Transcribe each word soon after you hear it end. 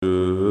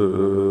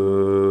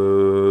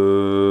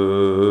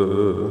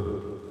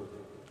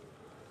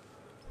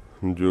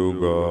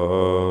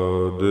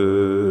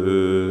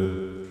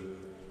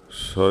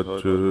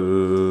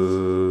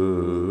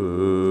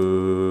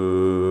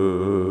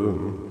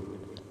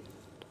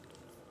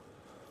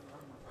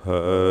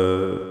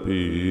ਹੈ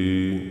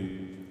ਭੀ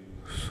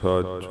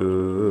ਸਚ।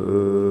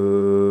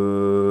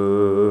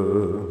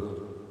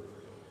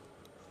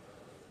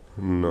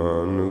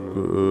 ਨਾਨਕ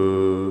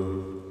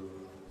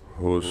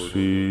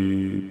ਹੋਸੀ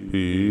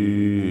ਭੀ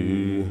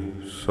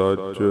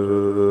ਸਚ।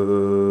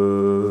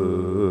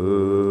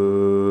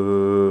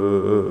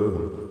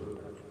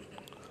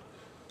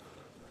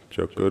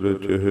 ਚੱਕਰ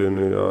ਚਿਹਨ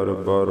ਅਰ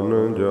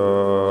ਬਰਨ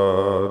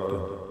ਜਾਤ,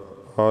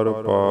 ਹਰ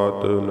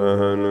ਪਾਤ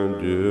ਨਹਿਨ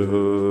ਜਿਹ।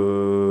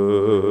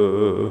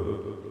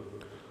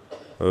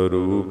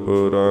 ਰੂਪ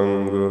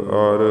ਰੰਗ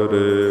ਅਰ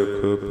ਰੇਖ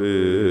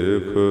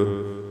ਭੇਖ,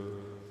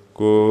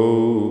 ਕੋ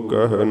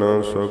ਕਹਿ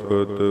ਨ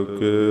ਸਕਤ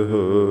ਕਿਹ।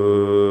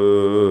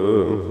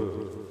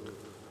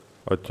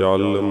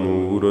 ਅਚਲ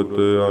ਮੂਰਤ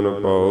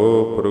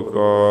ਅਨਭਉ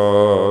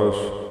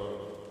ਪ੍ਰਕਾਸ਼,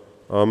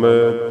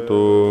 ਅਮੈ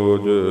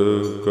ਤੋਜ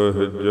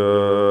ਕਹਿਜੈ।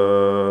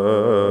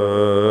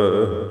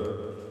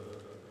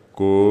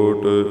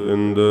 ਕੋਟ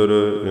ਇੰਦਰ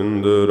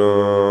ਇੰਦਰਾਣ,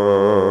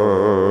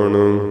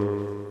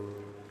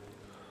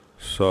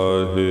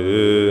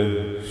 ਸਾਹੇ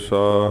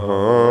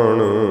ਸਾਹਾਣ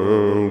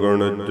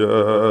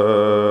ਗਣਜੈ।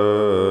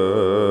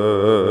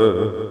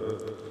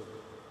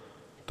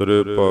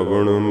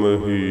 ਤ੍ਰਿਭਵਨ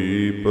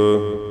ਮਹੀਪ,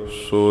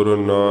 ਸੁਰ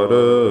ਨਰ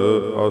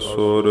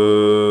ਅਸੁਰ।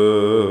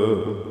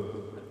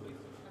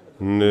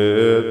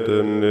 ਨੇਤ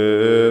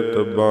ਨੇਤ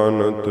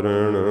ਬਨ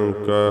ਤ੍ਰਿਣ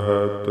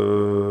ਕਹਿਤ,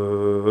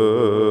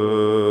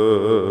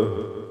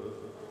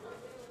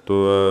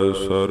 ਤੁਐ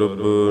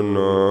ਸਰਬ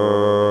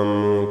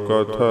ਨਾਮ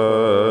ਕਥਾ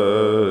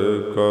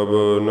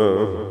ਕਵਨ।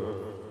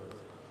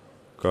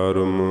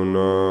 ਕਰਮ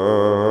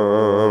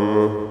ਨਾਮ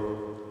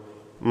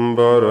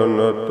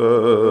ਬਰਨਤ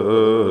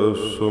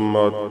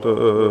ਸੁਮਤ।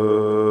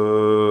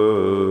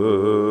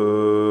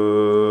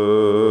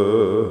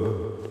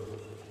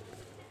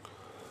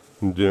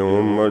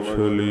 ਜਿਉ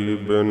ਮਛਲੀ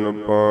ਬਿਨ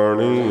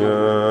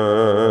ਪਾਣੀਐ,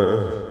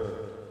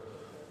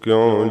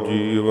 ਕਿਉ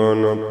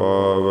ਜੀਵਨ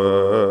ਪਾਵੈ।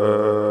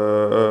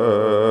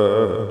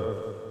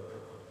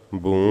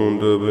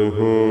 ਬੂੰਦ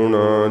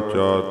ਵਿਹੂਣਾ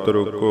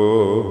ਚਾਤਰ ਕੋ,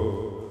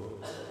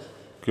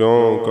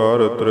 ਕਿਉ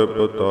ਕਰ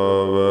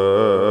ਤ੍ਰਿਪਤਾਵੈ।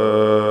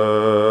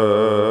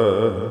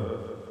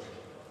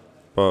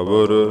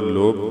 ਭਵਰ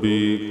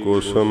ਲੋਭੀ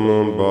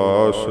ਕੁਸਮ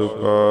ਬਾਸ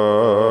ਕਾ,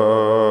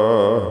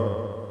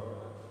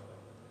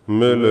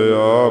 ਮਿਲ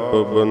ਆਪ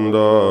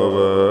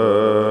ਬੰਦਾਵੈ।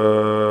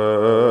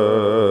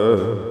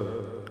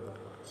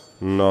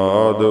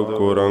 ਨਾਦ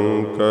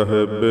ਕੁਰੰਗ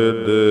ਕਹਿ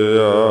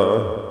ਬੇਦਿਆ,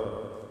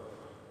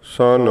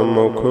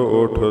 ਸਨਮੁਖ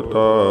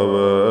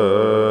ਉਠਤਾਵੈ।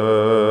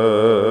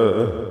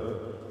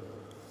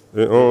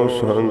 ਇਉ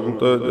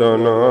ਸੰਤ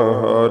ਜਨਾ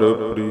ਹਰ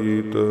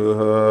ਪ੍ਰੀਤ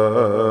ਹੈ,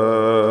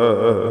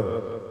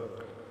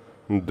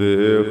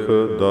 ਦੇਖ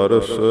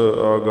ਦਰਸ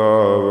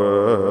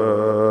ਅਗਾਵੈ।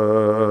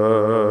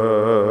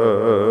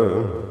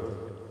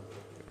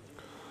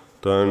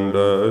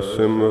 ਤੰਡੈ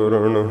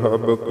ਸਿਮਰਨ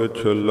ਹਬ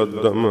ਕਿਛ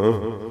ਲੱਦਮ,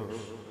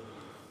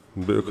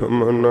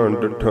 ਬਿਖਮ ਨ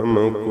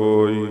ਡਿਠਮ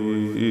ਕੋਈ।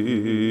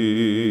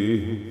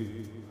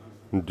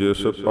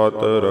 ਜਿਸ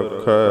ਪਤ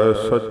ਰਖੈ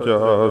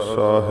ਸੱਚਾ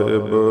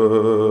ਸਾਹਿਬ,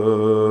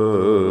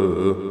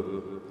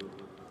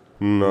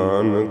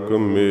 ਨਾਨਕ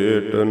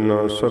ਮੇਟ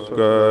ਨ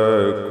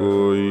ਸਕੈ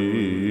ਕੋਈ।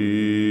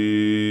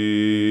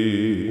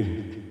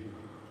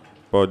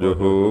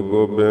 ਭਜਹੁ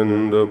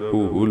ਗੋਬਿੰਦ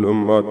ਭੂਲ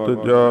ਮਤ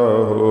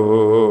ਜਾਹੋ,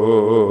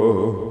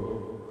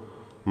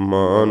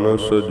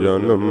 ਮਾਨਸ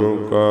ਜਨਮ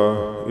ਕਾ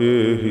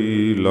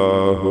ਏਹੀ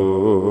ਲਾਹੋ।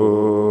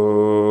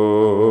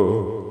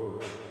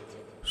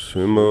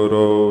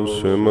 ਸਿਮਰੋ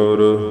ਸਿਮਰ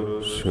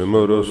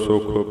ਸਿਮਰ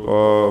ਸੁਖ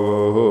ਪਾਵੋ,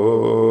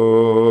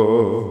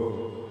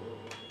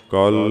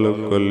 ਕਲ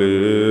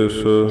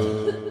ਕਲੇਸ਼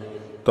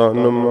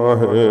ਤਨ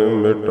ਮਾਹੇ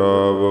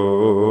ਮਿਟਾਵੋ।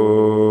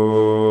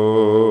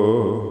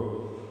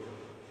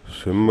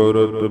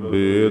 ਸਿਮਰਤ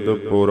ਵੇਦ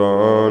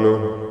ਪੁਰਾਨ,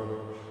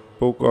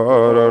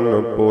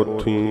 ਪੁਕਾਰਨ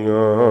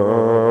ਪੋਥੀਆਂ।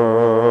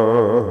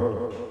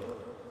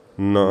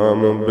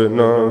 ਨਾਮ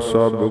ਬਿਨਾ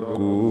ਸਭ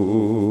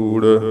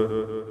ਕੂੜ,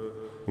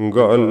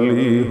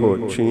 ਗਾਲੀ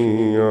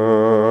ਹੋਛੀਆਂ।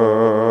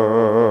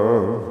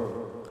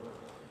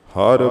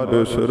 ਹਰ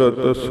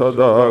ਬਿਸਰਤ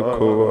ਸਦਾ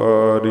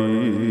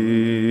ਖੁਆਰੀ,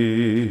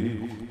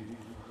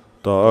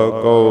 ਤਾ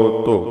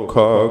ਕਉ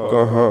ਧੋਖਾ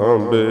ਕਹਾਂ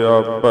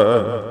ਵਿਆਪੈ।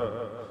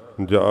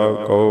 ਜਾ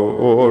ਕਉ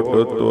ਓਟ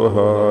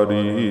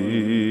ਤੁਹਾਰੀ,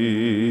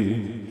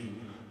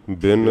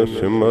 ਬਿਨ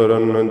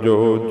ਸਿਮਰਨ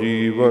ਜੋ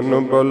ਜੀਵਨ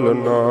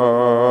ਬਲਨਾ।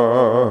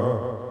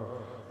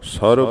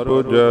 ਸਰਪ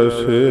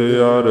ਜੈਸੇ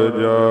ਅਰ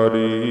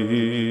ਜਾਰੀ,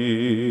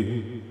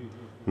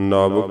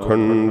 ਨਵ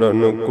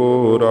ਖੰਡਨ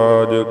ਕੋ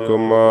ਰਾਜ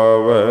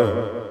ਕਮਾਵੈ।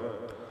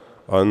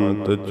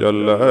 ਅੰਤ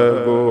ਚੱਲੈ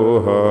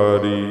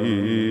ਗੋਹਾਰੀ,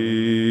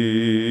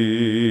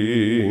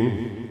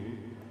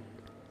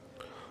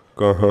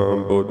 ਕਹਾਂ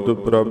ਬੁੱਧ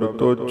ਪ੍ਰਭ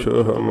ਤੁਛ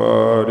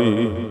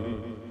ਹਮਾਰੀ।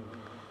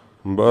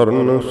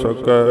 ਬਰਨ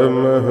ਸਕੈ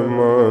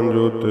ਮਹਿਮਾ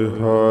ਜੋ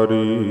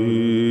ਤਿਹਾਰੀ,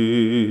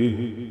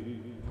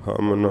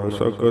 ਹਮ ਨ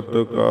ਸਕਤ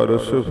ਕਰ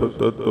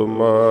ਸਿਫਤ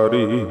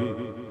ਤੁਮਾਰੀ।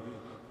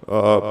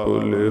 ਆਪ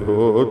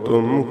ਲਿਹੋ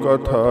ਤੁਮ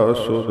ਕਥਾ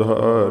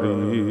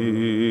ਸੁਧਾਰੀ,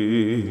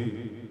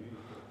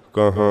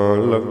 ਕਹਾਂ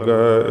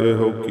ਲੱਗੈ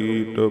ਇਹੋ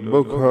ਕੀਟ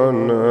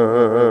ਬਖਾਨੈ।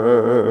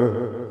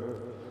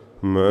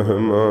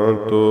 ਮਹਿਮਾ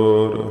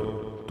ਤੋਰ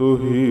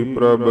ਤੁਹੀ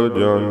ਪ੍ਰਭ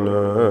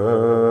ਜਾਨੈ।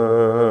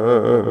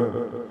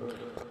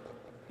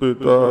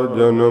 ਪਿਤਾ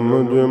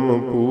ਜਨਮ ਜਿਮ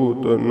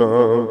ਪੂਤ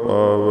ਨਾ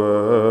ਪਾਵੈ।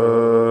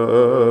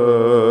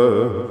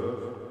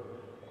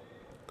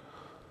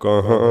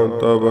 ਕਹਾਂ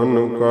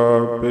ਤਵਨ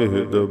ਕਾ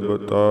ਭੇਦ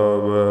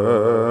ਬਤਾਵੈ।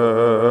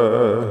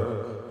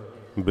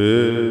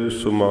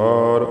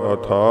 ਬੇਸੁਮਾਰ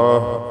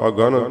ਅਥਾਹ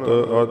ਅਗਨਤ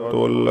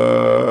ਅਤੁਲੈ।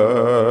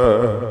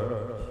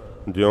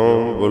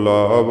 ਜਿਉ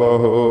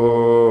ਬੁਲਾਵਹੁ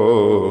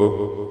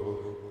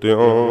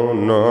ਤਿਉ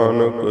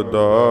ਨਾਨਕ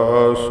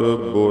ਦਾਸ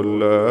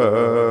ਬੋਲੈ।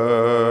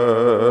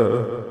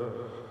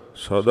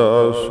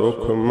 ਸਦਾ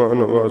ਸੁਖ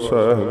ਮਨ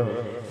ਵਸੈ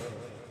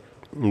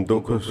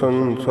ਦੁਖ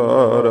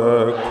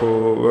ਸੰਸਾਰੈ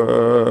ਖੋਵੈ।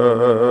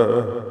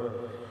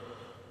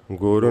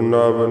 ਗੁਰ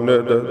ਨਵ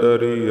ਨਿਧ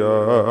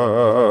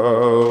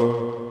ਦਰਿਆਉ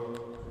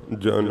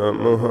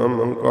ਜਨਮ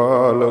ਹਮ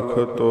ਕਾਲਖ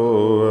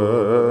ਤੋਵੈ।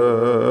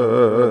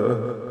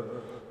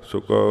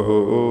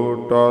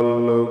 ਸੁਕਹੁ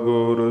ਟਲ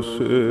ਗੁਰ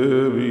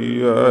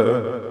ਸੇਵੀਐ।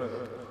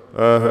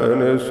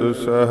 ਅਹਨਿਸ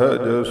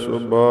ਸਹਜ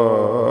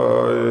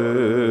ਸੁਭਾਏ।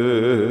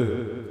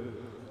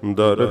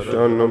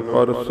 ਦਰਸ਼ਨ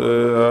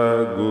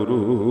ਪਰਸੈ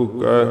ਗੁਰੂ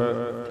ਕੈ।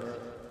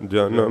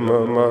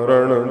 ਜਨਮ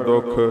ਮਰਨ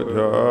ਦੁਖ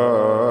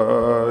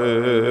ਜਾਏ।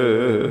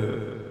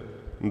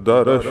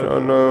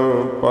 ਦਰਸ਼ਨ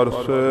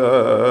ਪਰਸੈ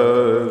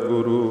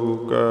ਗੁਰੂ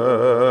ਕੈ।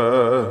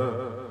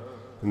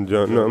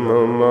 ਜਨਮ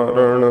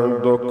ਮਰਨ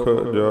ਦੁਖ ਜਾਏ।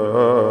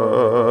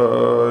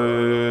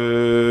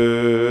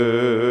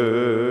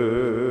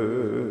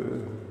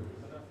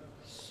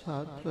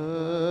 ਸਤਿਨਾਮ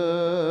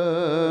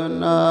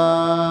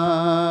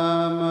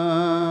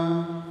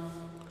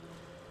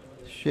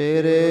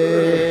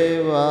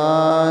ਸ਼੍ਰੀ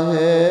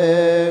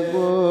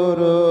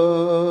ਵਾਹਿਗੁਰੂ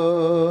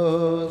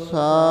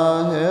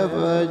ਸਾਹਿਬ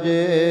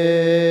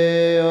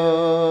ਜੀਓ।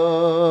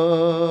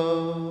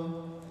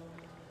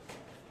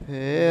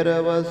 ਫੇਰ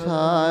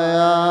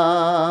ਵਸਾਇਆ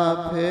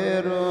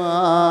ਫੇਰ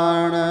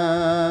ਆਣ।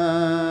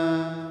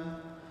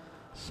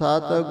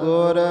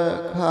 ਸਤਿਗੁਰ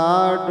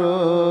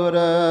ਖਾਡੂਰ।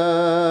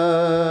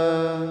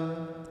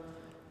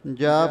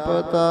 ਜਪ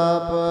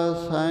ਤਪ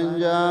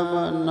ਸੰਜਮ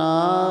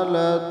ਨਾਲ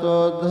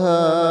ਤੁਧ।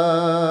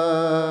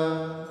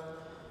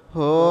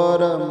 ਹੋਰ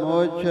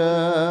ਮੁਝ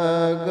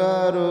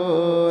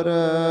ਗਰੂਰ।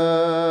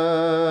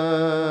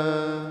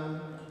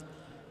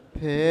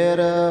 ਫੇਰ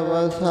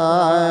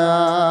ਵਸਾਇਆ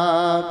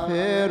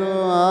ਫੇਰ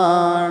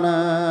ਆਣ।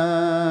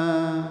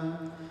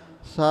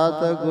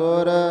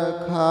 ਸਤਿਗੁਰ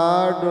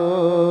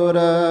ਖਾਡੂਰ।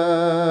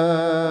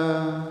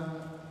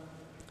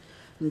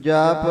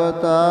 ਜਪ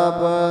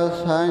ਤਪ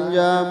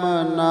ਸੰਜਮ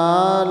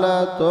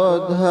ਨਾਲ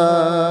ਤੁਧ।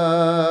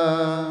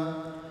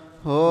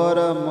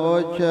 ਹੋਰ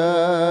ਮੁਝ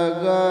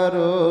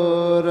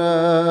ਗਰੂਰ।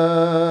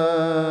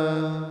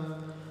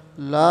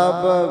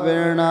 ਲਭ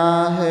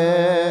ਵਿਣਾ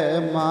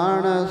ਹੈ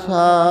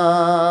ਮਾਨਸਾ।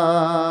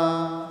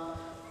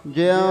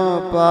 ਜਿਉ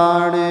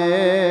ਪਾਣੇ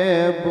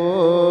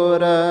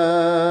ਬੂਰ।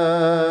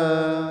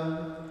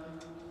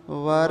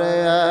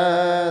 ਵਰੈ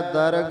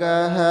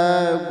ਦਰਗਹ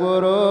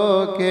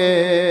ਗੁਰੂ ਕੇ।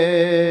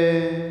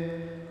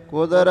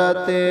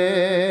 ਕੁਦਰਤੇ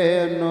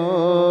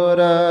ਨੂਰ।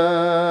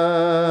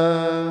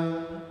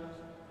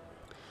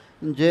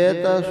 ਜੇ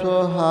ਤਸੁ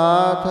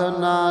ਹਾਥ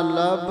ਨਾ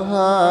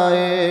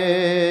ਲਭਾਏ।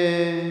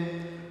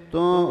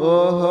 ਤੂੰ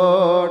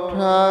ਉਹ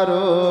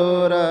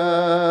ਠਾਰੂਰ।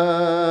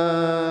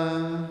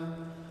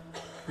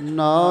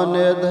 ਨੌ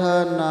ਨਿਧ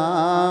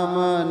ਨਾਮ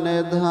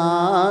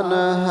ਨਿਧਾਨ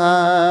ਹੈ।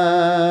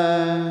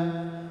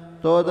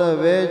 ਤੁਧ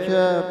ਵਿੱਚ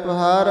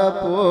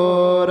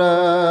ਭਰਪੂਰ।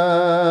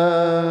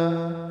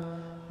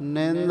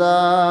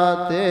 ਨਿੰਦਾ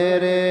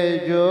ਤੇਰੇ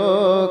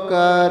ਜੋ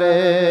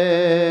ਕਰੇ।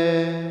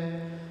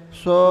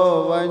 ਸੋ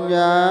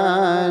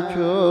ਵੰਜੈ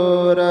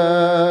ਚੂਰ।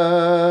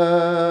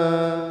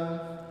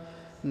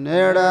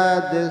 ਨੇੜਾ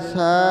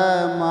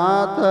ਦਿਸੈ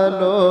ਮਾਤ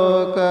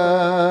ਲੋਕ।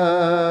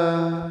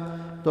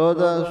 ਤੁਧ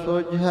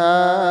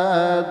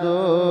ਸੁਝੈ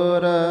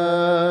ਦੂਰ।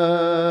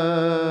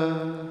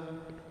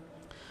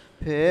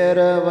 ਫੇਰ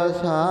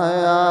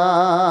ਵਸਾਇਆ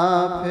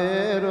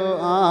ਫੇਰ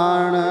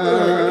ਆਣ।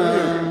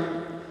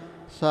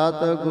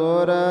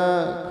 ਸਤਿਗੁਰ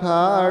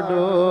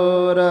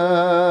ਖਾਡੂਰ।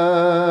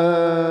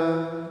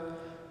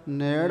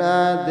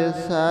 ਨੇੜਾ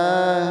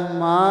ਦਿਸੈ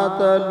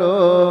ਮਾਤ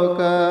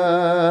ਲੋਕ।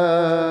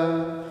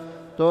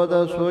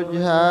 ਤੁਧ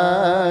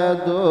ਸੁਝੈ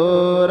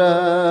ਦੂਰ।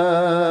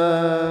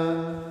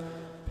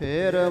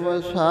 ਫੇਰ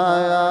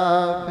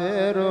ਵਸਾਇਆ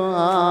ਫੇਰ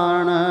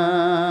ਆਣ।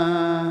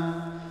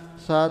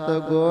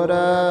 ਸਤਿਗੁਰ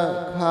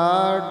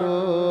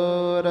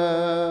ਖਾਡੂਰ।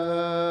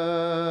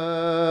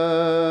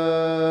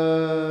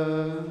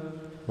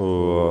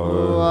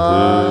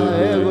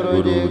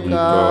 ਵਾਹਿਗੁਰੂ ਜੀ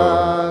ਕਾ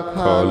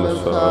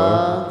ਖਾਲਸਾ।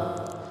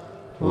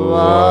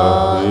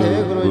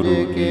 ਵਾਹਿਗੁਰੂ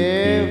ਜੀ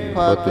ਕੀ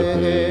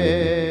ਫਤਿਹ।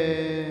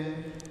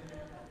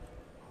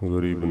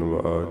 ਗਰੀਬ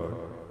ਨਵਾਜ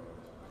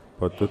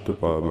ਪਤਿਤ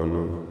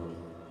ਪਾਵਨ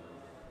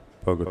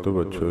ਭਗਤ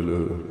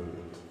ਵਛਲ।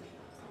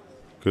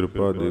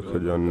 ਕਿਰਪਾ ਦੇ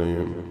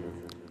ਖਜ਼ਾਨੇ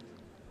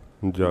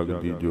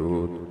ਜਗ ਦੀ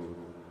ਜੋਤ।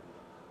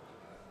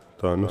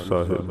 ਧੰਨ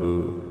ਸਾਹਿਬ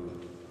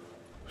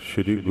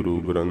ਸ੍ਰੀ ਗੁਰੂ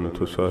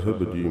ਗ੍ਰੰਥ ਸਾਹਿਬ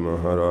ਜੀ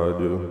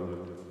ਮਹਾਰਾਜ।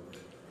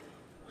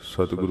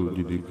 ਸਤਿਗੁਰੂ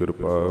ਜੀ ਦੀ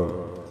ਕਿਰਪਾ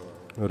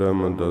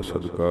ਰਹਿਮਤ ਦਾ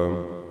ਸਦਕਾ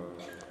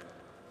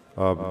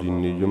ਆਪ ਜੀ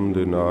ਨਿਯਮ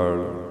ਦੇ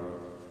ਨਾਲ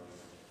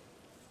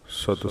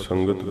ਸਤ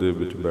ਸੰਗਤ ਦੇ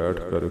ਵਿੱਚ ਬੈਠ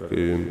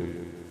ਕਰਕੇ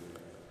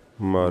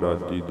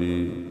ਮਹਾਰਾਜ ਜੀ ਦੀ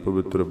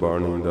ਪਵਿੱਤਰ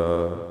ਬਾਣੀ ਦਾ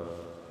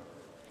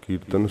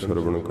ਕੀਰਤਨ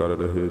ਸਰਵਣ ਕਰ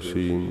ਰਹੇ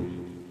ਸੀ।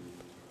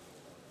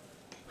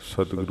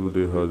 ਸਤਿਗੁਰੂ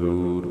ਦੇ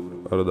ਹਜ਼ੂਰ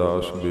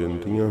ਅਰਦਾਸ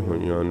ਬੇਨਤੀਆਂ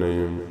ਹੋਈਆਂ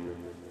ਨੇ।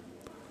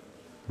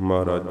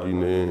 ਮਹਾਰਾਜ ਜੀ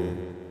ਨੇ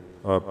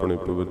ਆਪਣੇ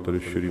ਪਵਿੱਤਰ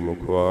ਸ਼੍ਰੀ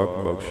ਮੁਖਵਾਕ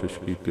ਬਖਸ਼ਿਸ਼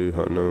ਕੀਤੇ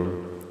ਹਨ।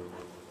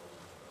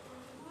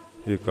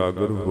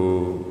 ਇਕਾਗਰ ਹੋ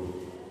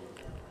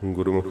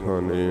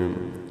ਗੁਰਮੁਖਾਂ ਨੇ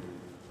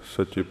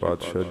ਸੱਚੇ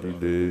ਪਾਤਸ਼ਾਹ ਜੀ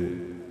ਦੇ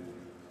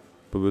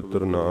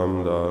ਪਵਿੱਤਰ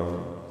ਨਾਮ ਦਾ,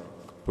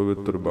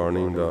 ਪਵਿੱਤਰ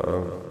ਬਾਣੀ ਦਾ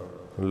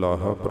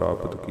ਲਾਹਾ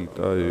ਪ੍ਰਾਪਤ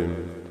ਕੀਤਾ ਹੈ।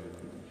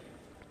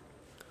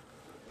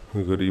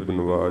 ਗਰੀਬ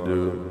ਨਵਾਜ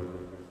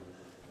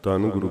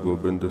ਧੰਨ ਗੁਰੂ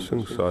ਗੋਬਿੰਦ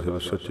ਸਿੰਘ ਸਾਹਿਬ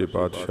ਸੱਚੇ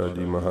ਪਾਤਸ਼ਾਹ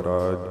ਜੀ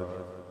ਮਹਾਰਾਜ,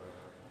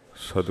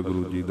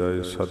 ਸਤਿਗੁਰੂ ਜੀ ਦਾ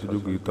ਇਹ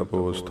ਸਤਿਯੁਗੀ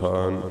ਤਪੋ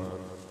ਸਥਾਨ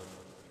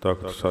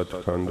ਤਖਤ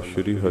ਸੱਚਖੰਡ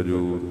ਸ੍ਰੀ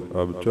ਹਜ਼ੂਰ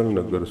ਅਬਚਲ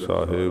ਨਗਰ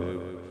ਸਾਹਿਬ,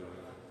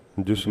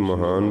 ਜਿਸ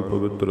ਮਹਾਨ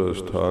ਪਵਿੱਤਰ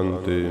ਸਥਾਨ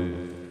 'ਤੇ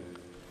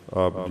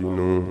ਆਪ ਜੀ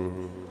ਨੂੰ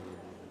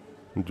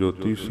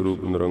ਜੋਤੀ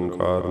ਸਰੂਪ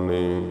ਨਿਰੰਕਾਰ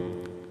ਨੇ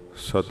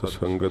ਸਤ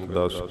ਸੰਗਤ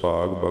ਦਾ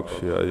ਸੁਭਾਗ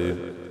ਬਖਸ਼ਿਆ ਏ।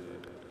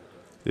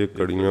 ਇਹ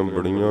ਘੜੀਆਂ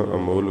ਬੜੀਆਂ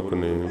ਅਮੋਲਕ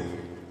ਨੇ।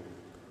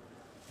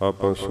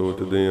 ਆਪਾਂ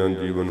ਸੋਚਦੇ ਹਾਂ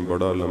ਜੀਵਨ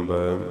ਬੜਾ ਲੰਬਾ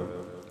ਹੈ,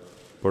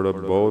 ਪਰ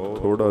ਬਹੁਤ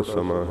ਥੋੜ੍ਹਾ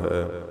ਸਮਾਂ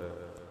ਹੈ।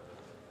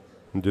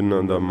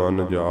 ਜਿਨ੍ਹਾਂ ਦਾ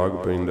ਮਨ ਜਾਗ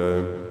ਪੈਂਦਾ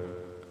ਹੈ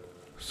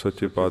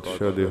ਸੱਚੇ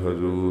ਪਾਤਸ਼ਾਹ ਦੇ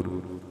ਹਜ਼ੂਰ,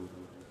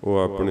 ਉਹ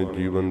ਆਪਣੇ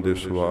ਜੀਵਨ ਦੇ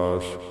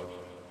ਸਵਾਸ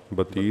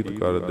ਬਤੀਤ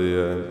ਕਰਦੇ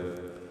ਹੈ,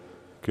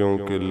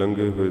 ਕਿਉਂਕਿ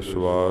ਲੰਘੇ ਹੋਏ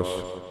ਸਵਾਸ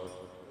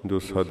ਜੋ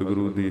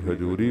ਸਤਿਗੁਰੂ ਦੀ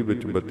ਹਜ਼ੂਰੀ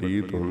ਵਿੱਚ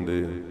ਬਤੀਤ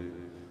ਹੁੰਦੇ,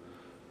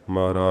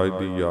 ਮਹਾਰਾਜ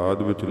ਦੀ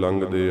ਯਾਦ ਵਿੱਚ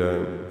ਲੰਘਦੇ ਹੈ,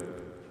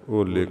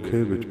 ਉਹ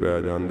ਲੇਖੇ ਵਿੱਚ ਪੈ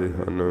ਜਾਂਦੇ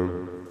ਹਨ।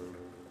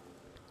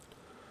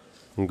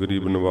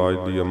 ਗਰੀਬ ਨਵਾਜ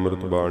ਦੀ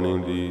ਅੰਮ੍ਰਿਤ ਬਾਣੀ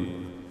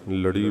ਦੀ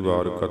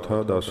ਲੜੀਵਾਰ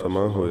ਕਥਾ ਦਾ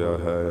ਸਮਾਂ ਹੋਇਆ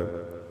ਹੈ।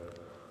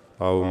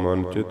 ਆਓ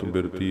ਮਨ ਚਿਤ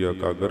ਬਿਰਤੀ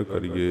ਇਕਾਗਰ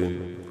ਕਰੀਏ।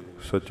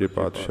 ਸੱਚੇ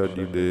ਪਾਤਸ਼ਾਹ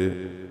ਜੀ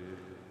ਦੇ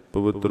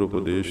ਪਵਿੱਤਰ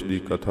ਉਪਦੇਸ਼ ਦੀ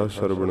ਕਥਾ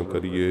ਸਰਵਣ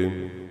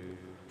ਕਰੀਏ।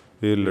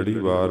 ਇਹ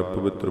ਲੜੀਵਾਰ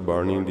ਪਵਿੱਤਰ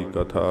ਬਾਣੀ ਦੀ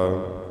ਕਥਾ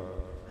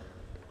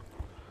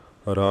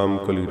ਰਾਮ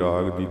ਕਲੀ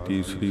ਰਾਗ ਦੀ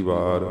ਤੀਸਰੀ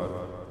ਵਾਰ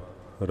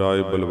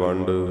ਰਾਏ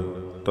ਬਲਵੰਡ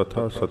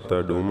ਤਥਾ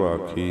ਸੱਤੈ ਡੂਮ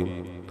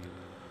ਆਖੀ।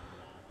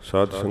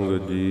 ਸਾਧ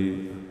ਸੰਗਤ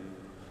ਜੀ,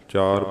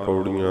 4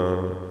 ਪੌੜੀਆਂ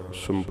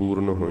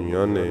ਸੰਪੂਰਨ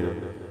ਹੋਈਆਂ ਨੇ।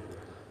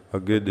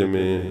 ਅੱਗੇ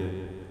ਜਿਵੇਂ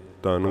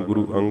ਧੰਨ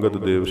ਗੁਰੂ ਅੰਗਦ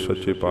ਦੇਵ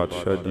ਸੱਚੇ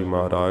ਪਾਤਸ਼ਾਹ ਜੀ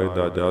ਮਹਾਰਾਜ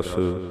ਦਾ ਜਸ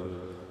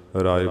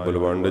ਰਾਏ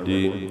ਬਲਵੰਡ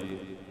ਜੀ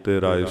ਤੇ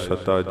ਰਾਏ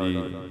ਸੱਤਾ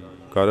ਜੀ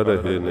ਕਰ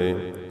ਰਹੇ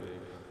ਨੇ।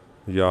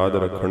 ਯਾਦ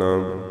ਰੱਖਣਾ,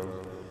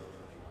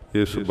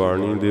 ਇਸ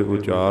ਬਾਣੀ ਦੇ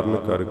ਉਚਾਰਨ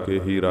ਕਰਕੇ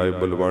ਹੀ ਰਾਏ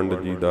ਬਲਵੰਡ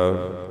ਜੀ ਦਾ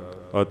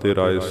ਅਤੇ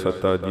ਰਾਏ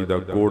ਸੱਤਾ ਜੀ ਦਾ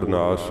ਕੋੜ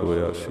ਨਾਸ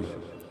ਹੋਇਆ ਸੀ।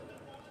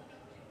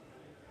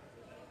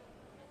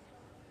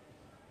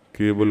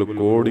 ਕੇਵਲ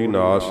ਕੋੜ ਹੀ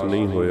ਨਾਸ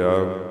ਨਹੀਂ ਹੋਇਆ,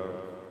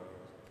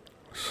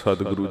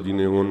 ਸਤਿਗੁਰੂ ਜੀ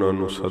ਨੇ ਉਹਨਾਂ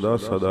ਨੂੰ ਸਦਾ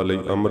ਸਦਾ ਲਈ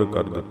ਅਮਰ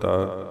ਕਰ ਦਿੱਤਾ।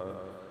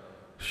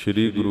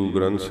 ਸ੍ਰੀ ਗੁਰੂ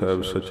ਗ੍ਰੰਥ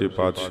ਸਾਹਿਬ ਸੱਚੇ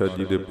ਪਾਤਸ਼ਾਹ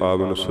ਜੀ ਦੇ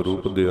ਪਾਵਨ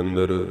ਸਰੂਪ ਦੇ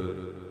ਅੰਦਰ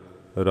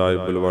ਰਾਏ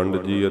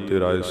ਬਲਵੰਡ ਜੀ ਅਤੇ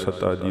ਰਾਏ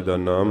ਸੱਤਾ ਜੀ ਦਾ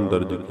ਨਾਮ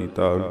ਦਰਜ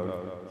ਕੀਤਾ।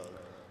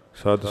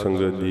 ਸਾਧ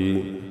ਸੰਗਤ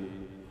ਜੀ,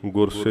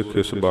 ਗੁਰਸਿੱਖ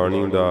ਇਸ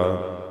ਬਾਣੀ ਦਾ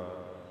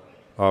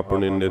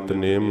ਆਪਣੇ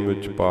ਨਿਤਨੇਮ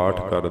ਵਿੱਚ ਪਾਠ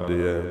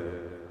ਕਰਦੇ ਹੈ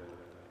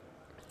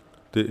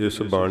ਤੇ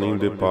ਇਸ ਬਾਣੀ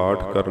ਦੇ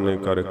ਪਾਠ ਕਰਨੇ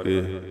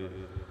ਕਰਕੇ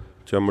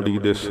ਚਮੜੀ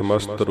ਦੇ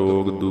ਸਮਸਤ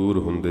ਰੋਗ ਦੂਰ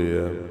ਹੁੰਦੇ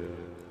ਹੈ।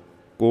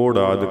 ਕੋੜ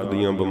ਆਦਿਕ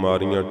ਦੀਆਂ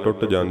ਬਿਮਾਰੀਆਂ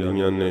ਟੁੱਟ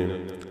ਜਾਂਦੀਆਂ ਨੇ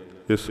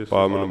ਇਸ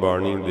ਪਾਵਨ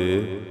ਬਾਣੀ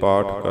ਦੇ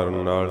ਪਾਠ ਕਰਨ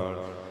ਨਾਲ,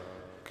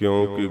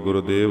 ਕਿਉਂਕਿ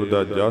ਗੁਰਦੇਵ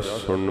ਦਾ ਜਸ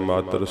ਸੁਣਨ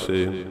ਮਾਤਰ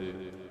ਸੇ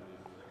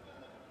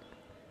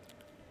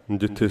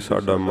ਜਿੱਥੇ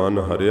ਸਾਡਾ ਮਨ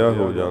ਹਰਿਆ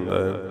ਹੋ ਜਾਂਦਾ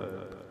ਹੈ,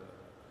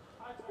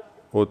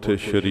 ਉੱਥੇ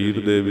ਸਰੀਰ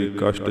ਦੇ ਵੀ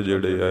ਕਸ਼ਟ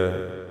ਜਿਹੜੇ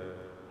ਹੈ,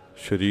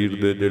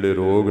 ਸਰੀਰ ਦੇ ਜਿਹੜੇ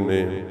ਰੋਗ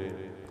ਨੇ,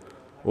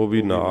 ਉਹ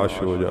ਵੀ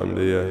ਨਾਸ਼ ਹੋ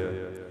ਜਾਂਦੇ ਹੈ।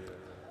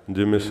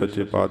 ਜਿਵੇਂ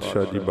ਸੱਚੇ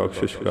ਪਾਤਸ਼ਾਹ ਜੀ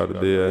ਬਖਸ਼ਿਸ਼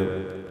ਕਰਦੇ ਹੈ।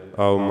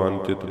 ਆਓ ਮਨ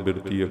ਚਿਤ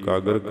ਬਿਰਤੀ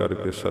ਇਕਾਗਰ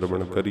ਕਰਕੇ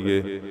ਸਰਵਣ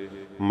ਕਰੀਏ।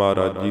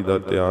 ਮਹਾਰਾਜ ਜੀ ਦਾ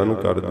ਧਿਆਨ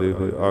ਕਰਦੇ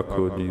ਹੋਏ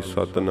ਆਖੋ ਜੀ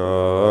ਸਤਿਨਾਮ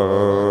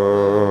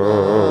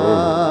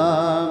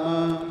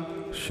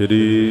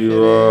ਸ੍ਰੀ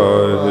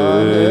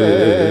ਵਾਹਿਗੁਰੂ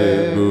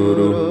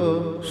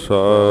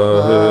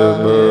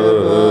ਸਾਹਿਬ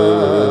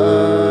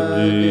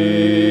ਜੀ।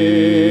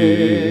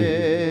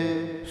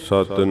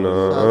 ਸਤਿਨਾਮ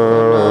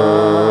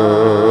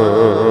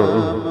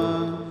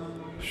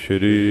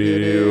ਸ੍ਰੀ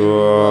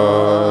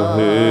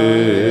ਵਾਹਿਗੁਰੂ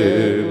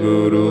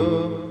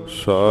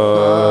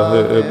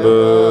ਸਾਹਿਬ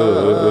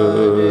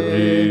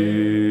ਜੀ।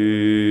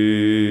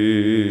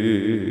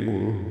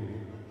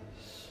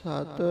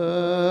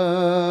 ਸਤਿਨਾਮ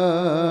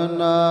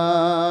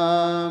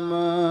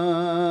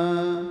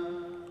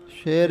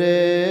ਸ੍ਰੀ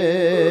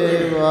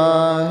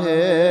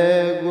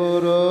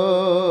ਵਾਹਿਗੁਰੂ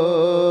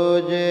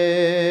ਜੀ।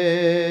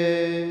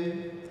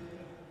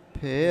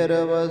 ਫੇਰ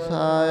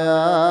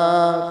ਵਸਾਇਆ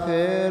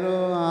ਫੇਰ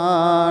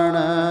ਆਣ।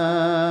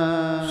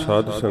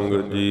 ਸਾਧ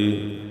ਸੰਗਤ ਜੀ,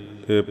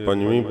 ਇਹ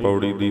ਪੰਜਵੀਂ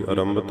ਪੌੜੀ ਦੀ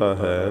ਆਰੰਭਤਾ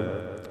ਹੈ।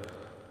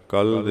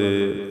 ਕੱਲ੍ਹ ਦੇ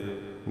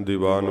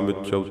ਦੀਵਾਨ ਵਿੱਚ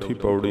ਚੌਥੀ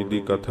ਪੌੜੀ ਦੀ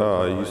ਕਥਾ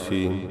ਆਈ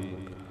ਸੀ,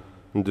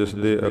 ਜਿਸ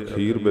ਦੇ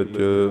ਅਖੀਰ ਵਿੱਚ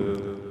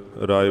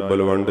ਰਾਏ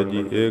ਬਲਵੰਡ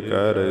ਜੀ ਇਹ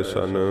ਕਹਿ ਰਹੇ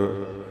ਸਨ,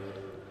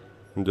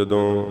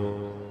 ਜਦੋਂ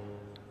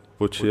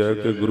ਪੁੱਛਿਆ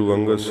ਕਿ ਗੁਰੂ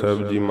ਅੰਗਦ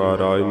ਸਾਹਿਬ ਜੀ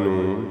ਮਹਾਰਾਜ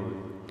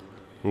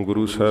ਨੂੰ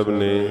ਗੁਰੂ ਸਾਹਿਬ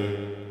ਨੇ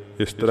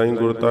ਇਸ ਤਰ੍ਹਾਂ ਹੀ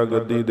ਗੁਰਤਾ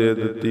ਗੱਦੀ ਦੇ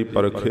ਦਿੱਤੀ,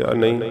 ਪਰਖਿਆ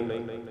ਨਹੀਂ?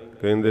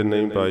 ਕਹਿੰਦੇ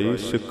ਨਹੀਂ ਭਾਈ,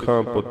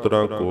 ਸਿੱਖਾਂ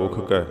ਪੁੱਤਰਾਂ ਕੋਖ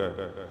ਕੈ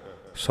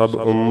ਸਭ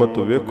ਉਮਤ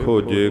ਵੇਖੋ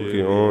ਜੇ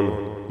ਕਿਉਨ,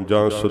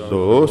 ਜਾਂ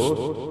ਸੁਦੋਸ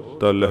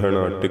ਤਾਂ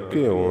ਲਹਿਣਾ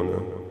ਟਿੱਕੇ ਹੋਣ।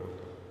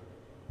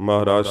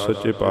 ਮਹਾਰਾਜ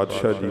ਸੱਚੇ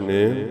ਪਾਤਸ਼ਾਹ ਜੀ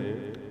ਨੇ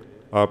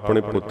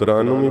ਆਪਣੇ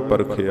ਪੁੱਤਰਾਂ ਨੂੰ ਵੀ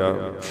ਪਰਖਿਆ,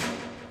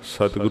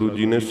 ਸਤਿਗੁਰੂ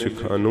ਜੀ ਨੇ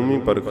ਸਿੱਖਾਂ ਨੂੰ ਵੀ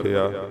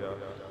ਪਰਖਿਆ,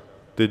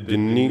 ਤੇ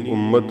ਜਿੰਨੀ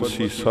ਉਮਤ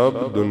ਸੀ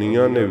ਸਭ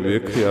ਦੁਨੀਆ ਨੇ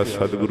ਵੇਖਿਆ।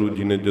 ਸਤਿਗੁਰੂ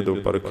ਜੀ ਨੇ ਜਦੋਂ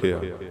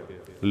ਪਰਖਿਆ,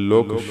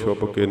 ਲੁਕ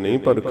ਛੁਪ ਕੇ ਨਹੀਂ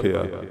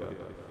ਪਰਖਿਆ,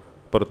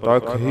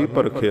 ਪ੍ਰਤੱਖ ਹੀ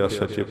ਪਰਖਿਆ।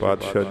 ਸੱਚੇ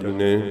ਪਾਤਸ਼ਾਹ ਜੀ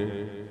ਨੇ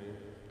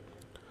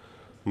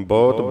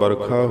ਬਹੁਤ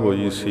ਵਰਖਾ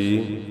ਹੋਈ ਸੀ,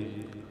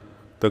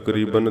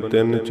 ਤਕਰੀਬਨ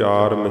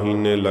 3-4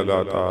 ਮਹੀਨੇ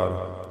ਲਗਾਤਾਰ।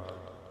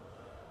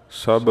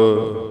 ਸਭ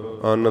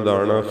ਅੰਨ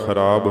ਦਾਣਾ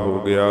ਖਰਾਬ ਹੋ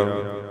ਗਿਆ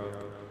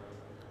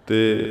ਤੇ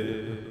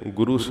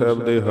ਗੁਰੂ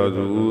ਸਾਹਿਬ ਦੇ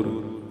ਹਜ਼ੂਰ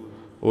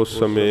ਉਸ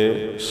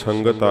ਸਮੇਂ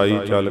ਸੰਗਤ ਆਈ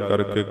ਚੱਲ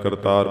ਕਰਕੇ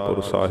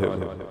ਕਰਤਾਰਪੁਰ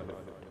ਸਾਹਿਬ।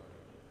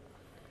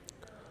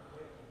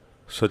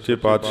 ਸੱਚੇ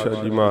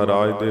ਪਾਤਸ਼ਾਹ ਜੀ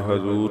ਮਹਾਰਾਜ ਦੇ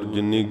ਹਜ਼ੂਰ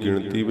ਜਿੰਨੀ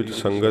ਗਿਣਤੀ ਵਿੱਚ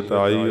ਸੰਗਤ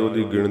ਆਈ,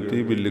 ਉਹਦੀ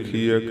ਗਿਣਤੀ ਵੀ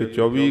ਲਿਖੀ ਹੈ ਕਿ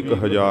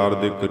 24,000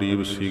 ਦੇ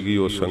ਕਰੀਬ ਸੀਗੀ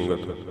ਉਹ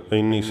ਸੰਗਤ,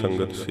 ਇੰਨੀ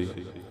ਸੰਗਤ ਸੀ।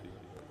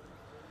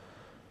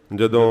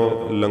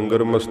 ਜਦੋਂ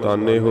ਲੰਗਰ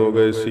ਮਸਤਾਨੇ ਹੋ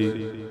ਗਏ ਸੀ,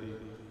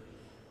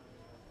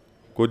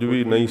 ਕੁਝ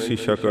ਵੀ ਨਹੀਂ ਸੀ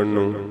ਛਕਣ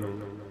ਨੂੰ,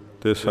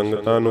 ਤੇ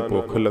ਸੰਗਤਾਂ ਨੂੰ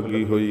ਭੁੱਖ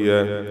ਲੱਗੀ ਹੋਈ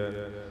ਹੈ,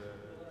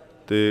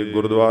 ਤੇ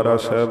ਗੁਰਦੁਆਰਾ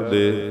ਸਾਹਿਬ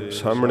ਦੇ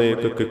ਸਾਹਮਣੇ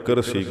ਇੱਕ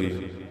ਕਿੱਕਰ ਸੀਗੀ।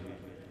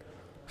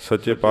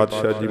 ਸੱਚੇ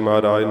ਪਾਤਸ਼ਾਹ ਜੀ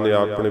ਮਹਾਰਾਜ ਨੇ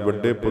ਆਪਣੇ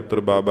ਵੱਡੇ ਪੁੱਤਰ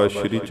ਬਾਬਾ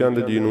ਸ਼੍ਰੀ ਚੰਦ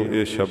ਜੀ ਨੂੰ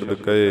ਇਹ ਸ਼ਬਦ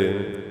ਕਹੇ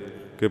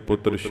ਕਿ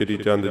ਪੁੱਤਰ ਸ਼੍ਰੀ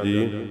ਚੰਦ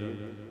ਜੀ,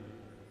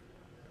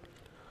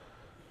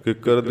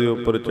 ਕਿੱਕਰ ਦੇ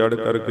ਉੱਪਰ ਚੜ੍ਹ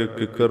ਕਰਕੇ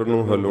ਕਿੱਕਰ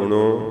ਨੂੰ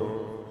ਹਿਲਾਉਣੋ,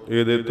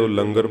 ਇਹਦੇ ਤੋਂ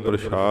ਲੰਗਰ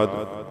ਪ੍ਰਸ਼ਾਦ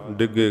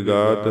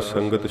ਡਿੱਗੇਗਾ ਤੇ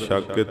ਸੰਗਤ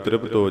ਛਕ ਕੇ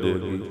ਤ੍ਰਿਪਤ ਹੋ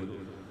ਜਾਏਗੀ।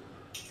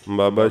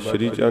 ਬਾਬਾ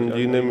ਸ਼੍ਰੀ ਚੰਦ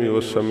ਜੀ ਨੇ ਵੀ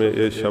ਉਸ ਸਮੇਂ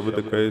ਇਹ ਸ਼ਬਦ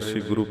ਕਹੇ ਸੀ,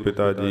 ਗੁਰੂ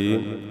ਪਿਤਾ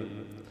ਜੀ,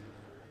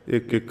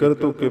 ਇਹ ਕਿੱਕਰ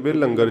ਤੋਂ ਕਿਵੇਂ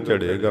ਲੰਗਰ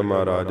ਚੜ੍ਹੇਗਾ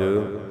ਮਹਾਰਾਜ?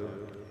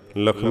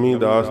 ਲਖਮੀ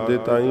ਦਾਸ ਦੇ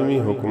ਤਾਈਂ ਵੀ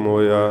ਹੁਕਮ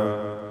ਹੋਇਆ,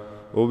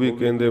 ਉਹ ਵੀ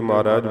ਕਹਿੰਦੇ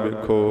ਮਹਾਰਾਜ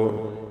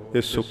ਵੇਖੋ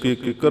ਇਹ ਸੁੱਕੀ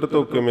ਕਿੱਕਰ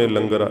ਤੋਂ ਕਿਵੇਂ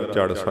ਲੰਗਰ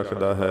ਚੜ੍ਹ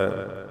ਸਕਦਾ ਹੈ।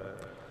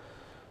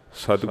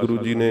 ਸਤਿਗੁਰੂ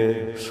ਜੀ ਨੇ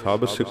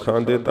ਸਭ ਸਿੱਖਾਂ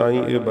ਦੇ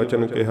ਤਾਈਂ ਇਹ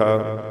ਬਚਨ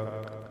ਕਿਹਾ,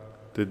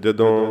 ਤੇ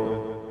ਜਦੋਂ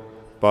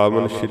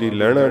ਪਾਵਨ ਸ਼੍ਰੀ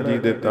ਲਹਿਣਾ ਜੀ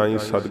ਦੇ ਤਾਈਂ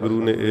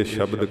ਸਤਿਗੁਰੂ ਨੇ ਇਹ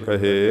ਸ਼ਬਦ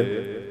ਕਹੇ,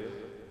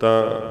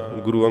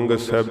 ਤਾਂ ਗੁਰੂ ਅੰਗਦ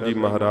ਸਾਹਿਬ ਜੀ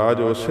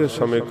ਮਹਾਰਾਜ ਉਸੇ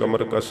ਸਮੇਂ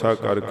ਕਮਰ ਕੱਸਾ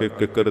ਕਰਕੇ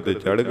ਕਿੱਕਰ ਤੇ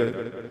ਚੜ੍ਹ ਗਏ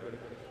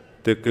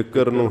ਤੇ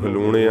ਕਿੱਕਰ ਨੂੰ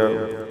ਹਿਲਾਉਣਿਆ।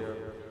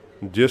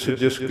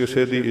 ਜਿਸ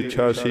ਕਿਸੇ ਦੀ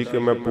ਇੱਛਾ ਸੀ ਕਿ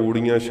ਮੈਂ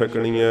ਪੂੜੀਆਂ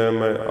ਛਕਣੀਆਂ,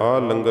 ਮੈਂ ਆਹ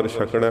ਲੰਗਰ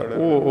ਛਕਣਾ,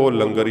 ਉਹ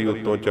ਲੰਗਰ ਹੀ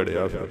ਉੱਤੋਂ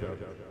ਚੜਿਆ। ਫਿਰ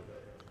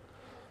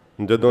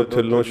ਜਦੋਂ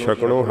ਥੱਲੋਂ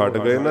ਛਕਣੋਂ ਹਟ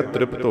ਗਏ ਨਾ,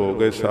 ਤ੍ਰਿਪਤ ਹੋ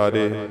ਗਏ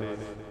ਸਾਰੇ,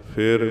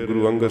 ਫਿਰ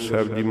ਗੁਰੂ ਅੰਗਦ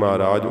ਸਾਹਿਬ ਜੀ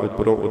ਮਹਾਰਾਜ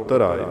ਉੱਪਰੋਂ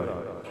ਉਤਰ ਆਏ।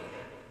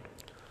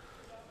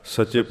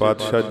 ਸੱਚੇ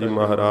ਪਾਤਸ਼ਾਹ ਜੀ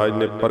ਮਹਾਰਾਜ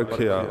ਨੇ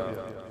ਪਰਖਿਆ,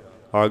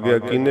 ਆਗਿਆ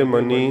ਕਿਹਨੇ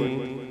ਮੰਨੀ?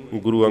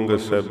 ਗੁਰੂ ਅੰਗਦ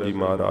ਸਾਹਿਬ ਜੀ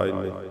ਮਹਾਰਾਜ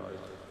ਨੇ।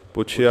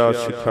 ਪੁੱਛਿਆ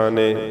ਸਿੱਖਾਂ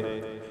ਨੇ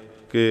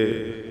ਕਿ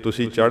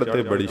ਤੁਸੀਂ ਚੜ੍ਹ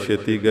ਤੇ ਬੜੀ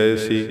ਛੇਤੀ ਗਏ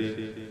ਸੀ।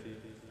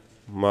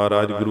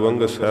 ਮਹਾਰਾਜ ਗੁਰੂ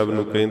ਅੰਗਦ ਸਾਹਿਬ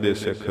ਨੂੰ ਕਹਿੰਦੇ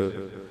ਸਿੱਖ,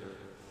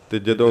 ਤੇ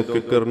ਜਦੋਂ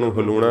ਕਿੱਕਰ ਨੂੰ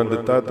ਹਿਲਾਉਣਾ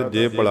ਦਿੱਤਾ, ਤੇ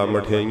ਜੇ ਭਲਾ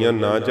ਮਠਿਆਈਆਂ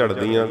ਨਾ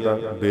ਝੜਦੀਆਂ ਤਾਂ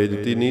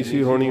ਬੇਇੱਜ਼ਤੀ ਨਹੀਂ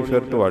ਸੀ ਹੋਣੀ ਫਿਰ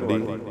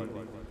ਤੁਹਾਡੀ?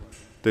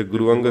 ਤੇ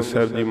ਗੁਰੂ ਅੰਗਦ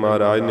ਸਾਹਿਬ ਜੀ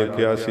ਮਹਾਰਾਜ ਨੇ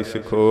ਕਿਹਾ ਸੀ,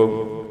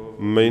 ਸਿੱਖੋ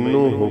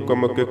ਮੈਨੂੰ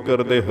ਹੁਕਮ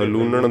ਕਿੱਕਰ ਦੇ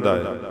ਹਲੂਣਨ ਦਾ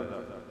ਹੈ,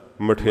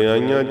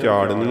 ਮਠਿਆਈਆਂ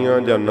ਝਾੜਨੀਆਂ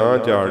ਜਾਂ ਨਾ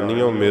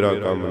ਝਾੜਨੀਆਂ ਉਹ ਮੇਰਾ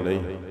ਕੰਮ ਨਹੀਂ,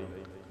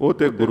 ਉਹ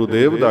ਤੇ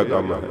ਗੁਰੂਦੇਵ ਦਾ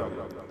ਕੰਮ ਹੈ।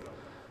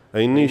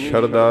 ਇੰਨੀ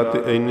ਸ਼ਰਧਾ ਤੇ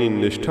ਇੰਨੀ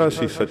ਨਿਸ਼ਠਾ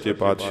ਸੀ ਸੱਚੇ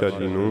ਪਾਤਸ਼ਾਹ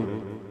ਜੀ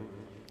ਨੂੰ।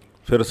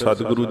 ਫਿਰ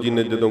ਸਤਿਗੁਰੂ ਜੀ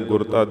ਨੇ ਜਦੋਂ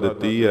ਗੁਰਤਾ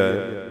ਦਿੱਤੀ ਹੈ,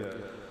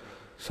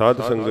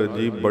 ਸਾਧ ਸੰਗਤ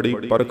ਜੀ ਬੜੀ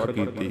ਪਰਖ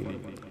ਕੀਤੀ।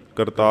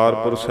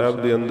 ਕਰਤਾਰਪੁਰ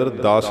ਸਾਹਿਬ ਦੇ ਅੰਦਰ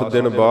 10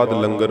 ਦਿਨ ਬਾਅਦ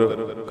ਲੰਗਰ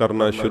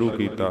ਕਰਨਾ ਸ਼ੁਰੂ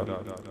ਕੀਤਾ।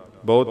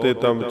 ਬਹੁਤੇ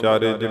ਤਾਂ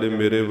ਵਿਚਾਰੇ ਜਿਹੜੇ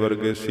ਮੇਰੇ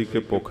ਵਰਗੇ ਸੀ ਕਿ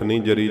ਭੁੱਖ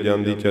ਨਹੀਂ ਜਰੀ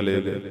ਜਾਂਦੀ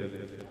ਚਲੇ ਗਏ।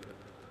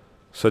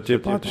 ਸੱਚੇ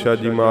ਪਾਤਸ਼ਾਹ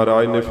ਜੀ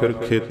ਮਹਾਰਾਜ ਨੇ ਫਿਰ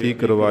ਖੇਤੀ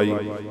ਕਰਵਾਈ।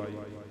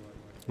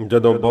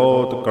 ਜਦੋਂ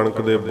ਬਹੁਤ ਕਣਕ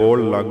ਦੇ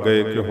ਬੋਲ ਲੱਗ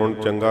ਗਏ ਕਿ ਹੁਣ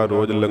ਚੰਗਾ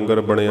ਰੋਜ਼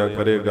ਲੰਗਰ ਬਣਿਆ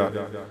ਕਰੇਗਾ,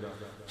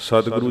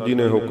 ਸਤਿਗੁਰੂ ਜੀ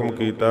ਨੇ ਹੁਕਮ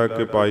ਕੀਤਾ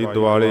ਕਿ ਭਾਈ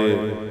ਦੁਆਲੇ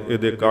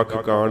ਇਹਦੇ ਕੱਖ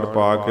ਕਾਂਡ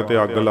ਪਾ ਕੇ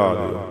ਤੇ ਅੱਗ ਲਾ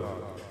ਦਿਓ।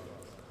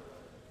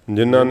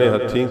 ਜਿਨ੍ਹਾਂ ਨੇ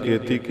ਹੱਥੀਂ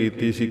ਖੇਤੀ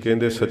ਕੀਤੀ ਸੀ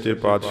ਕਹਿੰਦੇ ਸੱਚੇ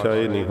ਪਾਤਸ਼ਾਹ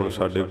ਇਹ ਨਹੀਂ ਹੁਣ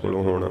ਸਾਡੇ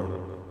ਕੋਲੋਂ ਹੋਣਾ।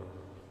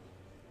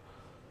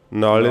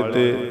 ਨਾਲੇ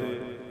ਤੇ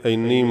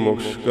ਇੰਨੀ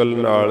ਮੁਸ਼ਕਲ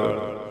ਨਾਲ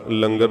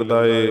ਲੰਗਰ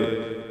ਦਾ ਇਹ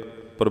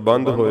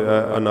ਪ੍ਰਬੰਧ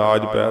ਹੋਇਆ,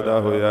 ਅਨਾਜ ਪੈਦਾ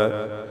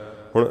ਹੋਇਆ,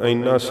 ਹੁਣ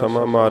ਇੰਨਾ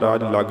ਸਮਾਂ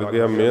ਮਹਾਰਾਜ ਲੱਗ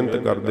ਗਿਆ ਮਿਹਨਤ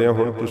ਕਰਦੇ ਆ,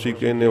 ਹੁਣ ਤੁਸੀਂ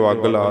ਕਹਿੰਦੇ ਹੋ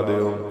ਅੱਗ ਲਾ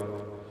ਦਿਓ।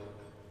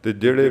 ਤੇ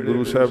ਜਿਹੜੇ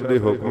ਗੁਰੂ ਸਾਹਿਬ ਦੇ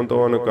ਹੁਕਮ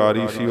ਤੋਂ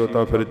ਇਨਕਾਰੀ ਸੀ ਉਹ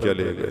ਤਾਂ ਫਿਰ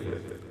ਚਲੇ ਗਏ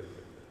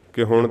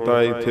ਕਿ ਹੁਣ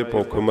ਤਾਂ ਇੱਥੇ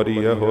ਭੁੱਖ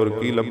ਮਰੀ ਆ, ਹੋਰ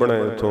ਕੀ ਲੱਭਣਾ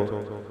ਇੱਥੋਂ।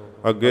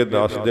 ਅੱਗੇ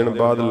 10 ਦਿਨ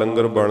ਬਾਅਦ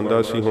ਲੰਗਰ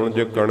ਬਣਦਾ ਸੀ, ਹੁਣ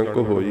ਜੇ ਕਣਕ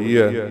ਹੋਈ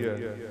ਹੈ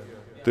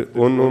ਤੇ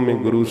ਉਹਨੂੰ ਵੀ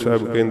ਗੁਰੂ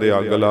ਸਾਹਿਬ ਕਹਿੰਦੇ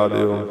ਅੱਗ ਲਾ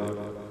ਦਿਓ।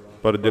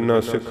 ਪਰ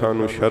ਜਿਨ੍ਹਾਂ ਸਿੱਖਾਂ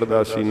ਨੂੰ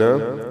ਸ਼ਰਧਾ ਸੀ ਨਾ,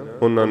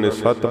 ਉਹਨਾਂ ਨੇ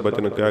 7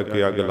 ਬਚਨ ਕਹਿ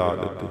ਕੇ ਅੱਗ ਲਾ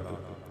ਦਿੱਤੀ।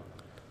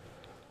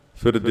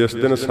 ਫਿਰ ਜਿਸ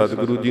ਦਿਨ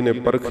ਸਤਿਗੁਰੂ ਜੀ ਨੇ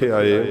ਪਰਖਿਆ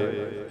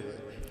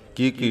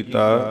ਕੀ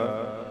ਕੀਤਾ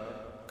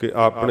ਕਿ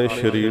ਆਪਣੇ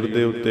ਸਰੀਰ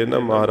ਦੇ ਉੱਤੇ ਨਾ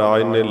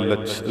ਮਹਾਰਾਜ ਨੇ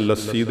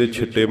ਲੱਸੀ ਦੇ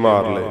ਛਿੱਟੇ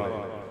ਮਾਰ ਲਏ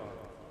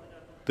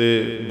ਤੇ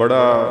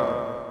ਬੜਾ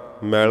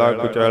ਮੈਲਾ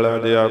ਕੁਚੈਲਾ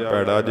ਜਿਹਾ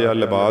ਭੈੜਾ ਜਿਹਾ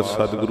ਲਿਬਾਸ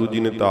ਸਤਿਗੁਰੂ ਜੀ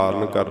ਨੇ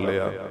ਧਾਰਨ ਕਰ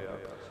ਲਿਆ।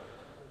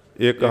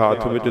 ਇੱਕ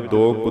ਹੱਥ ਵਿੱਚ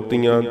 2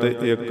 ਕੁੱਤੀਆਂ ਤੇ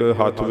ਇੱਕ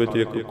ਹੱਥ ਵਿੱਚ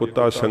ਇੱਕ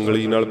ਕੁੱਤਾ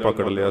ਸੰਗਲੀ ਨਾਲ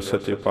ਪਕੜ ਲਿਆ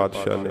ਸੱਚੇ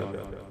ਪਾਤਸ਼ਾਹ ਨੇ।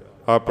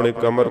 ਆਪਣੇ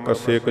ਕਮਰ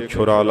ਕੱਸੇ ਇੱਕ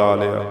ਛੁਰਾ ਲਾ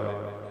ਲਿਆ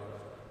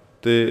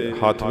ਤੇ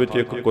ਹੱਥ ਵਿੱਚ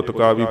ਇੱਕ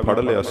ਕੁਤਕਾ ਵੀ ਫੜ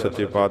ਲਿਆ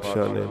ਸੱਚੇ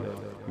ਪਾਤਸ਼ਾਹ ਨੇ।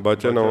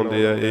 ਬਚਨ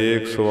ਆਉਂਦੇ ਆ,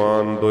 ਏਕ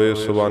ਸਵਾਨ ਦੋਏ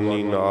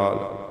ਸਵਾਨੀ ਨਾਲ।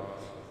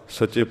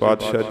 ਸੱਚੇ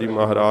ਪਾਤਸ਼ਾਹ ਜੀ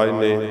ਮਹਾਰਾਜ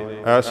ਨੇ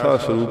ਐਸਾ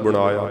ਸਰੂਪ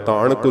ਬਣਾਇਆ,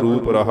 ਤਾਣਕ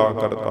ਰੂਪ ਰਹਾ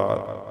ਕਰਤਾਰ।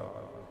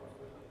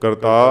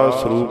 ਕਰਤਾਰ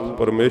ਸਰੂਪ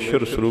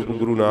ਪਰਮੇਸ਼ਰ ਸਰੂਪ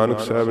ਗੁਰੂ ਨਾਨਕ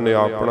ਸਾਹਿਬ ਨੇ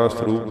ਆਪਣਾ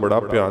ਸਰੂਪ ਬੜਾ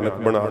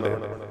ਭਿਆਨਕ ਬਣਾ ਲਿਆ।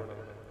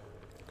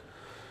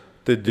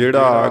 ਤੇ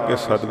ਜਿਹੜਾ ਆ ਕੇ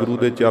ਸਤਿਗੁਰੂ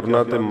ਦੇ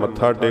ਚਰਨਾਂ ਤੇ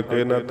ਮੱਥਾ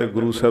ਟੇਕੇ ਨਾ ਤੇ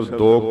ਗੁਰੂ ਸਾਹਿਬ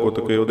 2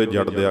 ਕੁੱਤਕੇ ਉਹਦੇ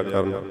ਜੜ ਦਿਆ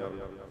ਕਰਨ।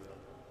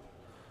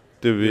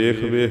 ਤੇ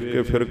ਵੇਖ ਵੇਖ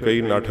ਕੇ ਫਿਰ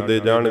ਕਈ ਨੱਠਦੇ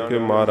ਜਾਣ ਕਿ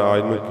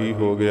ਮਹਾਰਾਜ ਨੂੰ ਕੀ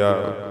ਹੋ ਗਿਆ,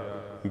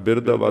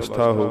 ਬਿਰਧ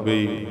ਅਵਸਥਾ ਹੋ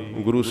ਗਈ,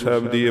 ਗੁਰੂ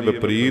ਸਾਹਿਬ ਦੀ ਇਹ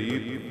ਵਿਪਰੀਤ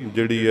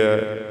ਜਿਹੜੀ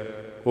ਹੈ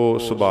ਉਹ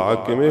ਸੁਭਾਅ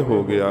ਕਿਵੇਂ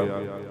ਹੋ ਗਿਆ।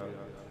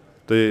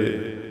 ਤੇ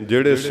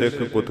ਜਿਹੜੇ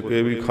ਸਿੱਖ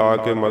ਕੁੱਤਕੇ ਵੀ ਖਾ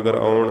ਕੇ ਮਗਰ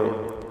ਆਉਣ,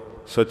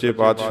 ਸੱਚੇ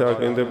ਪਾਤਸ਼ਾਹ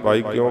ਕਹਿੰਦੇ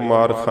ਭਾਈ ਕਿਉਂ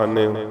ਮਾਰ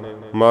ਖਾਂਦੇ ਹੋ?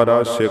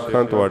 ਮਹਾਰਾਜ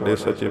ਸਿੱਖਾਂ ਤੁਹਾਡੇ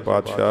ਸੱਚੇ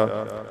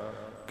ਪਾਤਸ਼ਾਹ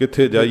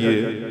ਕਿੱਥੇ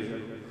ਜਾਈਏ?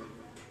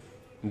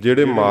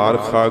 ਜਿਹੜੇ ਮਾਰ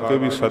ਖਾ ਕੇ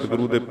ਵੀ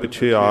ਸਤਿਗੁਰੂ ਦੇ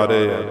ਪਿੱਛੇ ਆ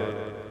ਰਹੇ ਆ।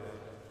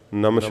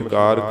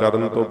 ਨਮਸਕਾਰ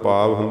ਕਰਨ ਤੋਂ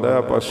ਭਾਵ ਹੁੰਦਾ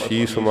ਆਪਾਂ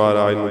ਸੀਸ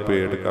ਮਹਾਰਾਜ ਨੂੰ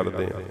ਭੇਟ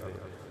ਕਰਦੇ ਹਾਂ।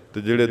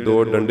 ਤੇ ਜਿਹੜੇ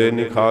 2 ਡੰਡੇ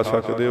ਨਹੀਂ ਖਾ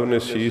ਸਕਦੇ ਉਹਨੇ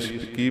ਸੀਸ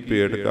ਕੀ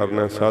ਭੇਟ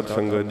ਕਰਨਾ? ਸਾਧ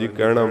ਸੰਗਤ ਜੀ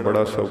ਕਹਿਣਾ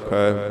ਬੜਾ ਸੌਖਾ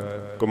ਹੈ,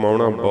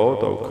 ਕਮਾਉਣਾ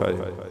ਬਹੁਤ ਔਖਾ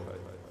ਹੈ।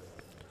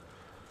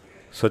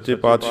 ਸੱਚੇ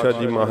ਪਾਤਸ਼ਾਹ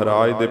ਜੀ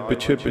ਮਹਾਰਾਜ ਦੇ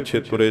ਪਿੱਛੇ ਪਿੱਛੇ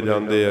ਤੁਰੇ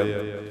ਜਾਂਦੇ ਆ।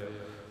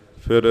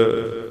 ਫਿਰ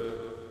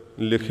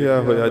ਲਿਖਿਆ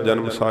ਹੋਇਆ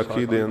ਜਨਮ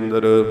ਸਾਖੀ ਦੇ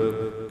ਅੰਦਰ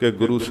ਕਿ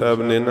ਗੁਰੂ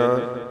ਸਾਹਿਬ ਨੇ ਨਾ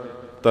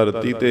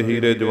ਧਰਤੀ ਤੇ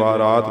ਹੀਰੇ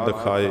ਜਵਾਹਰਾਤ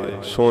ਦਿਖਾਏ,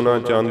 ਸੋਨਾ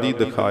ਚਾਂਦੀ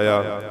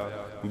ਦਿਖਾਇਆ।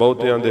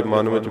 ਬਹੁਤਿਆਂ ਦੇ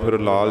ਮਨ ਵਿੱਚ ਫਿਰ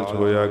ਲਾਲਚ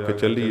ਹੋਇਆ ਕਿ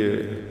ਚੱਲੀਏ,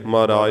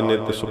 ਮਹਾਰਾਜ ਨੇ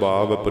ਤੇ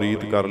ਸੁਭਾਅ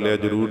ਵਿਪਰੀਤ ਕਰ ਲਿਆ,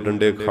 ਜ਼ਰੂਰ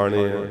ਡੰਡੇ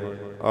ਖਾਣੇ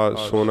ਆ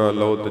ਸੋਨਾ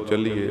ਲਓ ਤੇ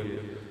ਚੱਲੀਏ।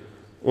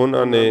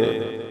 ਉਹਨਾਂ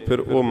ਨੇ ਫਿਰ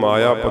ਉਹ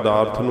ਮਾਇਆ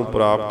ਪਦਾਰਥ ਨੂੰ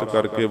ਪ੍ਰਾਪਤ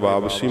ਕਰਕੇ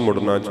ਵਾਪਸੀ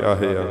ਮੁੜਨਾ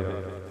ਚਾਹਿਆ।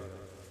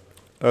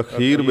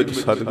 ਅਖੀਰ ਵਿੱਚ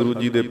ਸਤਿਗੁਰੂ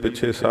ਜੀ ਦੇ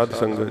ਪਿੱਛੇ ਸਾਧ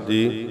ਸੰਗਤ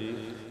ਜੀ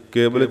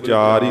ਕੇਵਲ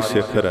 4 ਹੀ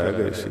ਸਿੱਖ ਰਹਿ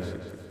ਗਏ ਸੀ।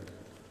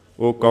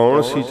 ਉਹ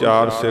ਕੌਣ ਸੀ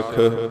 4 ਸਿੱਖ?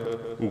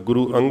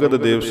 ਗੁਰੂ ਅੰਗਦ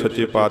ਦੇਵ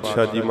ਸੱਚੇ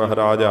ਪਾਤਸ਼ਾਹ ਜੀ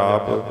ਮਹਾਰਾਜ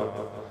ਆਪ,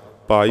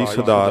 ਭਾਈ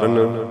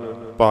ਸਧਾਰਨ,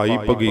 ਭਾਈ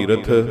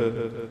ਭਗੀਰਥ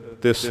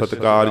ਤੇ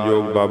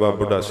ਸਤਿਕਾਰਯੋਗ ਬਾਬਾ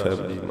ਬੁੱਢਾ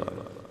ਸਾਹਿਬ ਜੀ ਮਹਾਰਾਜ।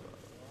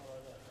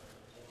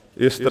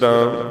 ਇਸ ਤਰ੍ਹਾਂ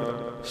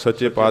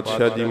ਸੱਚੇ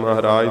ਪਾਤਸ਼ਾਹ ਜੀ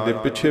ਮਹਾਰਾਜ ਦੇ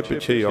ਪਿੱਛੇ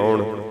ਪਿੱਛੇ ਹੀ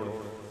ਆਉਣ।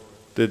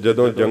 ਤੇ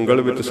ਜਦੋਂ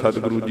ਜੰਗਲ ਵਿੱਚ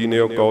ਸਤਿਗੁਰੂ ਜੀ ਨੇ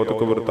ਉਹ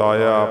ਕੌਤਕ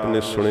ਵਰਤਾਇਆ, ਆਪ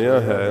ਨੇ ਸੁਣਿਆ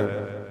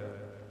ਹੈ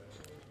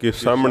ਕਿ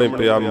ਸਾਹਮਣੇ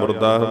ਪਿਆ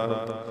ਮੁਰਦਾ।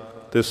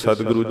 ਤੇ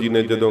ਸਤਿਗੁਰੂ ਜੀ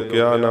ਨੇ ਜਦੋਂ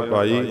ਕਿਹਾ ਨਾ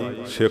ਭਾਈ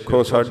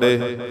ਸਿੱਖੋ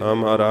ਸਾਡੇ? ਹਾਂ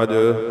ਮਹਾਰਾਜ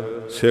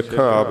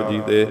ਸਿੱਖਾਂ ਆਪ ਜੀ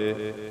ਦੇ।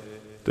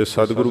 ਤੇ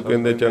ਸਤਿਗੁਰੂ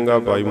ਕਹਿੰਦੇ ਚੰਗਾ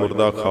ਭਾਈ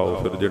ਮੁਰਦਾ ਖਾਓ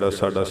ਫਿਰ ਜਿਹੜਾ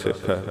ਸਾਡਾ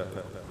ਸਿੱਖ ਹੈ।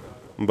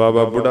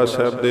 ਬਾਬਾ ਬੁੱਢਾ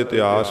ਸਾਹਿਬ ਦੇ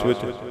ਇਤਿਹਾਸ ਵਿੱਚ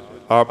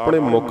ਆਪਣੇ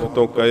ਮੁਖ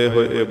ਤੋਂ ਕਹੇ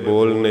ਹੋਏ ਇਹ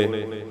ਬੋਲ ਨੇ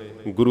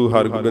ਗੁਰੂ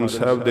ਹਰਗੋਬਿੰਦ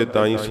ਸਾਹਿਬ ਦੇ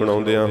ਤਾਈਂ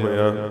ਸੁਣਾਉਂਦਿਆਂ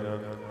ਹੋਇਆਂ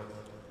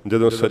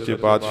ਜਦੋਂ ਸੱਚੇ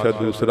ਪਾਤਸ਼ਾਹ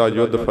ਦੂਸਰਾ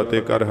ਯੁੱਧ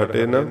ਫਤਿਹ ਕਰ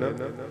ਹਟੇ ਨਾ,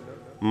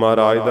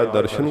 ਮਹਾਰਾਜ ਦਾ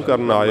ਦਰਸ਼ਨ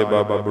ਕਰਨ ਆਏ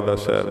ਬਾਬਾ ਬੁੱਢਾ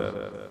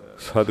ਸਾਹਿਬ।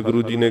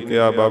 ਸਤਿਗੁਰੂ ਜੀ ਨੇ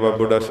ਕਿਹਾ ਬਾਬਾ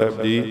ਬੁੱਢਾ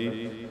ਸਾਹਿਬ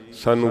ਜੀ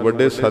ਸਾਨੂੰ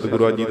ਵੱਡੇ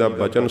ਸਤਿਗੁਰਾਂ ਜੀ ਦਾ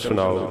ਬਚਨ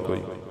ਸੁਣਾਓ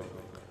ਕੋਈ।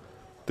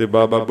 ਤੇ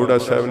ਬਾਬਾ ਬੁੱਢਾ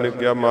ਸਾਹਿਬ ਨੇ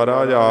ਕਿਹਾ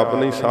ਮਹਾਰਾਜ ਆਪ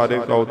ਨੇ ਸਾਰੇ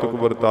ਕੌਤਕ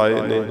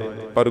ਵਰਤਾਏ ਨੇ,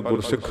 ਪਰ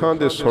ਗੁਰਸਿੱਖਾਂ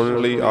ਦੇ ਸੁਣਨ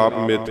ਲਈ ਆਪ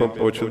ਮੇਥੋਂ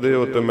ਪੁੱਛਦੇ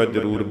ਹੋ ਤੇ ਮੈਂ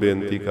ਜ਼ਰੂਰ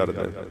ਬੇਨਤੀ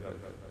ਕਰਦਾ।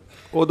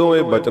 ਉਦੋਂ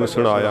ਇਹ ਬਚਨ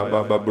ਸੁਣਾਇਆ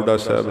ਬਾਬਾ ਬੁੱਢਾ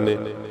ਸਾਹਿਬ ਨੇ।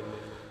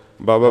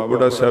 ਬਾਬਾ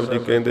ਬੁੱਢਾ ਸਾਹਿਬ ਜੀ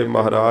ਕਹਿੰਦੇ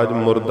ਮਹਾਰਾਜ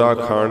ਮੁਰਦਾ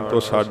ਖਾਣ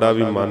ਤੋਂ ਸਾਡਾ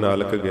ਵੀ ਮਨ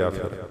ਅਲਕ ਗਿਆ।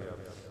 ਫਿਰ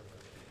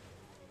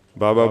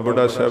ਬਾਬਾ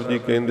ਬੁੱਢਾ ਸਾਹਿਬ ਜੀ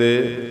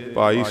ਕਹਿੰਦੇ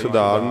ਭਾਈ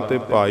ਸਧਾਰਨ ਤੇ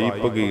ਭਾਈ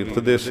ਭਗੀਰਥ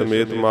ਦੇ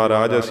ਸਮੇਤ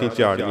ਮਹਾਰਾਜ ਅਸੀਂ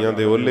ਝਾੜੀਆਂ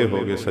ਦੇ ਓਹਲੇ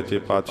ਹੋ ਗਏ ਸੱਚੇ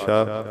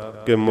ਪਾਤਸ਼ਾਹ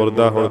ਕਿ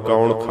ਮੁਰਦਾ ਹੁਣ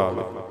ਕੌਣ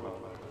ਖਾਵੇ।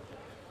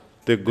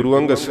 ਤੇ ਗੁਰੂ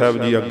ਅੰਗਦ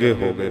ਸਾਹਿਬ ਜੀ ਅੱਗੇ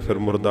ਹੋ ਗਏ ਫਿਰ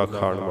ਮੁਰਦਾ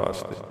ਖਾਣ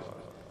ਵਾਸਤੇ,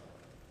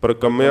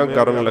 ਪਰਕੰਮਿਆਂ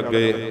ਕਰਨ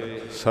ਲੱਗੇ।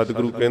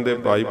 ਸਤਿਗੁਰੂ ਕਹਿੰਦੇ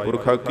ਭਾਈ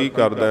ਪੁਰਖਾ ਕੀ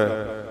ਕਰਦਾ?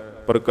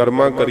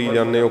 ਪਰਕਰਮਾ ਕਰੀ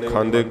ਜਾਂਦੇ ਹੋ,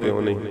 ਖਾਂਦੇ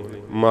ਕਿਉਂ ਨਹੀਂ?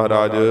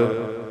 ਮਹਾਰਾਜ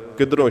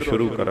ਕਿੱਧਰੋਂ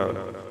ਸ਼ੁਰੂ ਕਰਾਂ?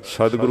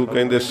 ਸਤਿਗੁਰੂ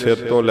ਕਹਿੰਦੇ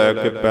ਸਿਰ ਤੋਂ ਲੈ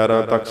ਕੇ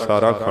ਪੈਰਾਂ ਤੱਕ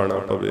ਸਾਰਾ ਖਾਣਾ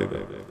ਪਵੇਗਾ।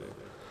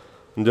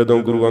 ਜਦੋਂ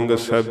ਗੁਰੂ ਅੰਗਦ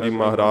ਸਾਹਿਬ ਜੀ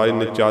ਮਹਾਰਾਜ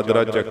ਨੇ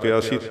ਚਾਦਰਾ ਚੱਕਿਆ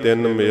ਸੀ,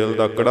 3 ਮੇਲ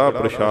ਦਾ ਕੜਾਹ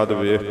ਪ੍ਰਸ਼ਾਦ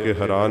ਵੇਖ ਕੇ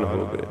ਹੈਰਾਨ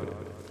ਹੋ ਗਏ।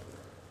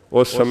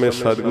 ਉਸ ਸਮੇਂ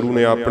ਸਤਿਗੁਰੂ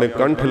ਨੇ ਆਪਣੇ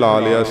ਕੰਠ ਲਾ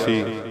ਲਿਆ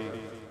ਸੀ।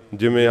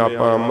 ਜਿਵੇਂ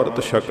ਆਪਾਂ ਅੰਮ੍ਰਿਤ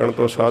ਛਕਣ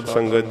ਤੋਂ ਸਾਧ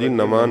ਸੰਗਤ ਜੀ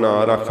ਨਵਾਂ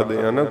ਨਾਂ ਰੱਖਦੇ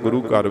ਆ ਨਾ,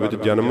 ਗੁਰੂ ਘਰ ਵਿੱਚ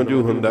ਜਨਮ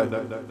ਜੂ ਹੁੰਦਾ,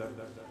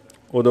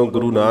 ਉਦੋਂ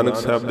ਗੁਰੂ ਨਾਨਕ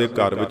ਸਾਹਿਬ ਦੇ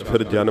ਘਰ ਵਿੱਚ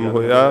ਫਿਰ ਜਨਮ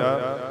ਹੋਇਆ।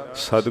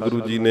 ਸਤਿਗੁਰੂ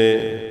ਜੀ ਨੇ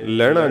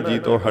ਲਹਿਣਾ ਜੀ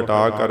ਤੋਂ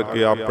ਹਟਾ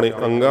ਕਰਕੇ ਆਪਣੇ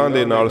ਅੰਗਾਂ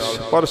ਦੇ ਨਾਲ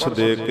ਸਪਰਸ਼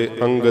ਦੇ ਕੇ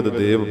ਅੰਗਦ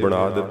ਦੇਵ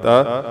ਬਣਾ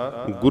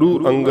ਦਿੱਤਾ।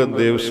 ਗੁਰੂ ਅੰਗਦ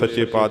ਦੇਵ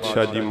ਸੱਚੇ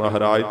ਪਾਤਸ਼ਾਹ ਜੀ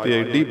ਮਹਾਰਾਜ ਤੇ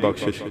ਐਡੀ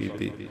ਬਖਸ਼ਿਸ਼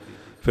ਕੀਤੀ।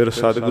 ਫਿਰ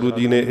ਸਤਿਗੁਰੂ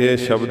ਜੀ ਨੇ ਇਹ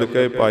ਸ਼ਬਦ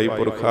ਕਹੇ ਭਾਈ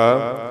ਪੁਰਖਾ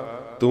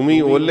ਤੂੰ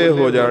ਵੀ ਓਲੇ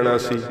ਹੋ ਜਾਣਾ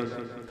ਸੀ,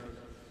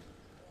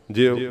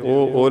 ਜੇ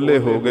ਉਹ ਓਲੇ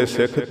ਹੋ ਗਏ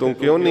ਸਿੱਖ ਤੂੰ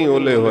ਕਿਉਂ ਨਹੀਂ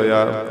ਓਲੇ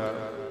ਹੋਇਆ?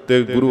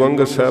 ਤੇ ਗੁਰੂ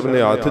ਅੰਗਦ ਸਾਹਿਬ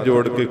ਨੇ ਹੱਥ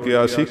ਜੋੜ ਕੇ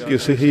ਕਿਹਾ ਸੀ,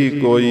 ਕਿਸ ਹੀ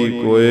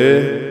ਕੋਈ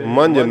ਕੋਏ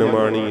ਮੰਝ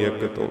ਨਿਮਾਣੀ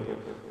ਇੱਕ ਤੂੰ।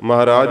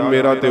 ਮਹਾਰਾਜ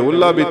ਮੇਰਾ ਤੇ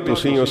ਓਲਾ ਵੀ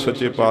ਤੁਸੀਂ ਹੋ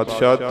ਸੱਚੇ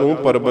ਪਾਤਸ਼ਾਹ, ਤੂੰ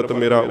ਪਰਬਤ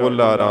ਮੇਰਾ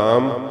ਓਲਾ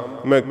ਰਾਮ,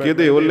 ਮੈਂ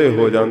ਕਿਹਦੇ ਓਲੇ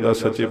ਹੋ ਜਾਂਦਾ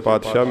ਸੱਚੇ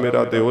ਪਾਤਸ਼ਾਹ,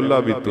 ਮੇਰਾ ਤੇ ਓਲਾ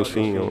ਵੀ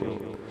ਤੁਸੀਂ ਹੋ।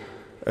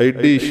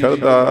 ਐਡੀ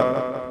ਸ਼ਰਧਾ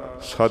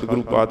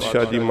ਸਤਿਗੁਰੂ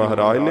ਪਾਤਸ਼ਾਹ ਜੀ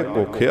ਮਹਾਰਾਜ ਨੇ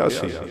ਕੋਖਿਆ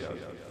ਸੀ,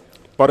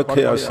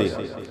 ਪਰਖਿਆ ਸੀ।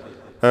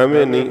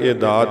 ਐਵੇਂ ਨਹੀਂ ਇਹ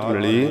ਦਾਤ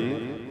ਮਿਲੀ।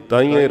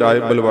 ਤਾਈਏ ਰਾਏ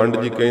ਬਲਵੰਡ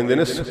ਜੀ ਕਹਿੰਦੇ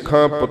ਨੇ,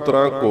 ਸਿੱਖਾਂ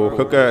ਪੁੱਤਰਾਂ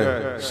ਘੋਖ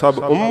ਕੈ ਸਭ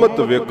ਉਮਤ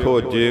ਵੇਖੋ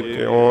ਜੇ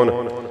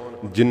ਕਿਉਨ।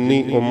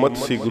 ਜਿੰਨੀ ਉਮਤ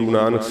ਸੀ ਗੁਰੂ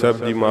ਨਾਨਕ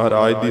ਸਾਹਿਬ ਜੀ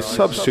ਮਹਾਰਾਜ ਦੀ,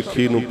 ਸਭ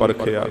ਸਿੱਖੀ ਨੂੰ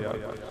ਪਰਖਿਆ।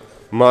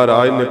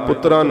 ਮਹਾਰਾਜ ਨੇ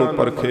ਪੁੱਤਰਾਂ ਨੂੰ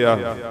ਪਰਖਿਆ।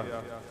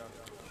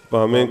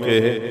 ਭਾਵੇਂ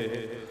ਕਿ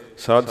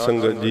ਸਾਧ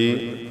ਸੰਗਤ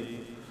ਜੀ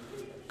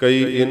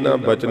ਕਈ ਇਹਨਾਂ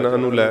ਬਚਨਾਂ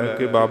ਨੂੰ ਲੈ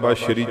ਕੇ ਬਾਬਾ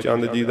ਸ਼੍ਰੀ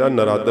ਚੰਦ ਜੀ ਦਾ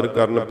ਨਰਾਦਰ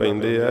ਕਰਨ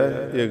ਪੈਂਦੇ ਐ,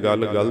 ਇਹ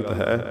ਗੱਲ ਗਲਤ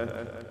ਹੈ।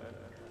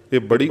 ਇਹ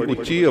ਬੜੀ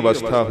ਉੱਚੀ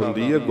ਅਵਸਥਾ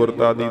ਹੁੰਦੀ ਹੈ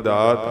ਗੁਰਤਾ ਦੀ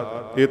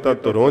ਦਾਤ। ਇਹ ਤਾਂ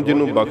ਧੁਰੋਂ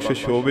ਜਿਹਨੂੰ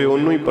ਬਖਸ਼ਿਸ਼ ਹੋਵੇ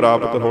ਉਹਨੂੰ ਹੀ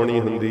ਪ੍ਰਾਪਤ ਹੋਣੀ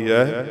ਹੁੰਦੀ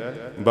ਹੈ।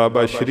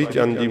 ਬਾਬਾ ਸ਼੍ਰੀ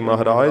ਚੰਦ ਜੀ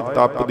ਮਹਾਰਾਜ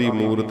ਤਪ ਦੀ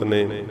ਮੂਰਤ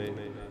ਨੇ,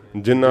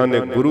 ਜਿਨ੍ਹਾਂ ਨੇ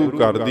ਗੁਰੂ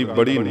ਘਰ ਦੀ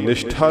ਬੜੀ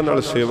ਨਿਸ਼ਠਾ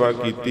ਨਾਲ ਸੇਵਾ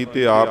ਕੀਤੀ।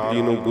 ਤੇ ਆਪ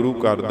ਜੀ ਨੂੰ ਗੁਰੂ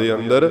ਘਰ ਦੇ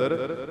ਅੰਦਰ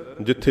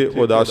ਜਿੱਥੇ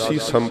ਉਦਾਸੀ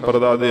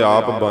ਸੰਪਰਦਾ ਦੇ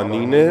ਆਪ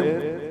ਬਾਨੀ ਨੇ,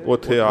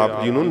 ਉੱਥੇ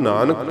ਆਪ ਜੀ ਨੂੰ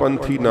ਨਾਨਕ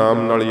ਪੰਥੀ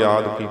ਨਾਮ ਨਾਲ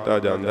ਯਾਦ ਕੀਤਾ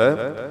ਜਾਂਦਾ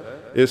ਹੈ।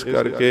 ਇਸ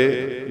ਕਰਕੇ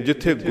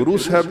ਜਿੱਥੇ ਗੁਰੂ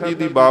ਸਾਹਿਬ ਜੀ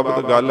ਦੀ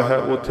ਬਾਬਤ ਗੱਲ ਹੈ,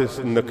 ਉੱਥੇ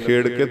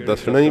ਨਖੇੜ ਕੇ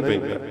ਦੱਸਣਾ ਹੀ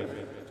ਪੈਂਦਾ,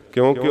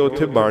 ਕਿਉਂਕਿ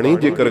ਉੱਥੇ ਬਾਣੀ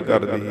ਜ਼ਿਕਰ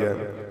ਕਰਦੀ ਹੈ।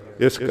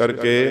 ਇਸ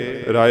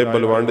ਕਰਕੇ ਰਾਏ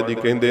ਬਲਵੰਡ ਜੀ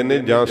ਕਹਿੰਦੇ ਨੇ,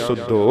 ਜਾਂ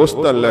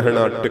ਸੁਦੋਸਤ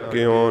ਲਹਿਣਾ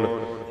ਟਿਕਿਓਨ।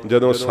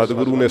 ਜਦੋਂ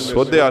ਸਤਿਗੁਰੂ ਨੇ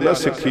ਸੋਧਿਆ ਨਾ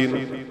ਸਿੱਖੀ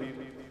ਨੂੰ,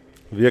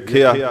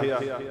 ਵੇਖਿਆ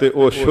ਤੇ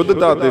ਉਹ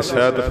ਸ਼ੁੱਧਤਾ ਦੇ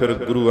ਸਹਿਤ ਫਿਰ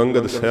ਗੁਰੂ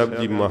ਅੰਗਦ ਸਾਹਿਬ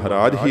ਜੀ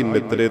ਮਹਾਰਾਜ ਹੀ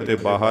ਨਿਤਰੇ ਤੇ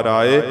ਬਾਹਰ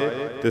ਆਏ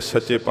ਤੇ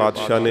ਸੱਚੇ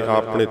ਪਾਤਸ਼ਾਹ ਨੇ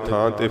ਆਪਣੇ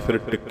ਥਾਂ ਤੇ ਫਿਰ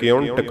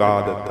ਟਿਕਿਓਨ ਟਿਕਾ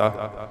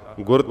ਦਿੱਤਾ,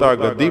 ਗੁਰਤਾ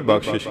ਗੱਦੀ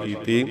ਬਖਸ਼ਿਸ਼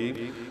ਕੀਤੀ।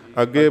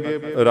 ਅੱਗੇ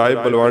ਰਾਏ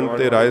ਬਲਵੰਡ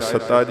ਤੇ ਰਾਏ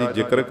ਸੱਤਾ ਜੀ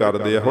ਜ਼ਿਕਰ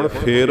ਕਰਦੇ ਆ। ਹੁਣ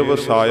ਫੇਰ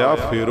ਵਸਾਇਆ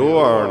ਫੇਰੋ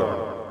ਆਣ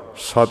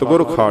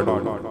ਸਤਿਗੁਰ ਖਾੜੂ।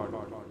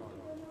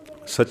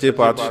 ਸੱਚੇ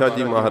ਪਾਤਸ਼ਾਹ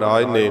ਜੀ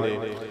ਮਹਾਰਾਜ ਨੇ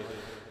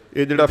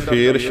ਇਹ ਜਿਹੜਾ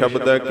ਫੇਰ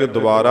ਸ਼ਬਦ ਹੈ ਕਿ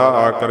ਦੁਬਾਰਾ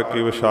ਆ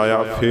ਕਰਕੇ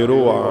ਵਸਾਇਆ, ਫੇਰੋ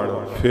ਆਣ।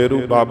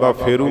 ਫੇਰੂ ਬਾਬਾ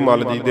ਫੇਰੂ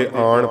ਮਲ ਜੀ ਦੇ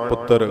ਆਣ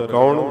ਪੁੱਤਰ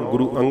ਕੌਣ?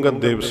 ਗੁਰੂ ਅੰਗਦ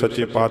ਦੇਵ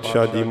ਸੱਚੇ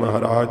ਪਾਤਸ਼ਾਹ ਜੀ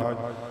ਮਹਾਰਾਜ।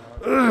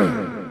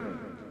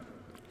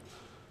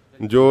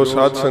 ਜੋ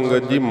ਸਾਧ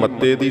ਸੰਗਤ ਜੀ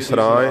ਮੱਤੇ ਦੀ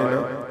ਸਰਾਂ ਹੈ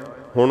ਨਾ,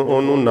 ਹੁਣ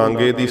ਉਹਨੂੰ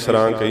ਨਾਂਗੇ ਦੀ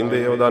ਸਰਾਂ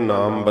ਕਹਿੰਦੇ ਆ, ਉਹਦਾ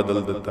ਨਾਮ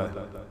ਬਦਲ ਦਿੱਤਾ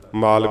ਹੈ।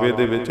 ਮਾਲਵੇ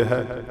ਦੇ ਵਿੱਚ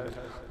ਹੈ।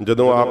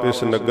 ਜਦੋਂ ਆਪ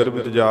ਇਸ ਨਗਰ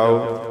ਵਿੱਚ ਜਾਓ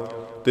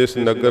ਤੇ ਇਸ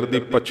ਨਗਰ ਦੀ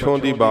ਪੱਛੋਂ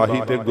ਦੀ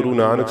ਬਾਹੀ ਤੇ ਗੁਰੂ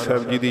ਨਾਨਕ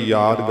ਸਾਹਿਬ ਜੀ ਦੀ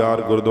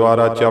ਯਾਦਗਾਰ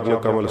ਗੁਰਦੁਆਰਾ ਚਰਨ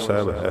ਕਮਲ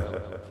ਸਾਹਿਬ ਹੈ।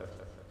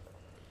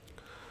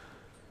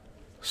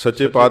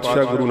 ਸੱਚੇ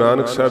ਪਾਤਸ਼ਾਹ ਗੁਰੂ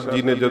ਨਾਨਕ ਸਾਹਿਬ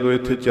ਜੀ ਨੇ ਜਦੋਂ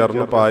ਇੱਥੇ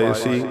ਚਰਨ ਪਾਏ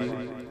ਸੀ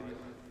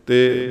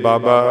ਤੇ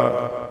ਬਾਬਾ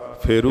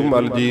ਫੇਰੂ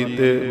ਮਲ ਜੀ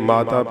ਤੇ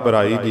ਮਾਤਾ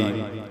ਭਰਾਈ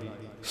ਜੀ,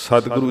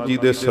 ਸਤਿਗੁਰੂ ਜੀ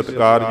ਦੇ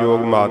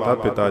ਸਤਿਕਾਰਯੋਗ ਮਾਤਾ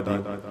ਪਿਤਾ ਜੀ,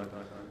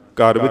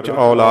 ਘਰ ਵਿੱਚ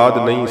ਔਲਾਦ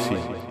ਨਹੀਂ ਸੀ।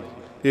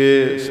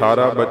 ਇਹ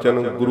ਸਾਰਾ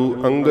ਬਚਨ ਗੁਰੂ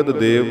ਅੰਗਦ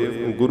ਦੇਵ,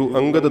 ਗੁਰੂ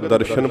ਅੰਗਦ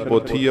ਦਰਸ਼ਨ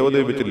ਪੋਥੀ ਹੈ,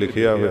 ਉਹਦੇ ਵਿੱਚ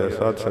ਲਿਖਿਆ ਹੋਇਆ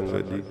ਸਾਧ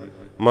ਸੰਗਤ ਜੀ।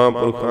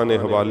 ਮਹਾਂਪੁਰਖਾਂ ਨੇ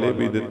ਹਵਾਲੇ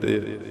ਵੀ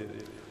ਦਿੱਤੇ।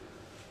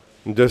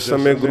 ਜਿਸ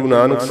ਸਮੇਂ ਗੁਰੂ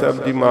ਨਾਨਕ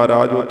ਸਾਹਿਬ ਜੀ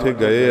ਮਹਾਰਾਜ ਉੱਥੇ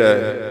ਗਏ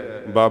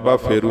ਹੈ, ਬਾਬਾ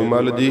ਫੇਰੂ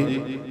ਮਲ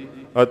ਜੀ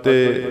ਅਤੇ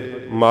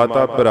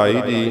ਮਾਤਾ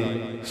ਭਰਾਈ ਜੀ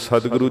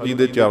ਸਤਿਗੁਰੂ ਜੀ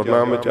ਦੇ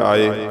ਚਰਨਾਂ ਵਿੱਚ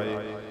ਆਏ,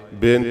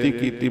 ਬੇਨਤੀ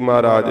ਕੀਤੀ,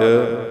 ਮਹਾਰਾਜ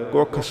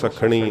ਕੁੱਖ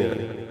ਸਖਣੀ ਹੈ,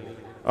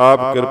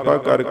 ਆਪ ਕਿਰਪਾ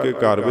ਕਰਕੇ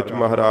ਘਰ ਵਿੱਚ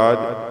ਮਹਾਰਾਜ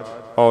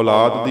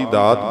ਔਲਾਦ ਦੀ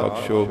ਦਾਤ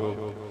ਬਖਸ਼ੋ।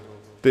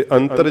 ਤੇ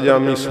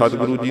ਅੰਤਰਜਾਮੀ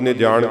ਸਤਿਗੁਰੂ ਜੀ ਨੇ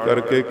ਜਾਣ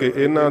ਕਰਕੇ ਕਿ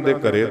ਇਹਨਾਂ ਦੇ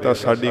ਘਰੇ ਤਾਂ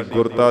ਸਾਡੀ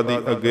ਗੁਰਤਾ ਦੀ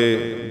ਅੱਗੇ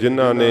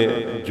ਜਿਨ੍ਹਾਂ ਨੇ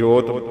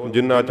ਜੋਤ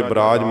ਜਿਨ੍ਹਾਂ 'ਚ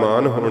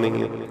ਬਿਰਾਜਮਾਨ ਹੋਣੀ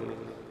ਹੈ,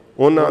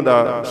 ਉਹਨਾਂ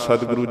ਦਾ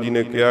ਸਤਿਗੁਰੂ ਜੀ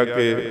ਨੇ ਕਿਹਾ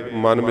ਕਿ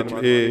ਮਨ ਵਿੱਚ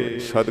ਇਹ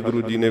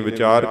ਸਤਿਗੁਰੂ ਜੀ ਨੇ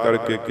ਵਿਚਾਰ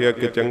ਕਰਕੇ ਕਿਹਾ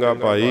ਕਿ ਚੰਗਾ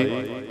ਭਾਈ,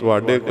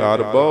 ਤੁਹਾਡੇ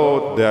ਘਰ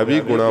ਬਹੁਤ ਦੈਵੀ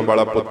ਗੁਣਾਂ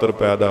ਵਾਲਾ ਪੁੱਤਰ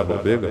ਪੈਦਾ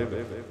ਹੋਵੇਗਾ,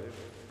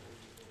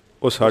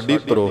 ਉਹ ਸਾਡੀ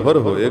ਧਰੋਹਰ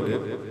ਹੋਏਗੀ।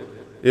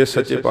 ਇਹ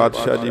ਸੱਚੇ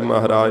ਪਾਤਸ਼ਾਹ ਜੀ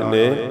ਮਹਾਰਾਜ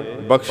ਨੇ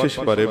ਬਖਸ਼ਿਸ਼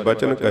ਭਰੇ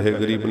ਬਚਨ ਕਹੇ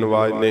ਗਰੀਬ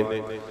ਨਵਾਜ ਨੇ।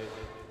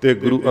 ਤੇ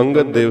ਗੁਰੂ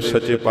ਅੰਗਦ ਦੇਵ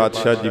ਸੱਚੇ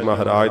ਪਾਤਸ਼ਾਹ ਜੀ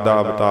ਮਹਾਰਾਜ ਦਾ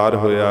ਅਵਤਾਰ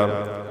ਹੋਇਆ।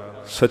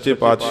 ਸੱਚੇ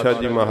ਪਾਤਸ਼ਾਹ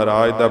ਜੀ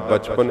ਮਹਾਰਾਜ ਦਾ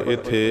ਬਚਪਨ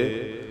ਇੱਥੇ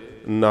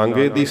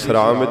ਨਾਂਗੇ ਦੀ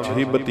ਸਰਾਂ ਵਿੱਚ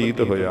ਹੀ ਬਤੀਤ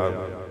ਹੋਇਆ।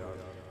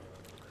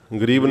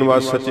 ਗਰੀਬ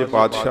ਨਵਾਜ ਸੱਚੇ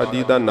ਪਾਤਸ਼ਾਹ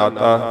ਜੀ ਦਾ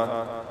ਨਾਤਾ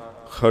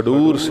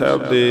ਖਡੂਰ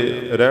ਸਾਹਿਬ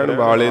ਦੇ ਰਹਿਣ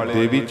ਵਾਲੇ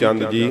ਦੇਵੀ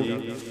ਚੰਦ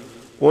ਜੀ,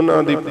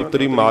 ਉਹਨਾਂ ਦੀ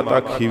ਪੁੱਤਰੀ ਮਾਤਾ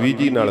ਖੀਵੀ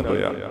ਜੀ ਨਾਲ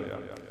ਹੋਇਆ।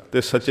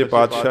 ਤੇ ਸੱਚੇ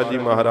ਪਾਤਸ਼ਾਹ ਜੀ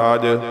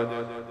ਮਹਾਰਾਜ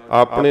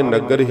ਆਪਣੇ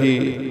ਨਗਰ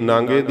ਹੀ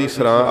ਨਾਂਗੇ ਦੀ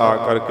ਸਰਾਂ ਆ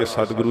ਕਰਕੇ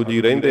ਸਤਿਗੁਰੂ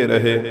ਜੀ ਰਹਿੰਦੇ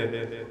ਰਹੇ।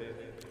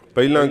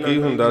 ਪਹਿਲਾਂ ਕੀ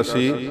ਹੁੰਦਾ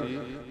ਸੀ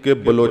ਕਿ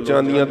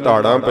ਬਲੋਚਾਂ ਦੀਆਂ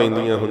ਧਾੜਾਂ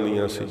ਪੈਂਦੀਆਂ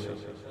ਹੁੰਦੀਆਂ ਸੀ।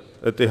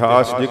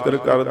 ਇਤਿਹਾਸ ਜ਼ਿਕਰ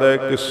ਕਰਦਾ ਹੈ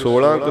ਕਿ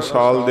 16 ਕੁ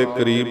ਸਾਲ ਦੇ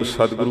ਕਰੀਬ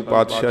ਸਤਿਗੁਰੂ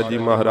ਪਾਤਸ਼ਾਹ ਜੀ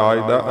ਮਹਾਰਾਜ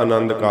ਦਾ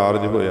ਆਨੰਦ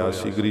ਕਾਰਜ ਹੋਇਆ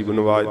ਸੀ ਗਰੀਬ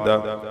ਨਵਾਜ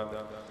ਦਾ।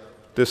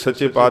 ਤੇ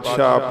ਸੱਚੇ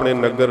ਪਾਤਸ਼ਾਹ ਆਪਣੇ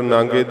ਨਗਰ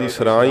ਨਾਂਗੇ ਦੀ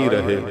ਸਰਾਂ ਹੀ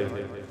ਰਹੇ।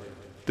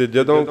 ਤੇ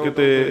ਜਦੋਂ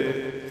ਕਿਤੇ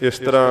ਇਸ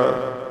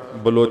ਤਰ੍ਹਾਂ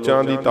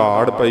ਬਲੋਚਾਂ ਦੀ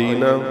ਧਾੜ ਪਈ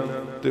ਨਾ,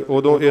 ਤੇ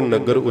ਉਦੋਂ ਇਹ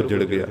ਨਗਰ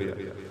ਉਜੜ ਗਿਆ।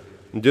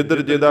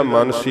 ਜਿੱਧਰ ਜਿਹਦਾ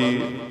ਮਨ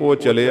ਸੀ ਉਹ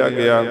ਚਲਿਆ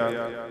ਗਿਆ।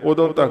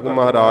 ਉਦੋਂ ਤੱਕ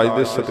ਮਹਾਰਾਜ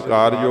ਦੇ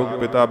ਸਤਿਕਾਰਯੋਗ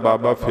ਪਿਤਾ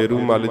ਬਾਬਾ ਫੇਰੂ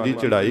ਮਲ ਜੀ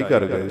ਚੜ੍ਹਾਈ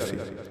ਕਰ ਗਏ ਸੀ।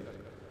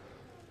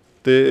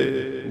 ਤੇ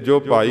ਜੋ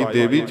ਭਾਈ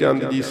ਦੇਵੀ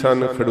ਚੰਦ ਜੀ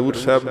ਸਨ, ਖਡੂਰ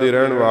ਸਾਹਿਬ ਦੇ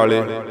ਰਹਿਣ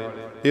ਵਾਲੇ,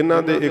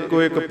 ਇਹਨਾਂ ਦੇ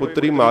ਇੱਕੋ ਇੱਕ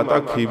ਪੁੱਤਰੀ ਮਾਤਾ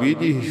ਖੀਵੀ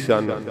ਜੀ ਹੀ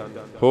ਸਨ,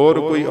 ਹੋਰ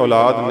ਕੋਈ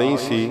ਔਲਾਦ ਨਹੀਂ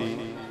ਸੀ।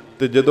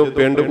 ਤੇ ਜਦੋਂ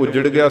ਪਿੰਡ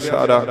ਉਜੜ ਗਿਆ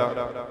ਸਾਰਾ,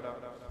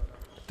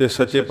 ਤੇ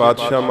ਸੱਚੇ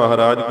ਪਾਤਸ਼ਾਹ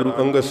ਮਹਾਰਾਜ ਗੁਰੂ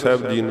ਅੰਗਦ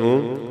ਸਾਹਿਬ ਜੀ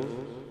ਨੂੰ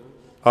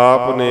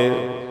ਆਪ ਨੇ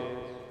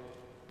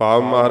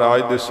ਭਾਵ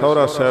ਮਹਾਰਾਜ ਦੇ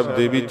ਸਹੁਰਾ ਸਾਹਿਬ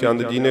ਦੇਵੀ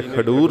ਚੰਦ ਜੀ ਨੇ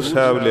ਖਡੂਰ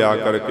ਸਾਹਿਬ ਲਿਆ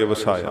ਕਰਕੇ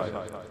ਵਸਾਇਆ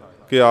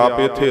ਕਿ ਆਪ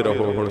ਇੱਥੇ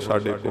ਰਹੋ ਹੁਣ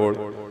ਸਾਡੇ ਕੋਲ,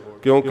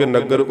 ਕਿਉਂਕਿ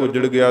ਨਗਰ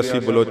ਉਜੜ ਗਿਆ ਸੀ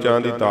ਬਲੋਚਾਂ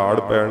ਦੀ ਧਾੜ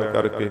ਪੈਣ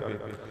ਕਰਕੇ।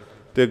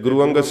 ਤੇ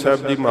ਗੁਰੂ ਅੰਗਦ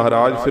ਸਾਹਿਬ ਜੀ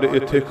ਮਹਾਰਾਜ ਫਿਰ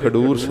ਇੱਥੇ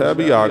ਖਡੂਰ ਸਾਹਿਬ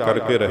ਹੀ ਆ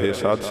ਕਰਕੇ ਰਹੇ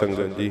ਸਾਧ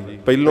ਸੰਗਤ ਜੀ।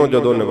 ਪਹਿਲੋਂ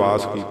ਜਦੋਂ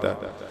ਨਿਵਾਸ ਕੀਤਾ,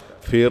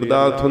 ਫੇਰ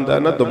ਦਾ ਅਰਥ ਹੁੰਦਾ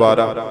ਨਾ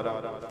ਦੁਬਾਰਾ,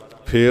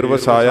 ਫੇਰ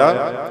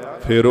ਵਸਾਇਆ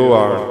ਫੇਰੋ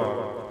ਆਣ,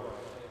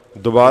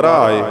 ਦੁਬਾਰਾ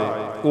ਆਏ।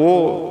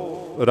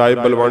 ਉਹ ਰਾਏ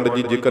ਬਲਵੰਡ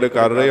ਜੀ ਜ਼ਿਕਰ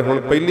ਕਰ ਰਹੇ, ਹੁਣ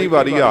ਪਹਿਲੀ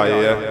ਵਾਰੀ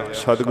ਆਏ ਆ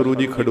ਸਤਿਗੁਰੂ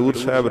ਜੀ ਖਡੂਰ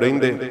ਸਾਹਿਬ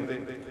ਰਹਿੰਦੇ।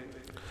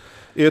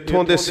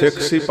 ਇੱਥੋਂ ਦੇ ਸਿੱਖ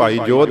ਸੀ ਭਾਈ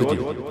ਜੋਧ ਜੀ,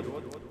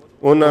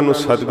 ਉਹਨਾਂ ਨੂੰ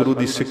ਸਤਿਗੁਰੂ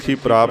ਦੀ ਸਿੱਖੀ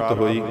ਪ੍ਰਾਪਤ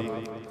ਹੋਈ।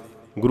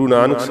 ਗੁਰੂ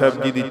ਨਾਨਕ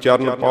ਸਾਹਿਬ ਜੀ ਦੀ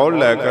ਚਰਨ ਪੌੜ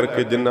ਲੈ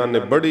ਕਰਕੇ ਜਿਨ੍ਹਾਂ ਨੇ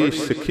ਬੜੀ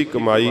ਸਿੱਖੀ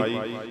ਕਮਾਈ,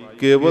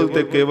 ਕੇਵਲ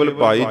ਤੇ ਕੇਵਲ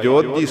ਭਾਈ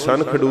ਜੋਧ ਜੀ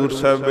ਸਨ ਖਡੂਰ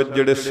ਸਾਹਿਬ ਵਿੱਚ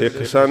ਜਿਹੜੇ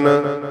ਸਿੱਖ ਸਨ,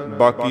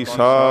 ਬਾਕੀ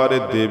ਸਾਰੇ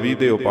ਦੇਵੀ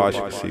ਦੇ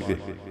ਉਪਾਸ਼ਕ ਸੀਗੇ।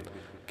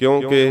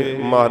 ਕਿਉਂਕਿ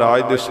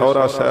ਮਹਾਰਾਜ ਦੇ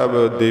ਸਹੁਰਾ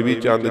ਸਾਹਿਬ ਦੇਵੀ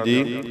ਚੰਦ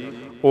ਜੀ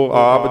ਉਹ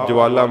ਆਪ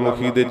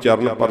ਜਵਾਲਾਮੁਖੀ ਦੇ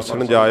ਚਰਨ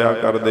ਪਰਸਨ ਜਾਇਆ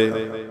ਕਰਦੇ,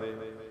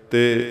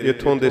 ਤੇ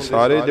ਇੱਥੋਂ ਦੇ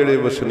ਸਾਰੇ ਜਿਹੜੇ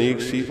ਵਸਨੀਕ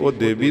ਸੀ ਉਹ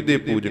ਦੇਵੀ ਦੇ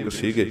ਪੂਜਕ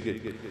ਸੀਗੇ।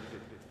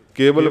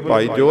 ਕੇਵਲ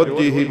ਭਾਈ ਜੋਧ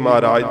ਜੀ ਹੀ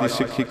ਮਹਾਰਾਜ ਦੀ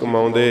ਸਿੱਖੀ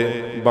ਕਮਾਉਂਦੇ,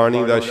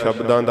 ਬਾਣੀ ਦਾ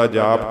ਸ਼ਬਦਾਂ ਦਾ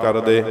ਜਾਪ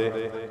ਕਰਦੇ।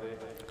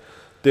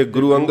 ਤੇ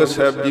ਗੁਰੂ ਅੰਗਦ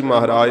ਸਾਹਿਬ ਜੀ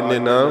ਮਹਾਰਾਜ ਨੇ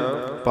ਨਾ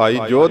ਭਾਈ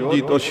ਜੋਧ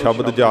ਜੀ ਤੋਂ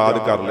ਸ਼ਬਦ ਯਾਦ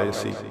ਕਰ ਲਏ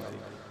ਸੀ।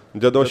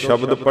 ਜਦੋਂ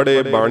ਸ਼ਬਦ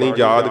ਪੜ੍ਹੇ, ਬਾਣੀ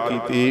ਯਾਦ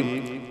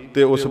ਕੀਤੀ,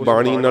 ਤੇ ਉਸ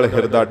ਬਾਣੀ ਨਾਲ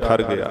ਹਿਰਦਾ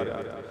ਠਰ ਗਿਆ।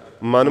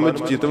 ਮਨ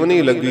ਵਿੱਚ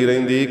ਚਿਤਵਨੀ ਲੱਗੀ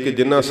ਰਹਿੰਦੀ ਕਿ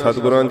ਜਿਨ੍ਹਾਂ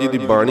ਸਤਿਗੁਰਾਂ ਜੀ ਦੀ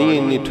ਬਾਣੀ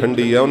ਇੰਨੀ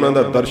ਠੰਡੀ ਆ, ਉਹਨਾਂ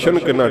ਦਾ ਦਰਸ਼ਨ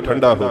ਕਿੰਨਾ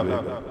ਠੰਡਾ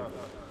ਹੋਵੇਗਾ,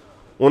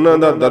 ਉਹਨਾਂ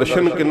ਦਾ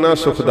ਦਰਸ਼ਨ ਕਿੰਨਾ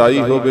ਸੁਖਦਾਈ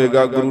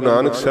ਹੋਵੇਗਾ। ਗੁਰੂ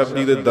ਨਾਨਕ ਸਾਹਿਬ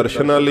ਜੀ ਦੇ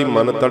ਦਰਸ਼ਨਾਂ ਲਈ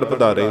ਮਨ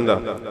ਤੜਪਦਾ ਰਹਿੰਦਾ,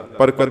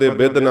 ਪਰ ਕਦੇ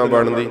ਬਿਧ ਨਾ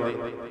ਬਣਦੀ।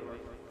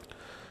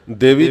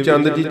 ਦੇਵੀ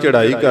ਚੰਦ ਜੀ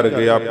ਚੜ੍ਹਾਈ ਕਰ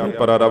ਗਏ ਆਪਣੀ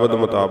ਪਰਾਰਬਧ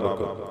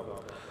ਮੁਤਾਬਕ,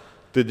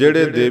 ਤੇ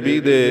ਜਿਹੜੇ ਦੇਵੀ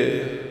ਦੇ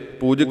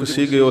ਪੂਜਕ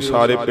ਸੀਗੇ ਉਹ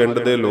ਸਾਰੇ ਪਿੰਡ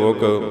ਦੇ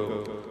ਲੋਕ,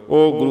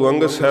 ਉਹ ਗੁਰੂ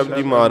ਅੰਗਦ ਸਾਹਿਬ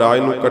ਜੀ ਮਹਾਰਾਜ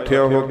ਨੂੰ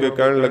ਇਕੱਠਿਆਂ ਹੋ ਕੇ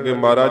ਕਹਿਣ ਲੱਗੇ,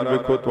 ਮਹਾਰਾਜ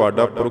ਵੇਖੋ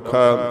ਤੁਹਾਡਾ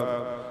ਪੁਰਖਾ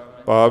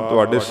ਭਾਵ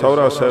ਤੁਹਾਡੇ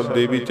ਸਹੁਰਾ ਸਾਹਿਬ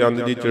ਦੇਵੀ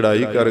ਚੰਦ ਜੀ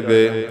ਚੜ੍ਹਾਈ ਕਰ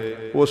ਗਏ,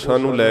 ਉਹ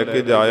ਸਾਨੂੰ ਲੈ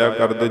ਕੇ ਜਾਇਆ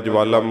ਕਰਦੇ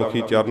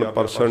ਜਵਾਲਾਮੁਖੀ ਚਰਨ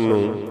ਪਰਸਨ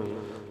ਨੂੰ,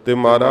 ਤੇ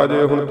ਮਹਾਰਾਜ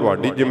ਹੁਣ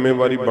ਤੁਹਾਡੀ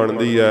ਜ਼ਿੰਮੇਵਾਰੀ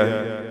ਬਣਦੀ ਹੈ,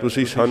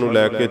 ਤੁਸੀਂ ਸਾਨੂੰ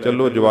ਲੈ ਕੇ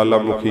ਚੱਲੋ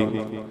ਜਵਾਲਾਮੁਖੀ।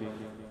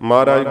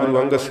 ਮਹਾਰਾਜ ਗੁਰੂ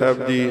ਅੰਗਦ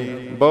ਸਾਹਿਬ ਜੀ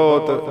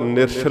ਬਹੁਤ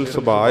ਨਿਰਛਲ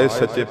ਸੁਭਾਅ ਹੈ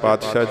ਸੱਚੇ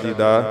ਪਾਤਸ਼ਾਹ ਜੀ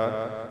ਦਾ।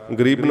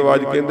 ਗਰੀਬ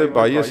ਨਵਾਜ ਕਹਿੰਦੇ,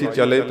 ਭਾਈ ਅਸੀਂ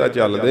ਚਲੇ ਤਾਂ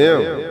ਚੱਲਦੇ ਹਾਂ,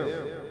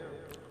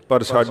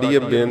 ਪਰ ਸਾਡੀ ਇਹ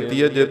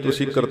ਬੇਨਤੀ ਹੈ ਜੇ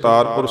ਤੁਸੀਂ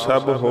ਕਰਤਾਰਪੁਰ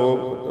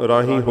ਸਾਹਿਬ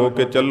ਰਾਹੀਂ ਹੋ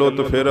ਕੇ ਚੱਲੋ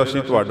ਤਾਂ ਫਿਰ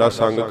ਅਸੀਂ ਤੁਹਾਡਾ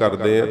ਸੰਗ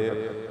ਕਰਦੇ ਹਾਂ,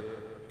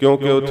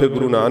 ਕਿਉਂਕਿ ਉੱਥੇ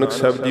ਗੁਰੂ ਨਾਨਕ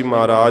ਸਾਹਿਬ ਜੀ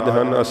ਮਹਾਰਾਜ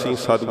ਹਨ, ਅਸੀਂ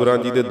ਸਤਿਗੁਰਾਂ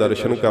ਜੀ ਦੇ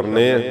ਦਰਸ਼ਨ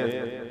ਕਰਨੇ ਆ।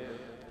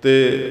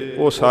 ਤੇ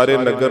ਉਹ ਸਾਰੇ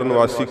ਨਗਰ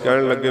ਨਿਵਾਸੀ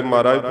ਕਹਿਣ ਲੱਗੇ,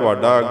 ਮਹਾਰਾਜ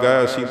ਤੁਹਾਡਾ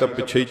ਆਗਾ, ਅਸੀਂ ਤਾਂ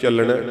ਪਿੱਛੇ ਹੀ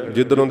ਚੱਲਣਾ,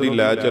 ਜਿੱਧਰੋਂ ਦੀ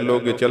ਲੈ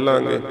ਚੱਲੋਗੇ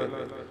ਚੱਲਾਂਗੇ।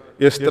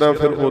 ਇਸ ਤਰ੍ਹਾਂ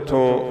ਫਿਰ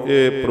ਉੱਥੋਂ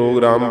ਇਹ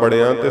ਪ੍ਰੋਗਰਾਮ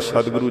ਬਣਿਆ ਤੇ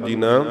ਸਤਿਗੁਰੂ ਜੀ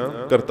ਨਾਲ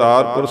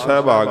ਕਰਤਾਰਪੁਰ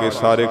ਸਾਹਿਬ ਆ ਗਏ,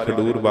 ਸਾਰੇ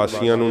ਖਡੂਰ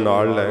ਵਾਸੀਆਂ ਨੂੰ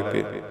ਨਾਲ ਲੈ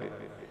ਕੇ।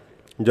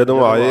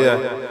 ਜਦੋਂ ਆਏ ਆ,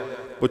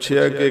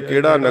 ਪੁੱਛਿਆ ਕਿ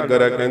ਕਿਹੜਾ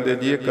ਨਗਰ ਹੈ, ਕਹਿੰਦੇ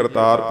ਜੀ ਇਹ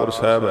ਕਰਤਾਰਪੁਰ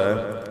ਸਾਹਿਬ ਹੈ।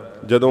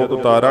 ਜਦੋਂ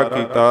ਉਤਾਰਾ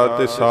ਕੀਤਾ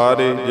ਤੇ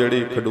ਸਾਰੇ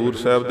ਜਿਹੜੀ ਖਡੂਰ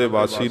ਸਾਹਿਬ ਦੇ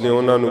ਵਾਸੀ ਨੇ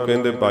ਉਹਨਾਂ ਨੂੰ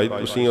ਕਹਿੰਦੇ, ਭਾਈ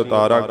ਤੁਸੀਂ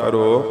ਉਤਾਰਾ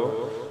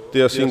ਕਰੋ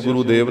ਤੇ ਅਸੀਂ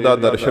ਗੁਰੂਦੇਵ ਦਾ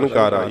ਦਰਸ਼ਨ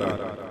ਕਰ ਆਈਏ।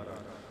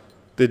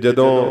 ਤੇ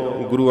ਜਦੋਂ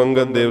ਗੁਰੂ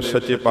ਅੰਗਦ ਦੇਵ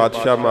ਸੱਚੇ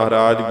ਪਾਤਸ਼ਾਹ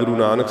ਮਹਾਰਾਜ ਗੁਰੂ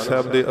ਨਾਨਕ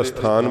ਸਾਹਿਬ ਦੇ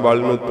ਅਸਥਾਨ ਵੱਲ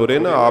ਨੂੰ ਤੁਰੇ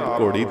ਨਾ, ਆਪ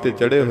ਘੋੜੀ ਤੇ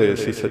ਚੜ੍ਹੇ ਹੋਏ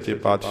ਸੀ ਸੱਚੇ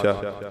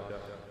ਪਾਤਸ਼ਾਹ,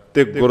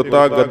 ਤੇ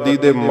ਗੁਰਤਾ ਗੱਦੀ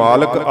ਦੇ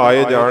ਮਾਲਕ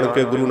ਆਏ ਜਾਣ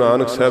ਕੇ ਗੁਰੂ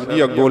ਨਾਨਕ ਸਾਹਿਬ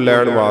ਜੀ ਅੱਗੋਂ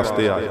ਲੈਣ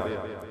ਵਾਸਤੇ ਆਏ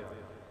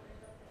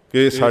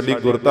ਕਿ ਸਾਡੀ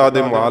ਗੁਰਤਾ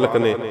ਦੇ ਮਾਲਕ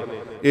ਨੇ।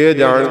 ਇਹ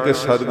ਜਾਣ ਕੇ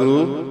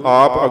ਸਤਿਗੁਰੂ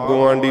ਆਪ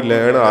ਅੱਗੋਂ ਆਂਡੀ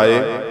ਲੈਣ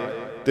ਆਏ,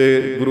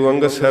 ਤੇ ਗੁਰੂ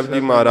ਅੰਗਦ ਸਾਹਿਬ ਜੀ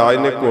ਮਹਾਰਾਜ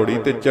ਨੇ ਘੋੜੀ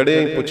ਤੇ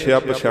ਚੜ੍ਹੇ ਪੁੱਛਿਆ,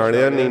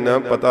 ਪਛਾਣਿਆ ਨਹੀਂ ਨਾ,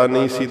 ਪਤਾ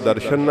ਨਹੀਂ ਸੀ,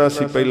 ਦਰਸ਼ਨ ਨਾ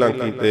ਸੀ ਪਹਿਲਾਂ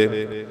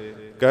ਕੀਤੇ।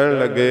 ਕਹਿਣ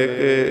ਲੱਗੇ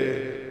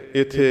ਕਿ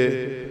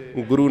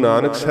ਇੱਥੇ ਗੁਰੂ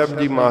ਨਾਨਕ ਸਾਹਿਬ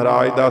ਜੀ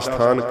ਮਹਾਰਾਜ ਦਾ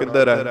ਸਥਾਨ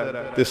ਕਿੱਧਰ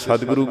ਹੈ, ਤੇ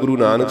ਸਤਿਗੁਰੂ ਗੁਰੂ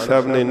ਨਾਨਕ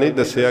ਸਾਹਿਬ ਨੇ ਨਹੀਂ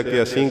ਦੱਸਿਆ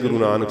ਕਿ ਅਸੀਂ ਗੁਰੂ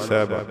ਨਾਨਕ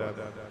ਸਾਹਿਬ ਆ।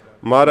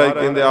 ਮਹਾਰਾਜ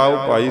ਕਹਿੰਦੇ, ਆਓ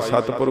ਭਾਈ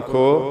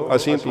ਸਤਿਪੁਰਖੋ,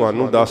 ਅਸੀਂ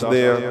ਤੁਹਾਨੂੰ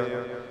ਦੱਸਦੇ ਹਾਂ।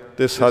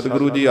 ਤੇ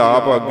ਸਤਿਗੁਰੂ ਜੀ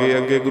ਆਪ ਅੱਗੇ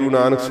ਅੱਗੇ ਗੁਰੂ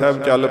ਨਾਨਕ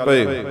ਸਾਹਿਬ ਚੱਲ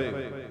ਪਏ,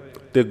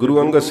 ਤੇ ਗੁਰੂ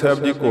ਅੰਗਦ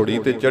ਸਾਹਿਬ ਜੀ ਘੋੜੀ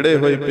ਤੇ ਚੜ੍ਹੇ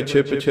ਹੋਏ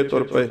ਪਿੱਛੇ ਪਿੱਛੇ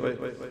ਤੁਰ ਪਏ।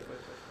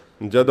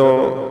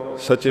 ਜਦੋਂ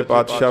ਸੱਚੇ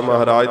ਪਾਤਸ਼ਾਹ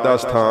ਮਹਾਰਾਜ ਦਾ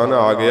ਸਥਾਨ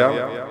ਆ ਗਿਆ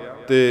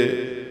ਤੇ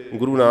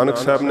ਗੁਰੂ ਨਾਨਕ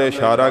ਸਾਹਿਬ ਨੇ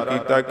ਇਸ਼ਾਰਾ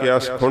ਕੀਤਾ ਕਿ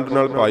ਇਸ ਖੁੰਡ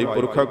ਨਾਲ ਭਾਈ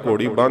ਪੁਰਖਾ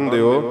ਘੋੜੀ ਬੰਨ੍ਹ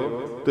ਦਿਓ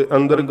ਤੇ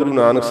ਅੰਦਰ ਗੁਰੂ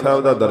ਨਾਨਕ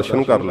ਸਾਹਿਬ ਦਾ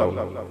ਦਰਸ਼ਨ ਕਰ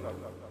ਲਓ।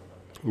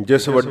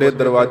 ਜਿਸ ਵੱਡੇ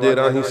ਦਰਵਾਜ਼ੇ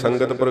ਰਾਹੀਂ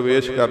ਸੰਗਤ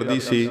ਪ੍ਰਵੇਸ਼ ਕਰਦੀ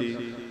ਸੀ,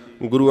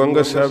 ਗੁਰੂ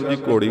ਅੰਗਦ ਸਾਹਿਬ ਜੀ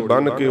ਘੋੜੀ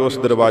ਬੰਨ੍ਹ ਕੇ ਉਸ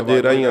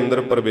ਦਰਵਾਜ਼ੇ ਰਾਹੀਂ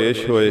ਅੰਦਰ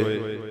ਪ੍ਰਵੇਸ਼ ਹੋਏ,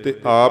 ਤੇ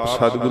ਆਪ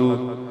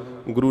ਸਤਿਗੁਰੂ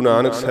ਗੁਰੂ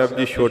ਨਾਨਕ ਸਾਹਿਬ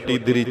ਜੀ ਛੋਟੀ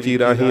ਦਰੀਚੀ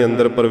ਰਾਹੀਂ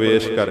ਅੰਦਰ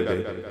ਪ੍ਰਵੇਸ਼ ਕਰ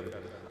ਗਏ।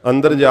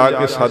 ਅੰਦਰ ਜਾ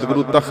ਕੇ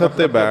ਸਤਿਗੁਰੂ ਤਖਤ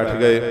ਤੇ ਬੈਠ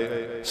ਗਏ,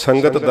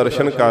 ਸੰਗਤ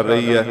ਦਰਸ਼ਨ ਕਰ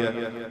ਰਹੀ ਹੈ।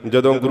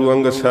 ਜਦੋਂ ਗੁਰੂ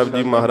ਅੰਗਦ ਸਾਹਿਬ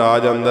ਜੀ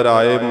ਮਹਾਰਾਜ ਅੰਦਰ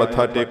ਆਏ,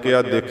 ਮੱਥਾ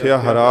ਟੇਕਿਆ, ਦੇਖਿਆ,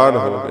 ਹੈਰਾਨ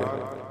ਹੋ ਗਏ,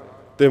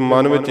 ਤੇ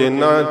ਮਨ ਵਿੱਚ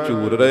ਇੰਨਾ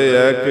ਝੂਰ ਰਹੇ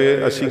ਹੈ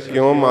ਕਿ ਅਸੀਂ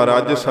ਕਿਉਂ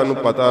ਮਹਾਰਾਜ, ਸਾਨੂੰ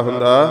ਪਤਾ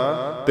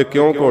ਹੁੰਦਾ ਤੇ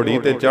ਕਿਉਂ ਘੋੜੀ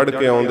ਤੇ ਚੜ੍ਹ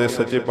ਕੇ ਆਉਂਦੇ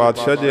ਸੱਚੇ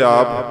ਪਾਤਸ਼ਾਹ, ਜੇ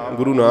ਆਪ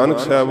ਗੁਰੂ ਨਾਨਕ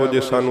ਸਾਹਿਬ ਹੋ,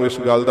 ਜੇ ਸਾਨੂੰ ਇਸ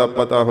ਗੱਲ ਦਾ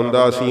ਪਤਾ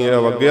ਹੁੰਦਾ ਅਸੀਂ ਇਹ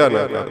ਅਵੱਗਿਆ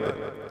ਨਾ ਕਰਦੇ।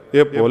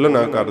 ਇਹ ਭੁੱਲ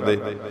ਨਾ ਕਰਦੇ।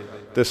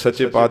 ਤੇ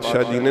ਸੱਚੇ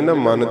ਪਾਤਸ਼ਾਹ ਜੀ ਨੇ ਨਾ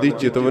ਮਨ ਦੀ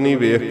ਚਿਤਵਨੀ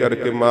ਵੇਖ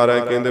ਕਰਕੇ ਮਹਾਰਾਜ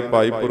ਕਹਿੰਦੇ,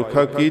 ਭਾਈ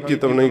ਪੁਰਖਾ ਕੀ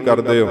ਚਿਤਵਨੀ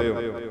ਕਰਦੇ ਹੋ,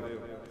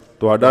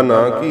 ਤੁਹਾਡਾ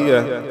ਨਾਂ ਕੀ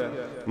ਹੈ?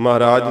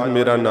 ਮਹਾਰਾਜ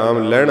ਮੇਰਾ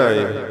ਨਾਮ ਲੈਣਾ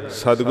ਹੈ।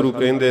 ਸਤਿਗੁਰੂ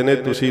ਕਹਿੰਦੇ ਨੇ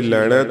ਤੁਸੀਂ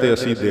ਲੈਣਾ ਤੇ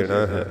ਅਸੀਂ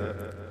ਦੇਣਾ ਹੈ।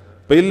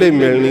 ਪਹਿਲੇ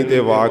ਮਿਲਣੀ ਤੇ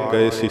ਵਾਕ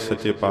ਗਏ ਸੀ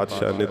ਸੱਚੇ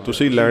ਪਾਤਸ਼ਾਹ ਨੇ,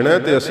 ਤੁਸੀਂ ਲੈਣਾ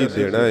ਤੇ ਅਸੀਂ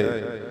ਦੇਣਾ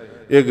ਹੈ।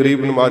 ਇਹ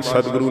ਗਰੀਬ ਨਵਾਜ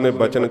ਸਤਿਗੁਰੂ ਨੇ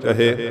ਬਚਨ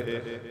ਕਹੇ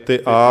ਤੇ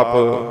ਆਪ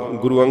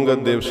ਗੁਰੂ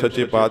ਅੰਗਦ ਦੇਵ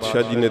ਸੱਚੇ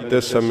ਪਾਤਸ਼ਾਹ ਜੀ ਨੇ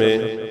ਤਿਸ ਸਮੇਂ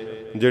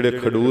ਜਿਹੜੇ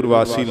ਖਡੂਰ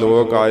ਵਾਸੀ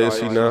ਲੋਕ ਆਏ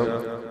ਸੀ ਨਾ,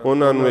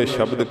 ਉਹਨਾਂ ਨੂੰ ਇਹ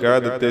ਸ਼ਬਦ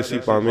ਕਹਿ ਦਿੱਤੇ ਸੀ।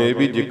 ਭਾਵੇਂ ਇਹ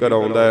ਵੀ ਜ਼ਿਕਰ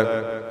ਆਉਂਦਾ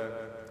ਹੈ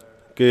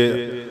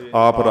ਕਿ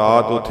ਆਪ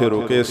ਰਾਤ ਉੱਥੇ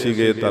ਰੁਕੇ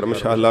ਸੀਗੇ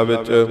ਧਰਮਸ਼ਾਲਾ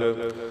ਵਿੱਚ,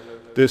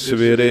 ਤੇ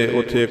ਸਵੇਰੇ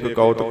ਉੱਥੇ ਇੱਕ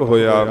ਕੌਤਕ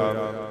ਹੋਇਆ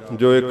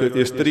ਜੋ ਇੱਕ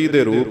ਇਸਤਰੀ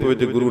ਦੇ ਰੂਪ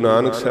ਵਿੱਚ ਗੁਰੂ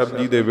ਨਾਨਕ ਸਾਹਿਬ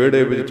ਜੀ ਦੇ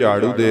ਵਿਹੜੇ ਵਿੱਚ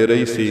ਝਾੜੂ ਦੇ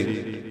ਰਹੀ ਸੀ।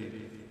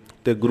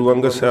 ਤੇ ਗੁਰੂ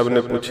ਅੰਗਦ ਸਾਹਿਬ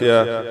ਨੇ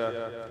ਪੁੱਛਿਆ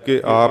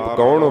ਕਿ ਆਪ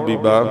ਕੌਣ ਹੋ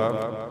ਬੀਬਾ?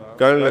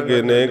 ਕਹਿਣ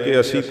ਲੱਗੇ ਨੇ ਕਿ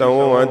ਅਸੀਂ ਤਾਂ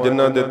ਉਹ ਹਾਂ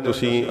ਜਿਨ੍ਹਾਂ ਦੇ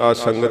ਤੁਸੀਂ ਆ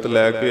ਸੰਗਤ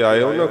ਲੈ ਕੇ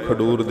ਆਏ ਹੋ ਨਾ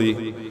ਖਡੂਰ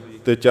ਦੀ,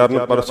 ਤੇ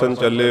ਚਰਨ ਪਰਸਨ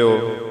ਚੱਲੇ ਹੋ।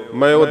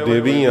 ਮੈਂ ਉਹ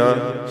ਦੇਵੀ ਹਾਂ,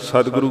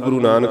 ਸਤਿਗੁਰੂ ਗੁਰੂ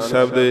ਨਾਨਕ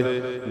ਸਾਹਿਬ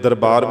ਦੇ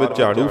ਦਰਬਾਰ ਵਿੱਚ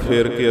ਝਾੜੂ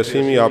ਫੇਰ ਕੇ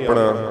ਅਸੀਂ ਵੀ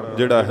ਆਪਣਾ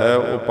ਜਿਹੜਾ ਹੈ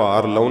ਉਹ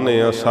ਭਾਰ ਲਾਉਂਦੇ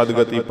ਹਾਂ,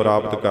 ਸਦਗਤੀ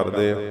ਪ੍ਰਾਪਤ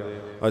ਕਰਦੇ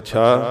ਹਾਂ।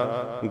 ਅੱਛਾ,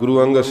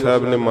 ਗੁਰੂ ਅੰਗਦ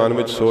ਸਾਹਿਬ ਨੇ ਮਨ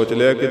ਵਿੱਚ ਸੋਚ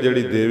ਲਿਆ ਕਿ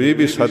ਜਿਹੜੀ ਦੇਵੀ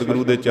ਵੀ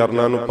ਸਤਿਗੁਰੂ ਦੇ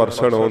ਚਰਨਾਂ ਨੂੰ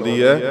ਪਰਸਣ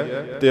ਆਉਂਦੀ ਹੈ,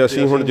 ਤੇ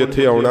ਅਸੀਂ ਹੁਣ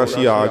ਜਿੱਥੇ ਆਉਣਾ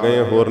ਸੀ ਆ ਗਏ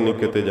ਹਾਂ, ਹੋਰ ਨਹੀਂ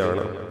ਕਿਤੇ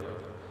ਜਾਣਾ।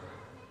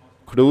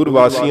 ਖਡੂਰ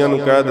ਵਾਸੀਆਂ ਨੂੰ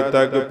ਕਹਿ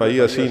ਦਿੱਤਾ ਕਿ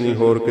ਭਾਈ ਅਸੀਂ ਨਹੀਂ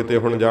ਹੋਰ ਕਿਤੇ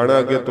ਹੁਣ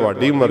ਜਾਣਾ, ਕਿ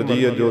ਤੁਹਾਡੀ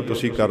ਮਰਜ਼ੀ ਹੈ, ਜੋ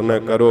ਤੁਸੀਂ ਕਰਨਾ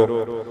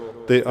ਕਰੋ।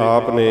 ਤੇ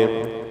ਆਪ ਨੇ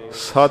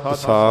 7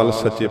 ਸਾਲ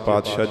ਸੱਚੇ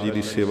ਪਾਤਸ਼ਾਹ ਜੀ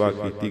ਦੀ ਸੇਵਾ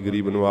ਕੀਤੀ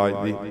ਗਰੀਬ ਨਵਾਜ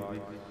ਦੀ।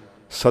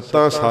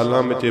 7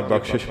 ਸਾਲਾਂ ਵਿੱਚ ਇਹ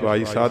ਬਖਸ਼ਿਸ਼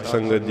ਪਾਈ ਸਾਧ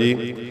ਸੰਗਤ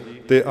ਜੀ।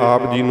 ਤੇ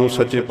ਆਪ ਜੀ ਨੂੰ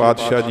ਸੱਚੇ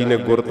ਪਾਤਸ਼ਾਹ ਜੀ ਨੇ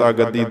ਗੁਰਤਾ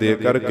ਗੱਦੀ ਦੇ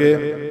ਕਰਕੇ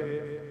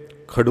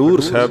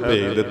ਖਡੂਰ ਸਾਹਿਬ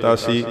ਭੇਜ ਦਿੱਤਾ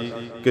ਸੀ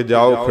ਕਿ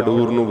ਜਾਓ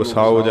ਖਡੂਰ ਨੂੰ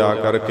ਵਸਾਓ ਜਾ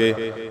ਕਰਕੇ।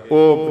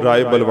 ਉਹ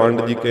ਰਾਏ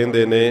ਬਲਵੰਡ ਜੀ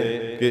ਕਹਿੰਦੇ ਨੇ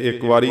ਕਿ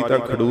ਇੱਕ ਵਾਰੀ ਤਾਂ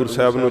ਖਡੂਰ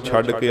ਸਾਹਿਬ ਨੂੰ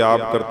ਛੱਡ ਕੇ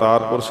ਆਪ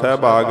ਕਰਤਾਰਪੁਰ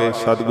ਸਾਹਿਬ ਆ ਗਏ,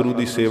 ਸਤਿਗੁਰੂ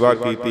ਦੀ ਸੇਵਾ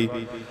ਕੀਤੀ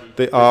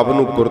ਤੇ ਆਪ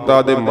ਨੂੰ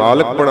ਗੁਰਤਾ ਦੇ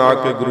ਮਾਲਕ ਬਣਾ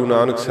ਕੇ ਗੁਰੂ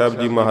ਨਾਨਕ ਸਾਹਿਬ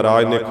ਜੀ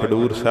ਮਹਾਰਾਜ ਨੇ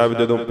ਖਡੂਰ ਸਾਹਿਬ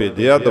ਜਦੋਂ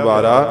ਭੇਜਿਆ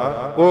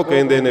ਦੁਬਾਰਾ, ਉਹ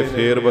ਕਹਿੰਦੇ ਨੇ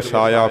ਫੇਰ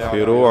ਵਸਾਇਆ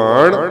ਫੇਰੋ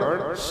ਆਣ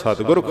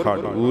ਸਤਿਗੁਰ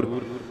ਖਡੂਰ।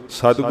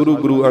 ਸਤਿਗੁਰੂ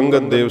ਗੁਰੂ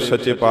ਅੰਗਦ ਦੇਵ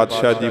ਸੱਚੇ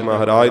ਪਾਤਸ਼ਾਹ ਜੀ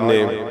ਮਹਾਰਾਜ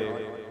ਨੇ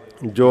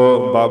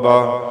ਜੋ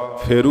ਬਾਬਾ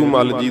ਫੇਰੂ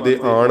ਮੱਲ ਜੀ ਦੇ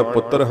ਆਣ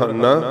ਪੁੱਤਰ ਹਨ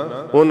ਨਾ,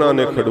 ਉਹਨਾਂ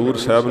ਨੇ ਖਡੂਰ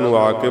ਸਾਹਿਬ ਨੂੰ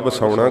ਆ ਕੇ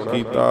ਵਸਾਉਣਾ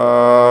ਕੀਤਾ।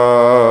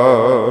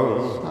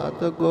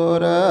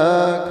 ਸਤਿਗੁਰ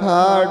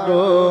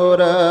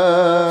ਖਡੂਰ,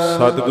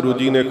 ਸਤਿਗੁਰੂ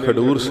ਜੀ ਨੇ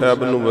ਖਡੂਰ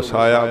ਸਾਹਿਬ ਨੂੰ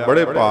ਵਸਾਇਆ।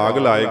 ਬੜੇ ਭਾਗ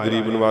ਲਾਏ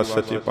ਗਰੀਬ ਨਿਵਾਜ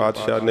ਸੱਚੇ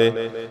ਪਾਤਸ਼ਾਹ ਨੇ।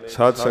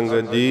 ਸਾਧ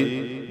ਸੰਗਤ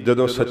ਜੀ,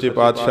 ਜਦੋਂ ਸੱਚੇ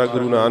ਪਾਤਸ਼ਾਹ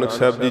ਗੁਰੂ ਨਾਨਕ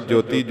ਸਾਹਿਬ ਜੀ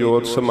ਜੋਤੀ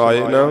ਜੋਤ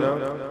ਸਮਾਏ ਨਾ,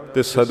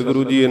 ਤੇ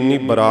ਸਤਿਗੁਰੂ ਜੀ ਇੰਨੀ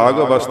ਬਰਾਗ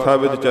ਅਵਸਥਾ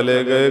ਵਿੱਚ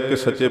ਚਲੇ ਗਏ ਕਿ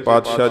ਸੱਚੇ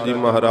ਪਾਤਸ਼ਾਹ ਜੀ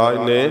ਮਹਾਰਾਜ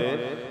ਨੇ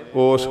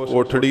ਉਸ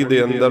ਕੋਠੜੀ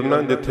ਦੇ ਅੰਦਰ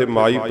ਨਾ, ਜਿੱਥੇ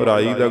ਮਾਈ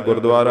ਭਰਾਈ ਦਾ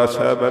ਗੁਰਦੁਆਰਾ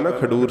ਸਾਹਿਬ ਹੈ ਨਾ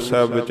ਖਡੂਰ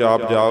ਸਾਹਿਬ ਵਿੱਚ,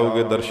 ਆਪ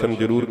ਜਾਓਗੇ ਦਰਸ਼ਨ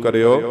ਜ਼ਰੂਰ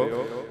ਕਰਿਓ।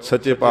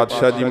 ਸੱਚੇ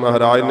ਪਾਤਸ਼ਾਹ ਜੀ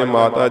ਮਹਾਰਾਜ ਨੇ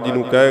ਮਾਤਾ ਜੀ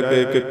ਨੂੰ ਕਹਿ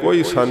ਗਏ ਕਿ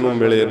ਕੋਈ ਸਾਨੂੰ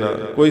ਮਿਲੇ ਨਾ,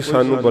 ਕੋਈ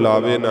ਸਾਨੂੰ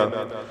ਬੁਲਾਵੇ ਨਾ,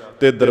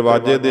 ਤੇ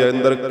ਦਰਵਾਜ਼ੇ ਦੇ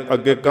ਅੰਦਰ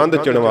ਅੱਗੇ ਕੰਧ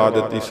ਚਣਵਾ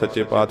ਦਿੱਤੀ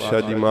ਸੱਚੇ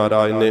ਪਾਤਸ਼ਾਹ ਜੀ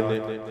ਮਹਾਰਾਜ ਨੇ,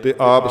 ਤੇ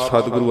ਆਪ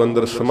ਸਤਿਗੁਰੂ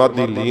ਅੰਦਰ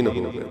ਸਮਾਧੀ ਲੀਨ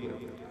ਹੋ ਗਏ।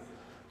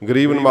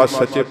 ਗਰੀਬ ਨਿਵਾਜ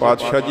ਸੱਚੇ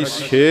ਪਾਤਸ਼ਾਹ ਜੀ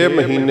 6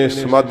 ਮਹੀਨੇ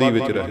ਸਮਾਧੀ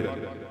ਵਿੱਚ ਰਹੇ,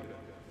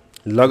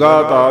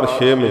 ਲਗਾਤਾਰ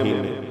 6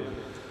 ਮਹੀਨੇ।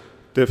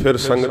 ਤੇ ਫਿਰ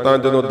ਸੰਗਤਾਂ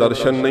ਜਦੋਂ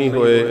ਦਰਸ਼ਨ ਨਹੀਂ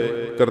ਹੋਏ,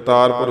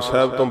 ਕਰਤਾਰਪੁਰ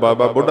ਸਾਹਿਬ ਤੋਂ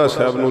ਬਾਬਾ ਬੁੱਢਾ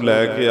ਸਾਹਿਬ ਨੂੰ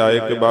ਲੈ ਕੇ ਆਏ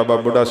ਕਿ ਬਾਬਾ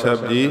ਬੁੱਢਾ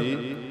ਸਾਹਿਬ ਜੀ,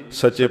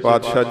 ਸੱਚੇ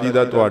ਪਾਤਸ਼ਾਹ ਜੀ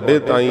ਦਾ ਤੁਹਾਡੇ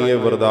ਤਾਈਂ ਇਹ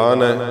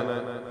ਵਰਦਾਨ ਹੈ।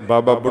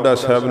 ਬਾਬਾ ਬੁੱਢਾ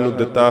ਸਾਹਿਬ ਨੂੰ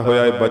ਦਿੱਤਾ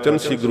ਹੋਇਆ ਇਹ ਬਚਨ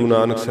ਸੀ ਗੁਰੂ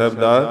ਨਾਨਕ ਸਾਹਿਬ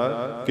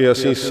ਦਾ ਕਿ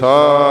ਅਸੀਂ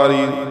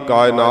ਸਾਰੀ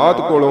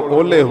ਕਾਇਨਾਤ ਕੋਲੋਂ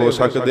ਓਹਲੇ ਹੋ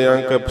ਸਕਦੇ ਹਾਂ,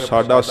 ਕਿ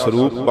ਸਾਡਾ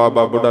ਸਰੂਪ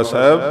ਬਾਬਾ ਬੁੱਢਾ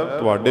ਸਾਹਿਬ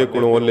ਤੁਹਾਡੇ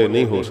ਕੋਲੋਂ ਓਹਲੇ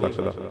ਨਹੀਂ ਹੋ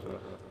ਸਕਦਾ,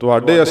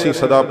 ਤੁਹਾਡੇ ਅਸੀਂ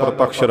ਸਦਾ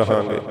ਪ੍ਰਤੱਖ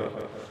ਰਹਾਂਗੇ।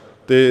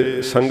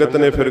 ਤੇ ਸੰਗਤ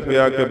ਨੇ ਫਿਰ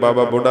ਕਿਹਾ ਕਿ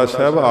ਬਾਬਾ ਬੁੱਢਾ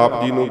ਸਾਹਿਬ,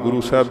 ਆਪ ਜੀ ਨੂੰ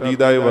ਗੁਰੂ ਸਾਹਿਬ ਜੀ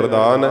ਦਾ ਇਹ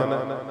ਵਰਦਾਨ ਹੈ,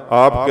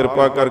 ਆਪ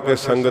ਕਿਰਪਾ ਕਰਕੇ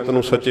ਸੰਗਤ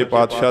ਨੂੰ ਸੱਚੇ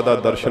ਪਾਤਸ਼ਾਹ ਦਾ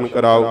ਦਰਸ਼ਨ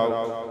ਕਰਾਓ।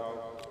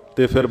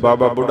 ਤੇ ਫਿਰ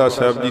ਬਾਬਾ ਬੁੱਢਾ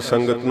ਸਾਹਿਬ ਜੀ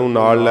ਸੰਗਤ ਨੂੰ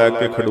ਨਾਲ ਲੈ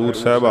ਕੇ ਖਡੂਰ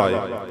ਸਾਹਿਬ ਆਏ।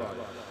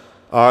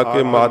 ਆ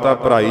ਕੇ ਮਾਤਾ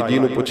ਭਰਾਈ ਜੀ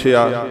ਨੂੰ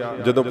ਪੁੱਛਿਆ,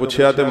 ਜਦੋਂ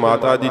ਪੁੱਛਿਆ ਤੇ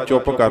ਮਾਤਾ ਜੀ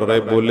ਚੁੱਪ ਕਰ ਰਹੇ,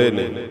 ਬੋਲੇ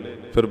ਨੇ।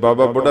 ਫਿਰ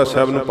ਬਾਬਾ ਬੁੱਢਾ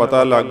ਸਾਹਿਬ ਨੂੰ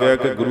ਪਤਾ ਲੱਗ ਗਿਆ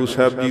ਕਿ ਗੁਰੂ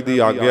ਸਾਹਿਬ ਜੀ ਦੀ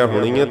ਆਗਿਆ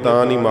ਹੋਣੀ ਹੈ,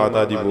 ਤਾਂ ਨਹੀਂ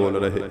ਮਾਤਾ ਜੀ ਬੋਲ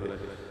ਰਹੇ।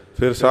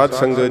 ਫਿਰ ਸਾਧ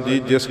ਸੰਗਤ ਜੀ,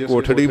 ਜਿਸ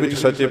ਕੋਠੜੀ ਵਿੱਚ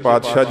ਸੱਚੇ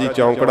ਪਾਤਸ਼ਾਹ ਜੀ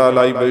ਚੌਂਕੜਾ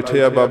ਲਾਈ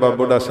ਬੈਠੇ ਆ, ਬਾਬਾ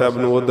ਬੁੱਢਾ ਸਾਹਿਬ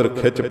ਨੂੰ ਉਧਰ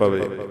ਖਿੱਚ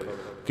ਪਵੇ,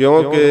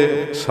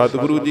 ਕਿਉਂਕਿ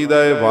ਸਤਿਗੁਰੂ ਜੀ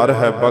ਦਾ ਇਹ ਵਰ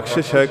ਹੈ,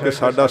 ਬਖਸ਼ਿਸ਼ ਹੈ ਕਿ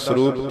ਸਾਡਾ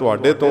ਸਰੂਪ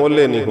ਤੁਹਾਡੇ ਤੋਂ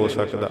ਓਹਲੇ ਨਹੀਂ ਹੋ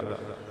ਸਕਦਾ।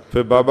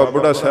 ਫਿਰ ਬਾਬਾ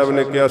ਬੁੱਢਾ ਸਾਹਿਬ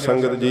ਨੇ ਕਿਹਾ,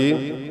 ਸੰਗਤ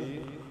ਜੀ,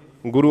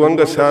 ਗੁਰੂ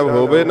ਅੰਗਦ ਸਾਹਿਬ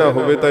ਹੋਵੇ ਨਾ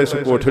ਹੋਵੇ ਤਾਂ ਇਸ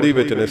ਕੋਠੜੀ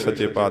ਵਿੱਚ ਨੇ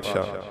ਸੱਚੇ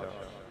ਪਾਤਸ਼ਾਹ।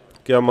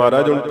 ਕਿਹਾ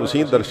ਮਹਾਰਾਜ ਹੁਣ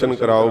ਤੁਸੀਂ ਦਰਸ਼ਨ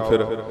ਕਰਾਓ।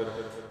 ਫਿਰ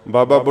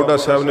ਬਾਬਾ ਬੁੱਢਾ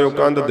ਸਾਹਿਬ ਨੇ ਉਹ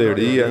ਕੰਧ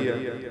ਦੇੜੀ ਹੈ,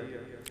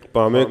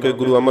 ਭਾਵੇਂ ਕਿ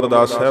ਗੁਰੂ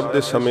ਅਮਰਦਾਸ ਸਾਹਿਬ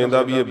ਦੇ ਸਮੇਂ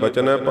ਦਾ ਵੀ ਇਹ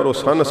ਬਚਨ ਹੈ, ਪਰ ਉਹ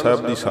ਸੰਨ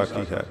ਸਾਹਿਬ ਦੀ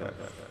ਸਾਖੀ ਹੈ।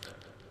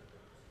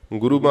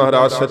 ਗੁਰੂ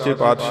ਮਹਾਰਾਜ ਸੱਚੇ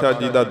ਪਾਤਸ਼ਾਹ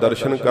ਜੀ ਦਾ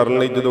ਦਰਸ਼ਨ ਕਰਨ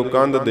ਲਈ ਜਦੋਂ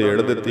ਕੰਧ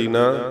ਦੇੜ ਦਿੱਤੀ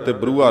ਨਾ, ਤੇ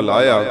ਬਰੂਹਾ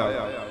ਲਾਇਆ,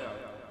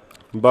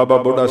 ਬਾਬਾ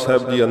ਬੁੱਢਾ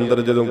ਸਾਹਿਬ ਜੀ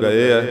ਅੰਦਰ ਜਦੋਂ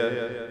ਗਏ ਹੈ,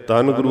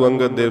 ਧੰਨ ਗੁਰੂ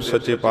ਅੰਗਦ ਦੇਵ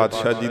ਸੱਚੇ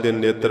ਪਾਤਸ਼ਾਹ ਜੀ ਦੇ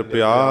ਨੇਤਰ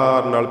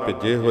ਪਿਆਰ ਨਾਲ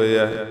ਭਿੱਜੇ ਹੋਏ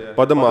ਹੈ,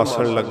 ਪਦਮ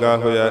ਆਸਣ ਲੱਗਾ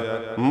ਹੋਇਆ ਹੈ,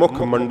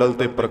 ਮੁੱਖ ਮੰਡਲ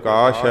ਤੇ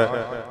ਪ੍ਰਕਾਸ਼ ਹੈ,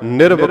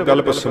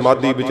 ਨਿਰਵਿਕਲਪ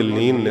ਸਮਾਧੀ ਵਿੱਚ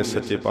ਲੀਨ ਨੇ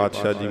ਸੱਚੇ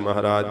ਪਾਤਸ਼ਾਹ ਜੀ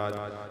ਮਹਾਰਾਜ।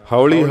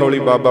 ਹੌਲੀ ਹੌਲੀ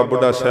ਬਾਬਾ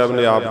ਬੁੱਢਾ ਸਾਹਿਬ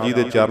ਨੇ ਆਪ ਜੀ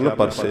ਦੇ ਚਰਨ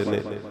ਪਰਸੇ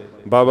ਨੇ,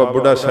 ਬਾਬਾ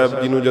ਬੁੱਢਾ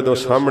ਸਾਹਿਬ ਜੀ ਨੂੰ ਜਦੋਂ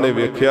ਸਾਹਮਣੇ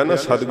ਵੇਖਿਆ ਨਾ,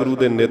 ਸਤਿਗੁਰੂ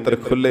ਦੇ ਨੇਤਰ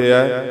ਖੁੱਲੇ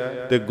ਆ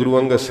ਤੇ ਗੁਰੂ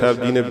ਅੰਗਦ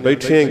ਸਾਹਿਬ ਜੀ ਨੇ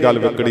ਬੈਠਿਆਂ ਹੀ ਗਲ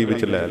ਵਕੜੀ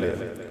ਵਿੱਚ ਲੈ ਲਿਆ।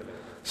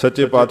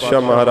 ਸੱਚੇ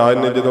ਪਾਤਸ਼ਾਹ ਮਹਾਰਾਜ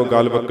ਨੇ ਜਦੋਂ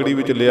ਗਲ ਵਕੜੀ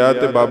ਵਿੱਚ ਲਿਆ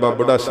ਤੇ ਬਾਬਾ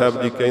ਬੁੱਢਾ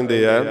ਸਾਹਿਬ ਜੀ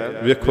ਕਹਿੰਦੇ ਆ,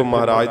 ਵੇਖੋ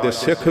ਮਹਾਰਾਜ ਦੇ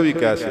ਸਿੱਖ ਵੀ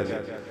ਕੈਸੇ ਨੇ।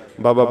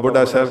 ਬਾਬਾ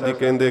ਬੁੱਢਾ ਸਾਹਿਬ ਜੀ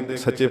ਕਹਿੰਦੇ,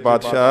 ਸੱਚੇ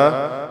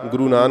ਪਾਤਸ਼ਾਹ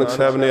ਗੁਰੂ ਨਾਨਕ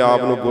ਸਾਹਿਬ ਨੇ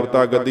ਆਪ ਨੂੰ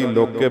ਗੁਰਤਾ ਗੱਦੀ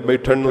ਲੁੱਕ ਕੇ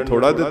ਬੈਠਣ ਨੂੰ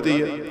ਥੋੜਾ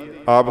ਦਿੱਤੀ ਹੈ।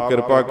 ਆਪ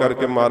ਕਿਰਪਾ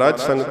ਕਰਕੇ ਮਹਾਰਾਜ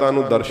ਸੰਗਤਾਂ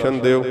ਨੂੰ ਦਰਸ਼ਨ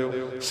ਦਿਓ,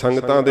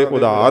 ਸੰਗਤਾਂ ਦੇ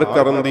ਉਧਾਰ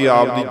ਕਰਨ ਦੀ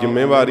ਆਪ ਦੀ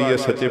ਜ਼ਿੰਮੇਵਾਰੀ ਹੈ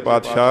ਸੱਚੇ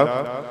ਪਾਤਸ਼ਾਹ।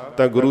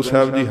 ਤਾਂ ਗੁਰੂ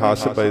ਸਾਹਿਬ ਜੀ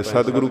ਹੱਸ ਪਏ।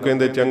 ਸਤਿਗੁਰੂ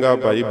ਕਹਿੰਦੇ, ਚੰਗਾ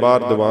ਭਾਈ,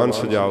 ਬਾਹਰ ਦੀਵਾਨ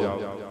ਸਜਾਓ।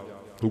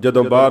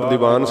 ਜਦੋਂ ਬਾਹਰ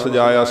ਦੀਵਾਨ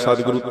ਸਜਾਇਆ,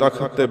 ਸਤਿਗੁਰੂ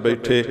ਤਖਤ ਤੇ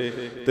ਬੈਠੇ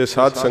ਤੇ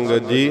ਸਾਧ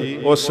ਸੰਗਤ ਜੀ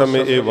ਉਸ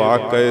ਸਮੇਂ ਇਹ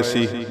ਵਾਕ ਕਹੇ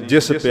ਸੀ,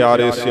 ਜਿਸ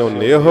ਪਿਆਰੇ ਸਿਉ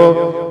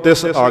ਨੇਹੋ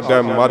ਤਿਸ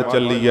ਆਗੈ ਮਰ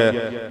ਚੱਲੀਐ,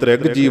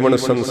 ਤ੍ਰਿਗ ਜੀਵਨ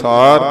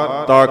ਸੰਸਾਰ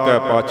ਤਾ ਕੈ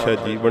ਪਾਛੈ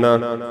ਜੀਵਣਾ।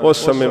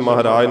 ਉਸ ਸਮੇਂ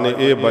ਮਹਾਰਾਜ ਨੇ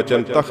ਇਹ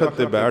ਬਚਨ ਤਖਤ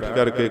ਤੇ ਬੈਠ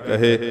ਕਰਕੇ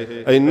ਕਹੇ।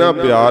 ਇੰਨਾ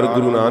ਪਿਆਰ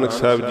ਗੁਰੂ ਨਾਨਕ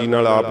ਸਾਹਿਬ ਜੀ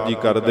ਨਾਲ ਆਪ ਜੀ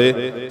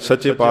ਕਰਦੇ।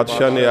 ਸੱਚੇ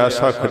ਪਾਤਸ਼ਾਹ ਨੇ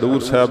ਐਸਾ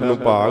ਖਡੂਰ ਸਾਹਿਬ ਨੂੰ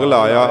ਭਾਗ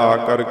ਲਾਇਆ ਆ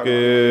ਕਰਕੇ।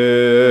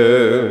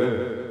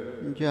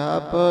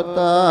 ਜਪ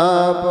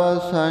ਤਪ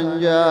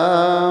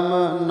ਸੰਜਮ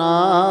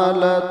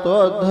ਨਾਲ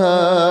ਤੁਧ।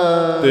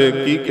 ਤੇ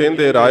ਕੀ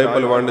ਕਹਿੰਦੇ ਰਾਏ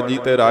ਬਲਵੰਡ ਜੀ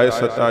ਤੇ ਰਾਏ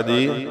ਸੱਤਾ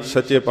ਜੀ,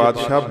 ਸੱਚੇ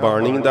ਪਾਤਸ਼ਾਹ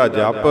ਬਾਣੀ ਦਾ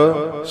ਜਪ,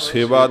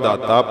 ਸੇਵਾ ਦਾ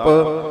ਤਪ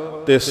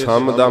ਤੇ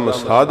ਸਮ ਦਮ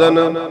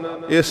ਸਾਧਨ,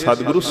 ਇਹ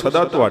ਸਤਿਗੁਰੂ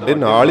ਸਦਾ ਤੁਹਾਡੇ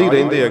ਨਾਲ ਹੀ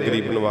ਰਹਿੰਦੇ ਆ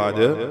ਗਰੀਬ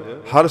ਨਵਾਜ,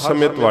 ਹਰ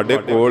ਸਮੇਂ ਤੁਹਾਡੇ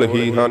ਕੋਲ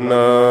ਹੀ ਹਨ।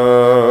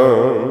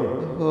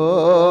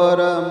 ਹੋਰ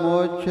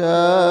ਮੁਛ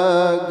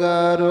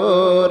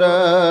ਗਰੂਰ।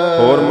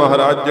 ਹੋਰ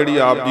ਮਹਾਰਾਜ ਜਿਹੜੀ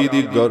ਆਪ ਜੀ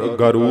ਦੀ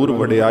ਗਰੂਰ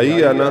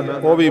ਵਡਿਆਈ ਹੈ ਨਾ,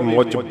 ਉਹ ਵੀ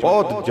ਮੁੱਚ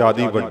ਬਹੁਤ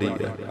ਜ਼ਿਆਦੀ ਵੱਡੀ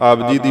ਹੈ।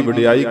 ਆਪ ਜੀ ਦੀ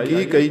ਵਡਿਆਈ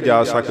ਕੀ ਕਹੀ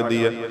ਜਾ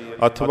ਸਕਦੀ ਹੈ।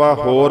 ਅਥਵਾ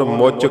ਹੋਰ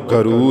ਮੁੱਚ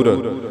ਗਰੂਰ।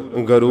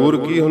 ਗਰੂਰ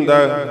ਕੀ ਹੁੰਦਾ?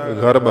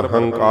 ਗਰਭ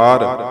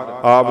ਹੰਕਾਰ।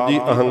 ਆਪ ਜੀ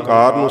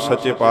ਅਹੰਕਾਰ ਨੂੰ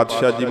ਸੱਚੇ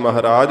ਪਾਤਸ਼ਾਹ ਜੀ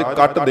ਮਹਾਰਾਜ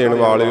ਕੱਟ ਦੇਣ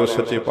ਵਾਲੇ ਹੋ।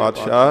 ਸੱਚੇ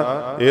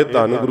ਪਾਤਸ਼ਾਹ ਇਹ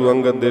ਧੰਨ ਗੁਰੂ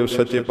ਅੰਗਦ ਦੇਵ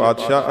ਸੱਚੇ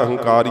ਪਾਤਸ਼ਾਹ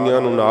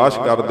ਅਹੰਕਾਰੀਆਂ ਨੂੰ ਨਾਸ਼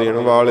ਕਰ ਦੇਣ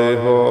ਵਾਲੇ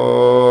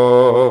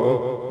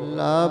ਹੋ।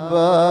 ਲਬ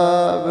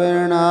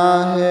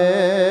ਵਿਣਾਹੇ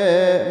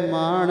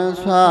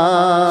ਮਾਨਸਾ।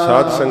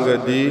 ਸਾਧ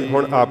ਸੰਗਤ ਜੀ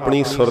ਹੁਣ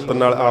ਆਪਣੀ ਸੁਰਤ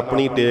ਨਾਲ,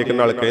 ਆਪਣੀ ਟੇਕ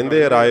ਨਾਲ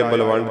ਕਹਿੰਦੇ ਰਾਏ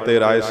ਬਲਵੰਡ ਤੇ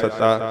ਰਾਏ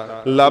ਸੱਤਾ,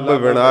 ਲੱਭ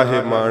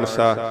ਵਿਣਾਹੇ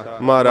ਮਾਨਸਾ।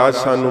 ਮਹਾਰਾਜ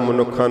ਸਾਨੂੰ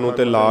ਮਨੁੱਖਾਂ ਨੂੰ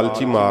ਤੇ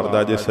ਲਾਲਚੀ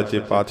ਮਾਰਦਾ ਜੇ ਸੱਚੇ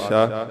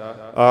ਪਾਤਸ਼ਾਹ।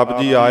 ਆਪ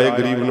ਜੀ ਆਏ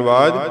ਗਰੀਬ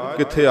ਨਵਾਜ,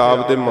 ਕਿੱਥੇ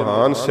ਆਪ ਦੇ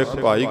ਮਹਾਨ ਸਿੱਖ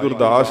ਭਾਈ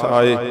ਗੁਰਦਾਸ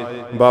ਆਏ,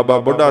 ਬਾਬਾ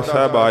ਬੁੱਢਾ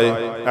ਸਾਹਿਬ ਆਏ।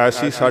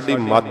 ਐਸੀ ਸਾਡੀ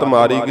ਮੱਤ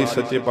ਮਾਰੀ ਗਈ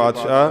ਸੱਚੇ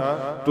ਪਾਤਸ਼ਾਹ।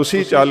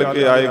 ਤੁਸੀਂ ਚੱਲ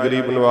ਕੇ ਆਏ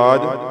ਗਰੀਬ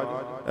ਨਵਾਜ,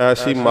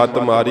 ਐਸੀ ਮੱਤ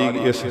ਮਾਰੀ,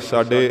 ਇਸ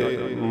ਸਾਡੇ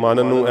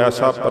ਮਨ ਨੂੰ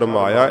ਐਸਾ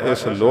ਭਰਮਾਇਆ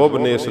ਇਸ ਲੋਭ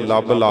ਨੇ, ਇਸ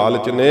ਲੱਭ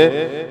ਲਾਲਚ ਨੇ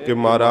ਕਿ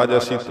ਮਹਾਰਾਜ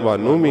ਅਸੀਂ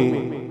ਤੁਹਾਨੂੰ ਵੀ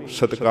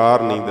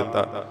ਸਤਿਕਾਰ ਨਹੀਂ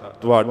ਦਿੱਤਾ,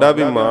 ਤੁਹਾਡਾ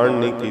ਵੀ ਮਾਣ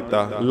ਨਹੀਂ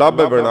ਕੀਤਾ।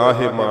 ਲੱਭ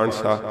ਵਿਣਾਹੇ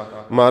ਮਾਨਸਾ।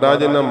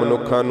 ਮਹਾਰਾਜ ਇਹਨਾਂ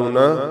ਮਨੁੱਖਾਂ ਨੂੰ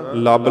ਨਾ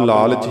ਲੱਭ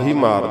ਲਾਲਚ ਹੀ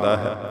ਮਾਰਦਾ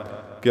ਹੈ,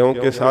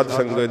 ਕਿਉਂਕਿ ਸਾਧ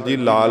ਸੰਗਤ ਜੀ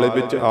ਲਾਲ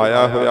ਵਿੱਚ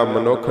ਆਇਆ ਹੋਇਆ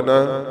ਮਨੁੱਖ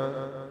ਨਾ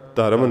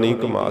ਧਰਮ ਨਹੀਂ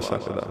ਕਮਾ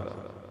ਸਕਦਾ।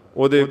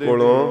 ਉਹਦੇ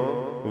ਕੋਲੋਂ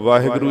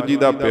ਵਾਹਿਗੁਰੂ ਜੀ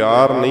ਦਾ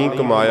ਪਿਆਰ ਨਹੀਂ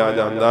ਕਮਾਇਆ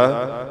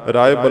ਜਾਂਦਾ।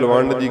 ਰਾਏ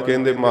ਬਲਵੰਡ ਜੀ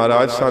ਕਹਿੰਦੇ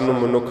ਮਹਾਰਾਜ ਸਾਨੂੰ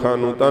ਮਨੁੱਖਾਂ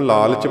ਨੂੰ ਤਾਂ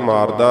ਲਾਲਚ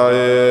ਮਾਰਦਾ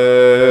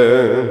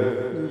ਏ।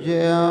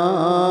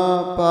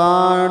 ਜਿਉ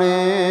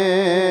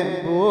ਪਾਣੀ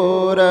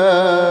ਬੂਰ।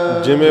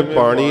 ਜਿਵੇਂ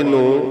ਪਾਣੀ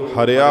ਨੂੰ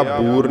ਹਰਿਆ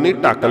ਬੂਰ ਨਹੀਂ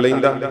ਢੱਕ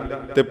ਲੈਂਦਾ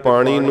ਤੇ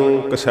ਪਾਣੀ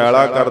ਨੂੰ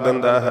ਕਸੈਲਾ ਕਰ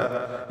ਦਿੰਦਾ ਹੈ,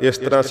 ਇਸ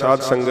ਤਰ੍ਹਾਂ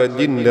ਸਾਧ ਸੰਗਤ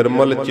ਜੀ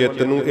ਨਿਰਮਲ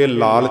ਚਿੱਤ ਨੂੰ ਇਹ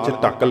ਲਾਲਚ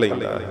ਢੱਕ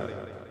ਲੈਂਦਾ ਹੈ।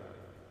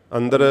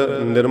 ਅੰਦਰ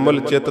ਨਿਰਮਲ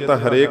ਚਿੱਤ ਤਾਂ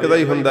ਹਰੇਕ ਦਾ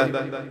ਹੀ ਹੁੰਦਾ,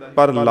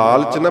 ਪਰ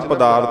ਲਾਲਚ ਨਾ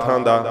ਪਦਾਰਥਾਂ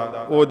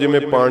ਦਾ, ਉਹ ਜਿਵੇਂ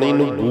ਪਾਣੀ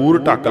ਨੂੰ ਬੂਰ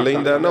ਢੱਕ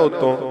ਲੈਂਦਾ ਨਾ,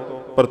 ਉਤੋਂ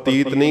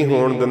ਪ੍ਰਤੀਤ ਨਹੀਂ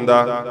ਹੋਣ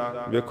ਦਿੰਦਾ।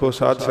 ਵੇਖੋ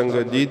ਸਾਧ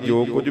ਸੰਗਤ ਜੀ,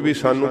 ਜੋ ਕੁਝ ਵੀ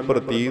ਸਾਨੂੰ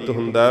ਪ੍ਰਤੀਤ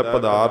ਹੁੰਦਾ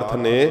ਪਦਾਰਥ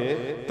ਨੇ,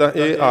 ਤਾਂ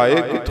ਇਹ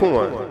ਆਏ ਕਿੱਥੋਂ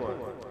ਆ?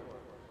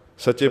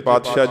 ਸੱਚੇ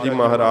ਪਾਤਸ਼ਾਹ ਜੀ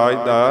ਮਹਾਰਾਜ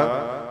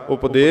ਦਾ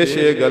ਉਪਦੇਸ਼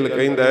ਇਹ ਗੱਲ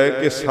ਕਹਿੰਦਾ ਹੈ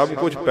ਕਿ ਸਭ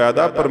ਕੁਝ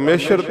ਪੈਦਾ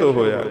ਪਰਮੇਸ਼ਰ ਤੋਂ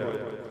ਹੋਇਆ,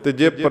 ਤੇ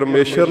ਜੇ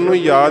ਪਰਮੇਸ਼ਰ ਨੂੰ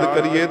ਯਾਦ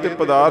ਕਰੀਏ ਤੇ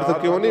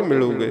ਪਦਾਰਥ ਕਿਉਂ ਨਹੀਂ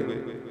ਮਿਲੂਗੇ?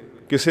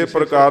 ਕਿਸੇ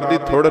ਪ੍ਰਕਾਰ ਦੀ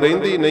ਥੁੜ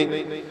ਰਹਿੰਦੀ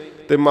ਨਹੀਂ।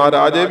 ਤੇ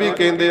ਮਹਾਰਾਜ ਇਹ ਵੀ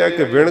ਕਹਿੰਦੇ ਆ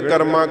ਕਿ ਵਿਣ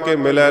ਕਰਮਾਂ ਕੇ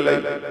ਮਿਲੈ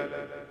ਲਈ।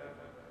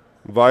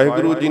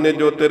 ਵਾਹਿਗੁਰੂ ਜੀ ਨੇ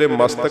ਜੋ ਤੇਰੇ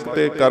ਮਸਤਕ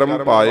ਤੇ ਕਰਮ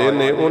ਪਾਏ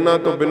ਨੇ, ਉਹਨਾਂ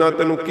ਤੋਂ ਬਿਨਾਂ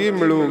ਤੈਨੂੰ ਕੀ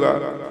ਮਿਲੂਗਾ?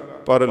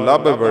 ਪਰ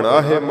ਲੱਭ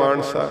ਵਿਣਾਹੇ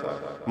ਮਾਨਸਾ।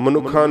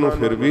 ਮਨੁੱਖਾਂ ਨੂੰ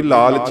ਫਿਰ ਵੀ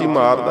ਲਾਲਚੀ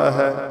ਮਾਰਦਾ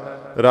ਹੈ।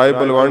 ਰਾਏ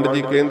ਬਲਵੰਡ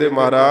ਜੀ ਕਹਿੰਦੇ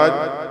ਮਹਾਰਾਜ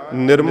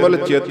ਨਿਰਮਲ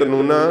ਚਿੱਤ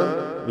ਨੂੰ ਨਾ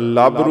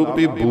ਲੱਭ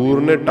ਰੂਪੀ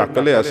ਬੂਰ ਨੇ ਢੱਕ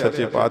ਲਿਆ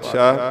ਸੱਚੇ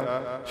ਪਾਤਸ਼ਾਹ।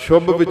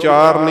 ਸ਼ੁਭ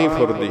ਵਿਚਾਰ ਨਹੀਂ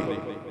ਫੁਰਦੀ।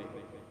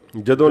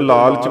 ਜਦੋਂ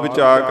ਲਾਲਚ ਵਿੱਚ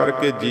ਆ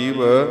ਕਰਕੇ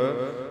ਜੀਵ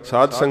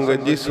ਸਾਧ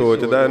ਸੰਗਤ ਜੀ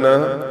ਸੋਚਦਾ ਨਾ,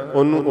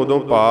 ਉਹਨੂੰ ਉਦੋਂ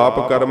ਪਾਪ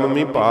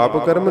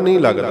ਕਰਮ ਨਹੀਂ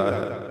ਲੱਗਦਾ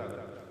ਹੈ।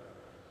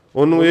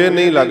 ਉਹਨੂੰ ਇਹ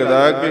ਨਹੀਂ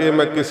ਲੱਗਦਾ ਕਿ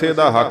ਮੈਂ ਕਿਸੇ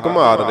ਦਾ ਹੱਕ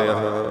ਮਾਰ ਰਿਹਾ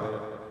ਹਾਂ।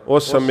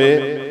 ਉਸ ਸਮੇਂ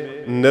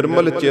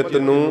ਨਿਰਮਲ ਚਿੱਤ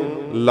ਨੂੰ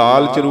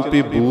ਲਾਲਚ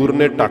ਰੂਪੀ ਬੂਰ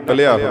ਨੇ ਢੱਕ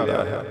ਲਿਆ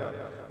ਹੁੰਦਾ ਹੈ।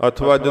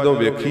 ਅਥਵਾ ਜਦੋਂ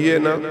ਵੇਖੀਏ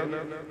ਨਾ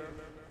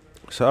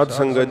ਸਾਧ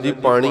ਸੰਗਤ ਜੀ,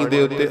 ਪਾਣੀ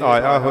ਦੇ ਉੱਤੇ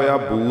ਆਇਆ ਹੋਇਆ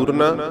ਬੂਰ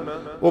ਨਾ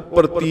ਉਹ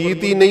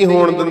ਪ੍ਰਤੀਤ ਹੀ ਨਹੀਂ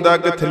ਹੋਣ ਦਿੰਦਾ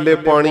ਕਿ ਥੱਲੇ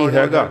ਪਾਣੀ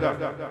ਹੈਗਾ।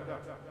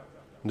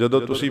 ਜਦੋਂ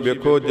ਤੁਸੀਂ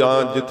ਵੇਖੋ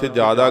ਜਾਂ ਜਿੱਥੇ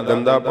ਜ਼ਿਆਦਾ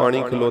ਗੰਦਾ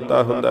ਪਾਣੀ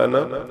ਖਲੋਤਾ ਹੁੰਦਾ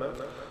ਨਾ,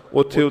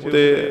 ਉੱਥੇ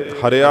ਉੱਤੇ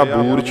ਹਰਿਆ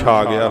ਬੂਰ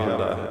ਛਾ ਗਿਆ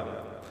ਹੁੰਦਾ ਹੈ,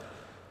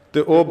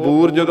 ਤੇ ਉਹ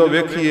ਬੂਰ ਜਦੋਂ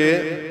ਵੇਖੀਏ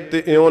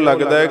ਤੇ ਇਉਂ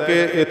ਲੱਗਦਾ ਹੈ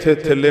ਕਿ ਇੱਥੇ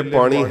ਥੱਲੇ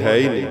ਪਾਣੀ ਹੈ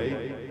ਹੀ ਨਹੀਂ।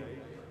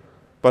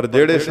 ਪਰ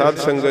ਜਿਹੜੇ ਸਾਧ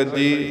ਸੰਗਤ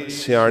ਜੀ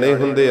ਸਿਆਣੇ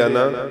ਹੁੰਦੇ ਆ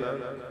ਨਾ,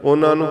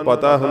 ਉਹਨਾਂ ਨੂੰ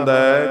ਪਤਾ ਹੁੰਦਾ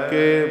ਹੈ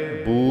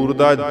ਕਿ ਬੂਰ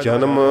ਦਾ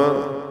ਜਨਮ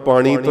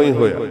ਪਾਣੀ ਤੋਂ ਹੀ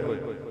ਹੋਇਆ।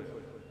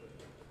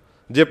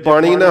 ਜੇ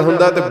ਪਾਣੀ ਨਾ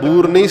ਹੁੰਦਾ ਤੇ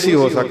ਬੂਰ ਨਹੀਂ ਸੀ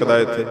ਹੋ ਸਕਦਾ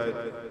ਇੱਥੇ।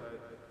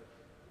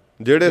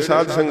 ਜਿਹੜੇ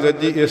ਸਾਧ ਸੰਗਤ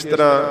ਜੀ ਇਸ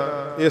ਤਰ੍ਹਾਂ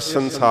ਇਸ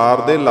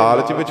ਸੰਸਾਰ ਦੇ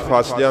ਲਾਲਚ ਵਿੱਚ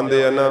ਫਸ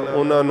ਜਾਂਦੇ ਆ ਨਾ,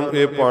 ਉਹਨਾਂ ਨੂੰ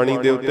ਇਹ ਪਾਣੀ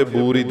ਦੇ ਉੱਤੇ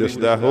ਬੂਰ ਹੀ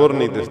ਦਿਸਦਾ, ਹੋਰ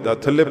ਨਹੀਂ ਦਿਸਦਾ,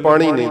 ਥੱਲੇ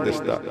ਪਾਣੀ ਨਹੀਂ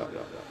ਦਿਸਦਾ।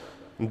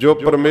 ਜੋ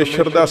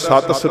ਪਰਮੇਸ਼ਰ ਦਾ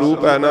ਸਤ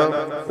ਸਰੂਪ ਹੈ ਨਾ,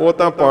 ਉਹ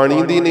ਤਾਂ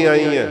ਪਾਣੀ ਦੀ ਨਹੀਂ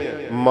ਆਈ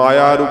ਹੈ,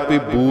 ਮਾਇਆ ਰੂਪੀ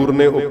ਬੂਰ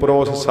ਨੇ ਉੱਪਰੋਂ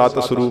ਉਸ ਸਤ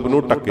ਸਰੂਪ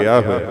ਨੂੰ ਢੱਕਿਆ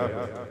ਹੋਇਆ,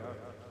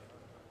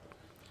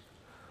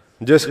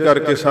 ਜਿਸ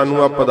ਕਰਕੇ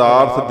ਸਾਨੂੰ ਆ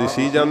ਪਦਾਰਥ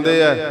ਦਿਸੀ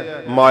ਜਾਂਦੇ ਆ,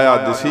 ਮਾਇਆ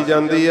ਦਿਸੀ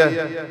ਜਾਂਦੀ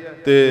ਹੈ।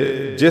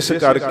 ਤੇ ਜਿਸ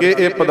ਕਰਕੇ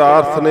ਇਹ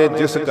ਪਦਾਰਥ ਨੇ,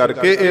 ਜਿਸ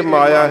ਕਰਕੇ ਇਹ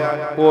ਮਾਇਆ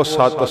ਹੈ, ਉਹ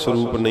ਸਤ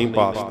ਸਰੂਪ ਨਹੀਂ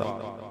ਭਾਸਦਾ,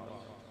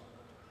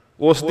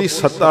 ਉਸ ਦੀ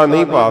ਸੱਤਾ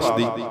ਨਹੀਂ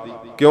ਭਾਸਦੀ।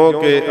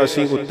 ਕਿਉਂਕਿ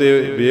ਅਸੀਂ ਉੱਤੇ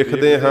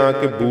ਵੇਖਦੇ ਹਾਂ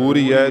ਕਿ ਬੂਰ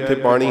ਹੀ ਹੈ, ਇੱਥੇ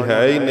ਪਾਣੀ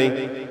ਹੈ ਹੀ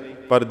ਨਹੀਂ।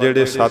 ਪਰ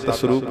ਜਿਹੜੇ ਸਤ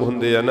ਸਰੂਪ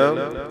ਹੁੰਦੇ ਆ ਨਾ,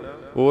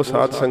 ਉਹ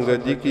ਸਾਧ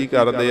ਸੰਗਤ ਜੀ ਕੀ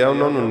ਕਰਦੇ ਆ,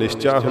 ਉਹਨਾਂ ਨੂੰ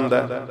ਨਿਸ਼ਚਾ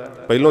ਹੁੰਦਾ,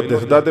 ਪਹਿਲੋਂ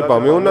ਦਿਸਦਾ ਤੇ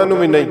ਭਾਵੇਂ ਉਹਨਾਂ ਨੂੰ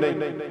ਵੀ ਨਹੀਂ,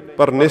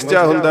 ਪਰ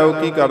ਨਿਸ਼ਚਾ ਹੁੰਦਾ। ਉਹ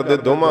ਕੀ ਕਰਦੇ,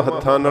 ਦੋਵਾਂ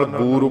ਹੱਥਾਂ ਨਾਲ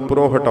ਬੂਰ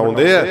ਉੱਪਰੋਂ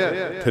ਹਟਾਉਂਦੇ ਆ,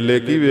 ਥੱਲੇ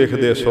ਕੀ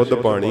ਵੇਖਦੇ, ਸ਼ੁੱਧ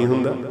ਪਾਣੀ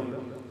ਹੁੰਦਾ।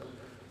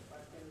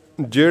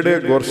 ਜਿਹੜੇ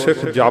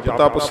ਗੁਰਸਿੱਖ ਜਪ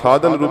ਤਪ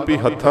ਸਾਧਨ ਰੂਪੀ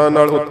ਹੱਥਾਂ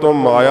ਨਾਲ ਉੱਤੋਂ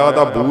ਮਾਇਆ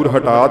ਦਾ ਬੂਰ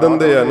ਹਟਾ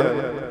ਦਿੰਦੇ ਆ ਨਾ,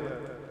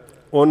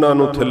 ਉਹਨਾਂ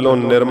ਨੂੰ ਥੱਲੋਂ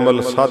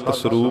ਨਿਰਮਲ ਸਤ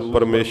ਸਰੂਪ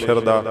ਪਰਮੇਸ਼ਰ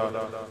ਦਾ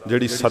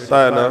ਜਿਹੜੀ ਸੱਤਾ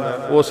ਹੈ ਨਾ,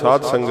 ਉਹ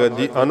ਸਾਧ ਸੰਗਤ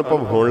ਜੀ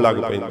ਅਨੁਭਵ ਹੋਣ ਲੱਗ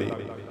ਪੈਂਦੀ।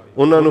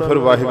 ਉਹਨਾਂ ਨੂੰ ਫਿਰ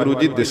ਵਾਹਿਗੁਰੂ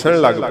ਜੀ ਦਿਸਣ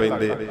ਲੱਗ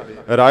ਪੈਂਦੇ।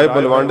 ਰਾਏ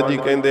ਬਲਵੰਡ ਜੀ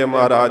ਕਹਿੰਦੇ,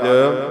 ਮਹਾਰਾਜ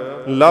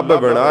ਲੱਭ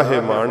ਬਿਨਾ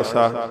ਹੈ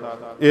ਮਾਨਸਾ,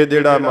 ਇਹ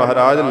ਜਿਹੜਾ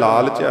ਮਹਾਰਾਜ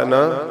ਲਾਲਚ ਹੈ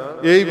ਨਾ,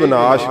 ਇਹ ਹੀ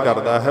ਵਿਨਾਸ਼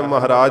ਕਰਦਾ ਹੈ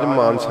ਮਹਾਰਾਜ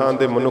ਮਾਨਸਾਂ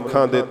ਦੇ,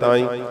 ਮਨੁੱਖਾਂ ਦੇ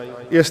ਤਾਈਂ।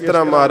 ਇਸ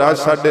ਤਰ੍ਹਾਂ ਮਹਾਰਾਜ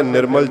ਸਾਡੇ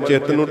ਨਿਰਮਲ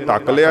ਚਿੱਤ ਨੂੰ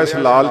ਢੱਕ ਲਿਆ ਇਸ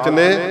ਲਾਲਚ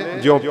ਨੇ,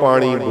 ਜਿਉਂ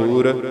ਪਾਣੀ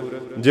ਬੂਰ,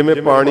 ਜਿਵੇਂ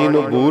ਪਾਣੀ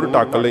ਨੂੰ ਬੂਰ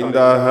ਢੱਕ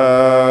ਲੈਂਦਾ ਹੈ।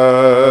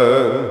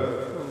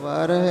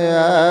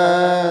 ਵਰਹਿਆ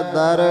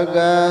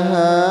ਦਰਗਾਹ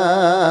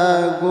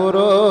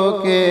ਗੁਰੂ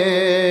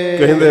ਕੇ,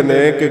 ਕਹਿੰਦੇ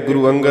ਨੇ ਕਿ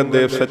ਗੁਰੂ ਅੰਗਦ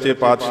ਦੇਵ ਸੱਚੇ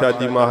ਪਾਤਸ਼ਾਹ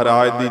ਜੀ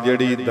ਮਹਾਰਾਜ ਦੀ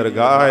ਜਿਹੜੀ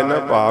ਦਰਗਾਹ ਹੈ ਨਾ,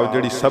 ਭਾਵ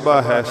ਜਿਹੜੀ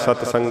ਸਭਾ ਹੈ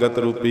ਸਤ ਸੰਗਤ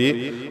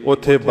ਰੂਪੀ,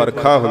 ਉੱਥੇ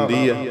ਬਰਖਾ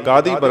ਹੁੰਦੀ ਹੈ।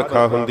 ਕਾਹਦੀ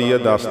ਬਰਖਾ ਹੁੰਦੀ ਹੈ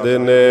ਦੱਸਦੇ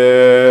ਨੇ,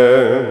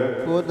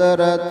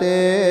 ਕੁਦਰਤੇ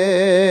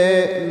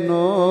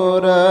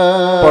ਨੂਰ,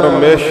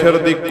 ਪਰਮੇਸ਼ਰ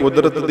ਦੀ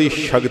ਕੁਦਰਤ ਦੀ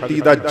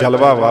ਸ਼ਕਤੀ ਦਾ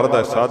ਜਲਵਾ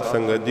ਵਰਦਾ ਸਾਧ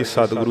ਸੰਗਤ ਜੀ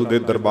ਸਤਿਗੁਰੂ ਦੇ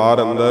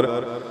ਦਰਬਾਰ ਅੰਦਰ।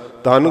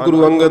 ਧੰਨ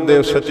ਗੁਰੂ ਅੰਗਦ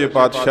ਦੇਵ ਸੱਚੇ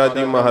ਪਾਤਸ਼ਾਹ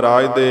ਜੀ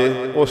ਮਹਾਰਾਜ ਦੇ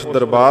ਉਸ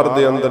ਦਰਬਾਰ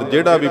ਦੇ ਅੰਦਰ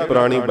ਜਿਹੜਾ ਵੀ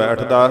ਪ੍ਰਾਣੀ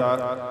ਬੈਠਦਾ,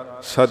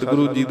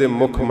 ਸਤਿਗੁਰੂ ਜੀ ਦੇ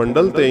ਮੁਖ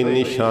ਮੰਡਲ ਤੇ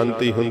ਇੰਨੀ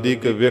ਸ਼ਾਂਤੀ ਹੁੰਦੀ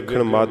ਕਿ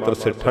ਵੇਖਣ ਮਾਤਰ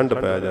ਸੇ ਠੰਡ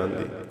ਪੈ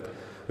ਜਾਂਦੀ।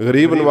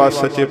 ਗਰੀਬ ਨਿਵਾਸ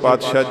ਸੱਚੇ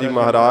ਪਾਤਸ਼ਾਹ ਜੀ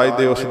ਮਹਾਰਾਜ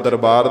ਦੇ ਉਸ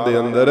ਦਰਬਾਰ ਦੇ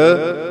ਅੰਦਰ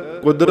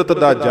ਕੁਦਰਤ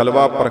ਦਾ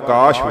ਜਲਵਾ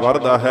ਪ੍ਰਕਾਸ਼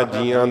ਵਰਦਾ ਹੈ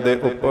ਜੀਆਂ ਦੇ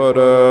ਉੱਪਰ।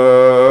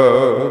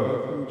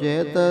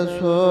 ਜਿਤ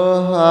ਸੋ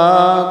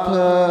ਹਾਥ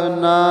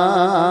ਨਾ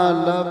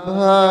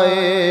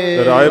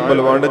ਲਭਾਏ, ਰਾਏ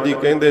ਬਲਵੰਡ ਜੀ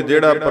ਕਹਿੰਦੇ,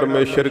 ਜਿਹੜਾ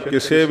ਪਰਮੇਸ਼ਰ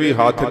ਕਿਸੇ ਵੀ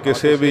ਹੱਥ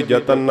ਕਿਸੇ ਵੀ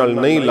ਯਤਨ ਨਾਲ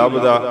ਨਹੀਂ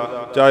ਲੱਭਦਾ,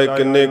 ਚਾਹੇ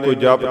ਕਿੰਨੇ ਕੋਈ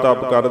ਜਪ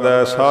ਤਪ ਕਰਦਾ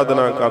ਹੈ,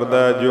 ਸਾਧਨਾ ਕਰਦਾ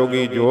ਹੈ,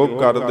 ਜੋਗੀ ਜੋਗ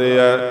ਕਰਦੇ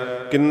ਹੈ,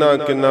 ਕਿੰਨਾ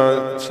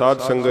ਕਿੰਨਾ ਸਾਧ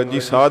ਸੰਗਤ ਜੀ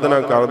ਸਾਧਨਾ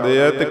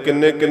ਕਰਦੇ ਆ, ਤੇ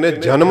ਕਿੰਨੇ ਕਿੰਨੇ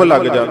ਜਨਮ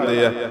ਲੱਗ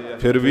ਜਾਂਦੇ ਆ,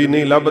 ਫਿਰ ਵੀ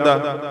ਨਹੀਂ ਲੱਭਦਾ।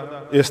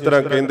 ਇਸ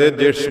ਤਰ੍ਹਾਂ ਕਹਿੰਦੇ,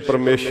 ਜਿਸ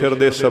ਪਰਮੇਸ਼ਰ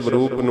ਦੇ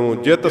ਸਵਰੂਪ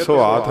ਨੂੰ ਜਿਤ ਸੋ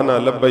ਹਾਥ ਨਾ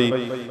ਲੱਭਈ,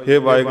 ਹੇ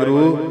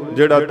ਵਾਹਿਗੁਰੂ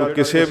ਜਿਹੜਾ ਤੂੰ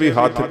ਕਿਸੇ ਵੀ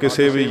ਹੱਥ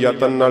ਕਿਸੇ ਵੀ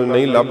ਯਤਨ ਨਾਲ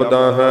ਨਹੀਂ ਲੱਭਦਾ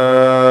ਹੈ,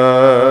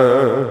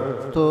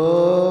 ਤੋ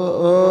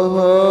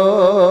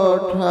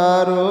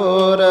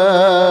ਠਾਰੂਰ।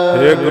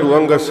 ਹੇ ਗੁਰੂ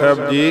ਅੰਗਦ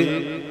ਸਾਹਿਬ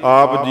ਜੀ,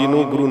 ਆਪ ਜੀ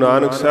ਨੂੰ ਗੁਰੂ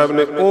ਨਾਨਕ ਸਾਹਿਬ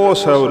ਨੇ ਉਹ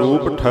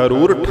ਸਵਰੂਪ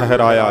ਠਰੂਰ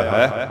ਠਹਿਰਾਇਆ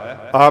ਹੈ।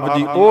 ਆਪ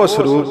ਜੀ ਉਹ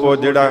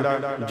ਸਰੂਪ ਜਿਹੜਾ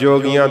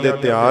ਜੋਗੀਆਂ ਦੇ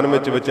ਧਿਆਨ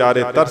ਵਿੱਚ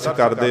ਵਿਚਾਰੇ ਤਰਸ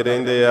ਕਰਦੇ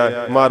ਰਹਿੰਦੇ ਆ,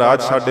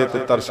 ਮਹਾਰਾਜ ਸਾਡੇ ਤੇ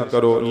ਤਰਸ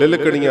ਕਰੋ,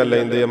 ਲਿਲਕੜੀਆਂ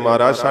ਲੈਂਦੇ ਆ,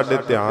 ਮਹਾਰਾਜ ਸਾਡੇ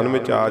ਧਿਆਨ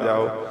ਵਿੱਚ ਆ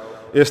ਜਾਓ।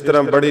 ਇਸ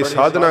ਤਰ੍ਹਾਂ ਬੜੀ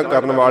ਸਾਧਨਾ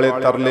ਕਰਨ ਵਾਲੇ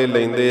ਤਰਲੇ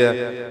ਲੈਂਦੇ ਆ,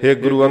 ਹੇ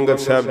ਗੁਰੂ ਅੰਗਦ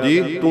ਸਾਹਿਬ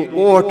ਜੀ ਤੂੰ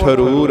ਉਹ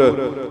ਠਰੂਰ,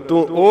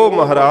 ਤੂੰ ਉਹ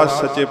ਮਹਾਰਾਜ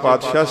ਸੱਚੇ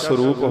ਪਾਤਸ਼ਾਹ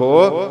ਸਰੂਪ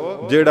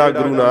ਹੋ ਜਿਹੜਾ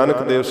ਗੁਰੂ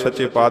ਨਾਨਕ ਦੇਵ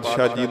ਸੱਚੇ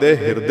ਪਾਤਸ਼ਾਹ ਜੀ ਦੇ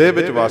ਹਿਰਦੇ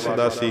ਵਿੱਚ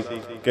ਵਸਦਾ ਸੀ।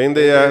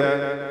 ਕਹਿੰਦੇ ਆ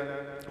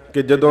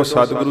ਕਿ ਜਦੋਂ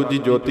ਸਤਿਗੁਰੂ ਜੀ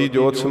ਜੋਤੀ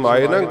ਜੋਤ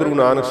ਸਮਾਏ ਨਾ ਗੁਰੂ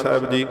ਨਾਨਕ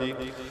ਸਾਹਿਬ ਜੀ,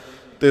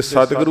 ਤੇ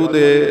ਸਤਿਗੁਰੂ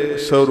ਦੇ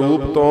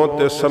ਸਰੂਪ ਤੋਂ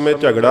ਤੇ ਸਮੇਂ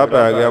ਝਗੜਾ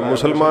ਪੈ ਗਿਆ।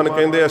 ਮੁਸਲਮਾਨ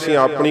ਕਹਿੰਦੇ ਅਸੀਂ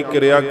ਆਪਣੀ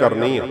ਕਿਰਿਆ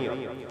ਕਰਨੀ ਆ,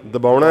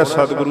 ਦਬਾਉਣਾ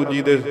ਸਤਿਗੁਰੂ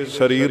ਜੀ ਦੇ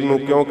ਸਰੀਰ ਨੂੰ,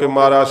 ਕਿਉਂਕਿ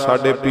ਮਹਾਰਾਜ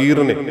ਸਾਡੇ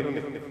ਪੀਰ ਨੇ।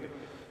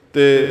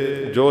 ਤੇ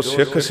ਜੋ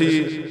ਸਿੱਖ ਸੀ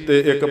ਤੇ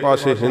ਇੱਕ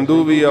ਪਾਸੇ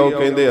ਹਿੰਦੂ ਵੀ ਆ, ਉਹ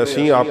ਕਹਿੰਦੇ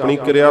ਅਸੀਂ ਆਪਣੀ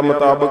ਕਿਰਿਆ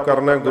ਮੁਤਾਬਕ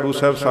ਕਰਨਾ, ਗੁਰੂ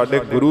ਸਾਹਿਬ ਸਾਡੇ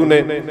ਗੁਰੂ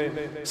ਨੇ।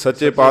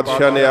 ਸੱਚੇ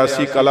ਪਾਤਸ਼ਾਹ ਨੇ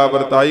ਐਸੀ ਕਲਾ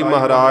ਵਰਤਾਈ,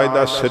 ਮਹਾਰਾਜ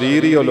ਦਾ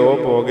ਸਰੀਰ ਹੀ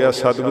ਅਲੋਪ ਹੋ ਗਿਆ,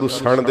 ਸਤਿਗੁਰੂ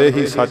ਸਣਦੇ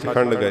ਹੀ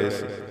ਸੱਚਖੰਡ ਗਏ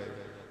ਸੀ।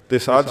 ਤੇ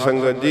ਸਾਧ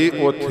ਸੰਗਤ ਜੀ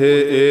ਉੱਥੇ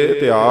ਇਹ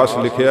ਇਤਿਹਾਸ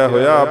ਲਿਖਿਆ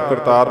ਹੋਇਆ, ਆਪ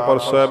ਕਰਤਾਰਪੁਰ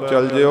ਸਾਹਿਬ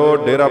ਚੱਲ ਜਿਓ,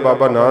 ਡੇਰਾ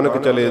ਬਾਬਾ ਨਾਨਕ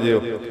ਚਲੇ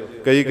ਜਿਓ।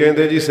 ਕਈ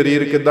ਕਹਿੰਦੇ ਜੀ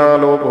ਸਰੀਰ ਕਿੱਦਾਂ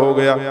ਅਲੋਪ ਹੋ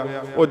ਗਿਆ,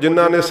 ਉਹ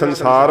ਜਿਨ੍ਹਾਂ ਨੇ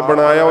ਸੰਸਾਰ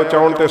ਬਣਾਇਆ ਉਹ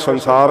ਚਾਹੁਣ ਤੇ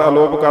ਸੰਸਾਰ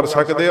ਅਲੋਪ ਕਰ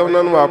ਸਕਦੇ ਆ,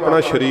 ਉਹਨਾਂ ਨੂੰ ਆਪਣਾ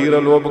ਸਰੀਰ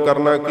ਅਲੋਪ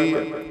ਕਰਨਾ ਕੀ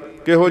ਹੈ।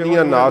 ਕਿਹੋ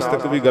ਜੀਆਂ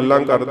ਨਾਸਤਿਕ ਵੀ ਗੱਲਾਂ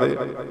ਕਰਦੇ।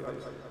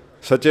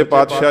 ਸੱਚੇ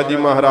ਪਾਤਸ਼ਾਹ ਜੀ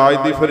ਮਹਾਰਾਜ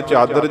ਦੀ ਫਿਰ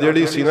ਚਾਦਰ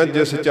ਜਿਹੜੀ ਸੀ ਨਾ,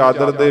 ਜਿਸ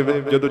ਚਾਦਰ ਦੇ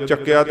ਵਿੱਚ ਜਦੋਂ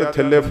ਚੱਕਿਆ ਤੇ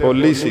ਥੱਲੇ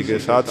ਫੁੱਲ ਹੀ ਸੀਗੇ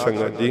ਸਾਧ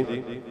ਸੰਗਤ ਜੀ,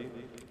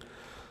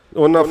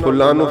 ਉਹਨਾਂ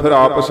ਫੁੱਲਾਂ ਨੂੰ ਫਿਰ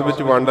ਆਪਸ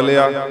ਵਿੱਚ ਵੰਡ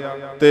ਲਿਆ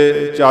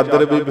ਤੇ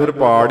ਚਾਦਰ ਵੀ ਫਿਰ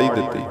ਪਾੜ ਹੀ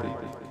ਦਿੱਤੀ।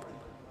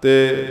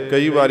 ਤੇ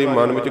ਕਈ ਵਾਰੀ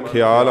ਮਨ ਵਿੱਚ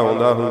ਖਿਆਲ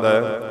ਆਉਂਦਾ ਹੁੰਦਾ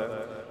ਹੈ,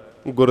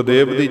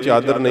 ਗੁਰਦੇਵ ਦੀ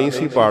ਚਾਦਰ ਨਹੀਂ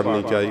ਸੀ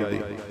ਪਾੜਨੀ ਚਾਹੀਦੀ,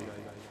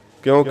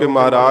 क्योंकि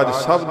महाराज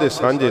सब दे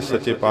सांझे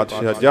सच्चे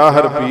पातशाह,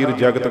 जाहर पीर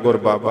जगत गुर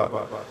बाबा।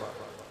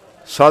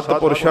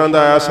 सतपुरुषां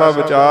दा ऐसा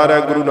विचार है,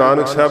 गुरु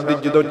नानक साहब की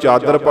जदों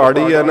चादर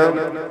पाड़ी है ना,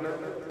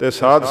 तो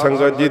साध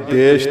संगत जी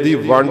देश की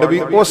वंड भी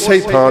उस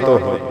ही थां तो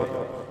होई।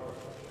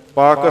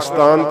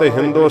 पाकिस्तान ते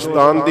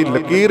हिंदुस्तान की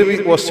लकीर भी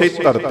उस ही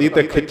धरती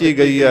ते खिंची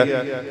गई है।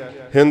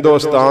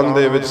 हिंदुस्तान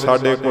दे विच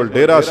साडे कोल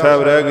डेरा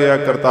साहब रह गया,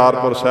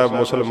 करतारपुर साहब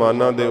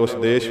मुसलमानां दे उस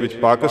देश विच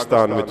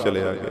पाकिस्तान विच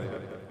चलिया गया।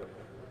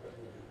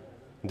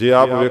 जे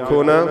आप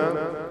वेखो ना,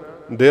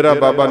 डेरा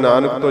बाबा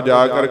नानक तो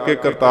जा करके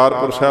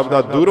करतारपुर साहब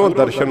का दूरों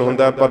दर्शन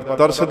हुंदा, पर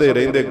तरसदे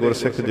रहिंदे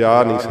गुरसिख जा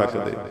नहीं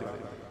सकते,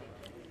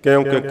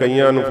 क्योंकि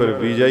कईयां नूं फिर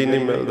वीज़ा ही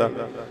नहीं मिलता।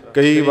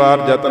 कई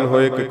बार यतन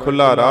होए कि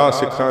खुला राह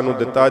सिखां नूं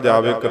दिता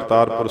जावे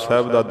करतारपुर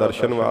साहब का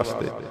दर्शन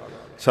वास्ते।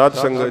 साध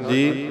संगत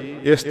जी,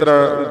 इस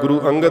तरह गुरु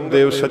अंगद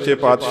देव सच्चे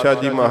पातशाह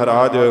जी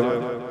महाराज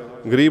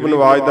गरीब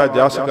नवाज का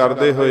जस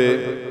करते हुए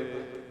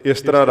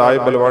इस तरह राय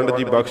बलवंड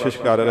जी बख्शिश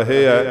कर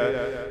रहे है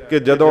कि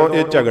जदों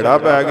ये झगड़ा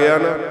पै गया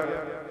ना,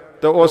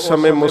 तो उस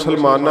समय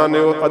मुसलमाना ने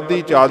वो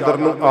अद्धी चादर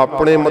नूं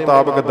अपने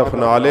मुताबिक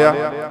दफना लिया,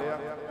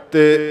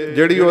 ते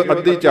जिहड़ी वो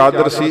अद्धी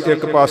चादर सी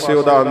एक पासे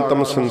उहदा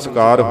अंतिम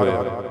संस्कार होया,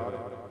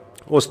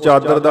 उस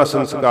चादर का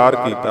संस्कार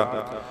किया।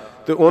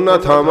 तो उन्हां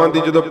थावां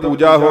दी जदों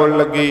पूजा होण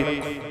लगी,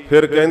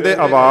 फिर कहंदे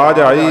आवाज़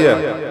आई है,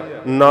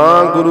 ना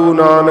गुरु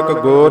नानक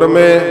गोर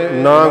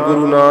में, ना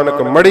गुरु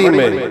नानक मड़ी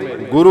में,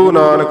 गुरु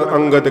नानक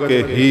अंगद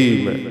के ही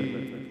में।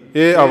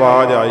 ये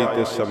आवाज़ आई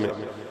तिस समय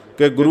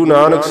कि गुरु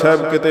नानक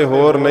साहब किते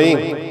होर नहीं,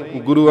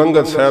 गुरु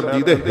अंगद साहब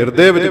जी के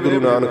हिरदे विच गुरु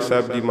नानक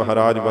साहब जी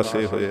महाराज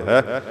वसे हुए है।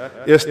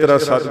 इस तरह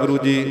सतगुरु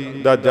जी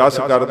का जस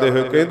करते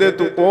हुए कहते,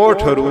 तू ओ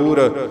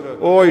ठरूर,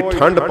 ओ ही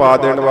ठंड पा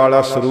देने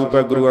वाला स्वरूप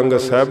है। गुरु अंगद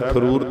साहब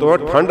ठरूर तो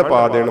ठंड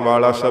पा देने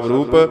वाला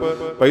स्वरूप।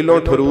 पहलों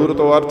ठरूर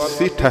तो अर्थ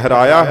सी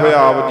ठहराया हुआ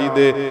आप जी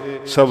के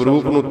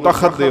स्वरूप नूं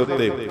तखत दे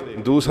उत्ते,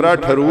 दूसरा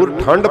ठरूर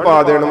ठंड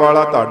पा देने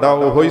वाला तुहाडा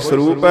ओहो ही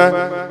स्वरूप है,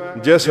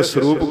 जिस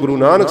स्वरूप गुरु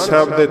नानक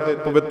साहब के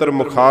पवित्र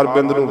मुखार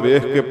बिंद नूं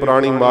वेख के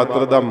प्राणी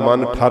मात्र का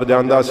मन ठर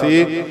जाता सी।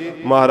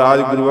 महाराज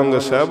गुरु अंगद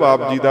साहब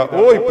आप जी का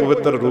वो ही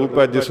पवित्र रूप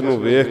है जिसनूं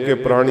वेख के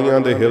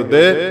प्राणियां दे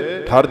हिरदे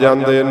ठर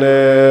जाते ने।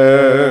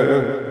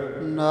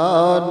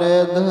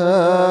 निध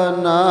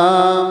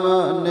नाम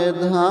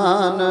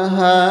निधान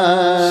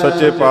है।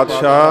 सच्चे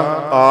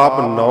पातशाह आप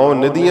 9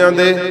 निधियां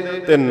दे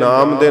ते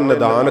नाम दे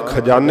निधान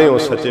खजाने हो।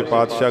 सच्चे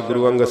पातशाह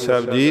गुरु अंगद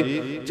साहब जी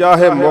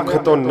चाहे मुख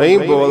तो नहीं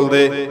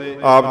बोलते,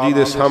 आप जी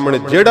दे सामने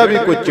जेड़ा भी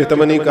कोई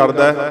चितमनी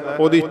करता है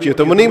उहदी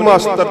चितमनी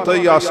मास्तर तो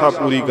ही आसा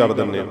पूरी कर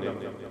दिंदे।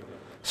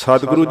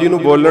 सतगुरु जी नूं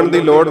बोलण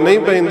दी लोड़ नहीं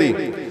पैंदी।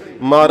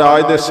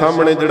 महाराज दे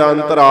सामने जिहड़ा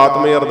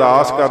अंतरात्मे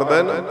अरदास करदा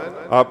है ना,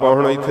 आप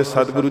हुण इत्थे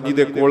सतगुरु जी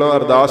दे कोलों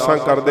अरदासां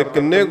करदे,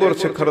 किन्ने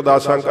गुरसिख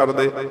अरदासां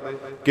करदे,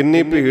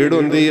 किन्नी भीड़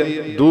हुंदी है।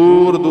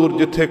 दूर दूर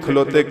जिथे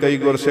खलोते कई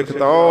गुरसिख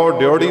तां ओह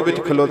ड्योड़ी विच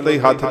खलोते ही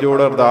हथ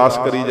जोड़ अरदास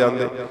करी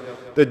जांदे।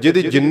 ते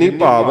जिहदी जिन्नी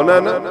भावना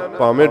ना,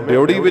 भावें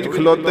ड्योड़ी विच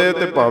खलोते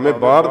ते भावें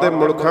बाहर दे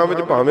मुल्खां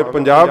विच, भावें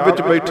पंजाब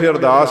विच बैठे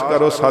अरदास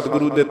करो,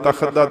 सतगुरु दे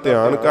तखत दा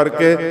ध्यान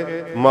करके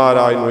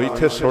महाराज नूं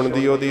इत्थे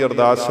सुणदी ओहदी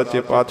अरदास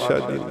सच्चे पातशाह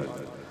जी ने।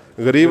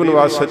 गरीब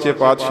नवाज सच्चे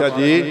पातशाह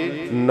जी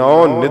 9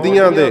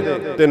 निधियां दे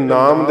ते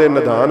नाम दे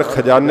निधान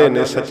खजाने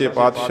ने। सच्चे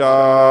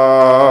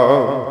पातशाह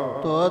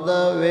तुद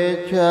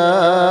विच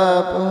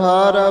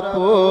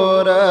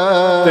भरपूर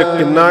ते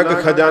किन्ना क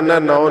खजाना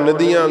 9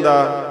 निधियां दा,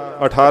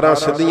 18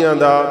 सिद्धियां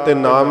दा ते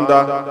नाम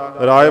दा।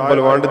 राय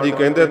बलवंड जी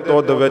कहंदे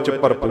तुद विच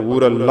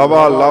भरपूर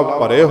लवा लव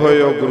भरे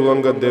होए हो गुरु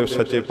अंगद देव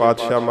सच्चे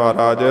पातशाह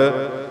महाराज।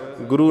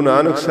 गुरु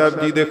नानक साहब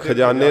जी के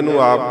खजाने नूं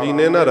आप जी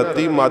ने ना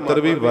रत्ती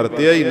मात्र भी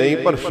वरतिया ही नहीं,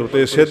 पर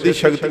श्रुते सिद्ध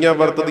शक्तियां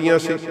वरतदियां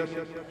सी।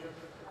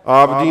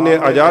 आप जी ने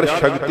अजार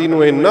शक्ति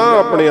नूं इन्ना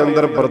अपने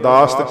अंदर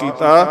बर्दाश्त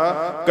किया,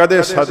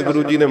 कदे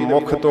सतगुरु जी ने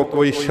मुख तो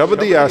कोई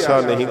शब्द ही ऐसा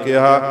नहीं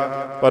कहा,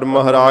 पर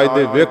महाराज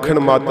दे वेखण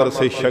मात्र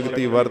से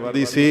शक्ति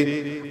वरतदी सी।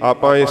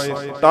 आपां इस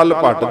टल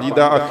भट्ट जी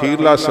का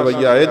अखीरला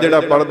सवैया है जिहड़ा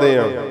पढ़दे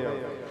हां,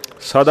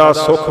 सदा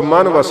सुख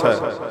मन वसै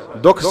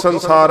दुख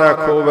संसार है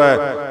खोवै,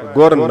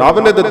 गुर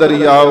नवनिध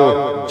दरियाओ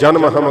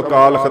जन्म हम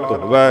कालख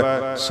धोवै।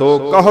 सो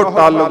कहो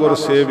टल गुर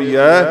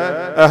सेवियै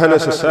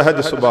अहनस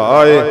सहज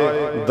सुभाए,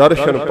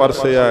 दर्शन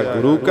परसै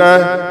गुरु कै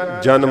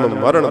जन्म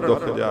मरण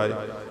दुख जाए।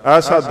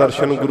 ऐसा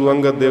दर्शन गुरु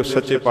अंगद देव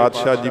सच्चे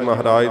पातशाह जी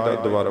महाराज का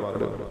द्वारा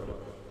पढ़ो।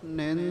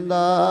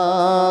 निंदा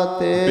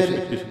तेरी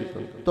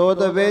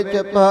तुद विच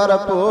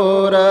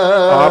भरपूर।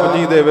 आप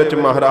जी दे विच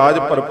महाराज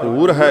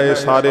भरपूर है ये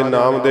सारे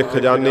नाम दे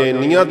खजाने।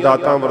 इन्नियां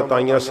दातां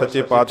वरताइयां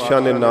सच्चे पातशाह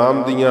ने,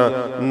 नाम दियां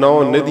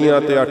 9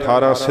 निधियां ते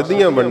 18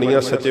 सिद्धियां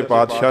वंडियां सच्चे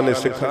पातशाह ने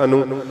सिखां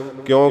नूं।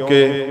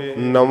 क्योंकि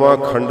 9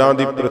 खंडां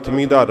दी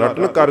प्रथमी दा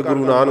रटन कर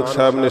गुरु नानक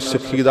साहब ने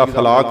सिੱਖੀ दा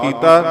फैलाਅ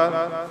कीता,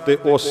 ते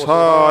ਉਹ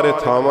ਸਾਰੇ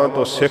ਥਾਵਾਂ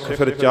ਤੋਂ ਸਿੱਖ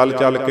ਫਿਰ ਚੱਲ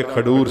ਚੱਲ ਕੇ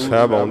ਖਡੂਰ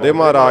ਸਾਹਿਬ ਆਉਂਦੇ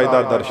ਮਹਾਰਾਜ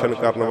ਦਾ ਦਰਸ਼ਨ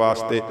ਕਰਨ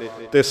ਵਾਸਤੇ,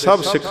 ਤੇ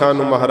ਸਭ ਸਿੱਖਾਂ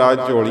ਨੂੰ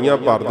ਮਹਾਰਾਜ ਝੋਲੀਆਂ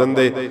ਭਰ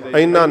ਦਿੰਦੇ।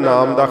 ਇੰਨਾ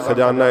ਨਾਮ ਦਾ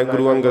ਖਜ਼ਾਨਾ ਹੈ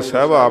ਗੁਰੂ ਅੰਗਦ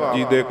ਸਾਹਿਬ ਆਪ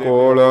ਜੀ ਦੇ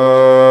ਕੋਲ।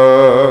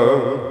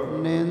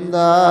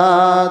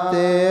 ਨਿੰਦਾ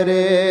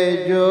ਤੇਰੇ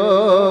ਜੋ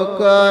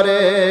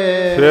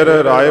ਕਰੇ। ਫਿਰ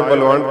ਰਾਏ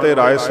ਬਲਵੰਤ ਤੇ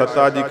ਰਾਏ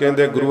ਸੱਤਾ ਜੀ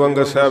ਕਹਿੰਦੇ ਗੁਰੂ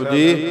ਅੰਗਦ ਸਾਹਿਬ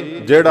ਜੀ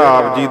ਜਿਹੜਾ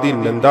ਆਪ ਜੀ ਦੀ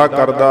ਨਿੰਦਾ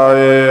ਕਰਦਾ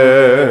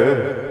ਏ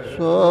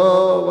ਸੋ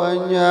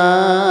ਵੰਝਾ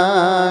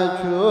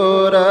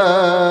ਚੂਰ।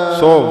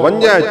 ਸੋ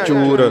ਵੰਝਾ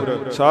ਚੂਰ।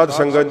 ਸਾਧ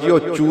ਸੰਗਤ ਜੀ ਉਹ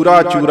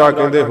ਚੂਰਾ ਚੂਰਾ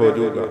ਕਹਿੰਦੇ ਹੋ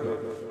ਜਾਊਗਾ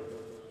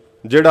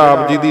ਜਿਹੜਾ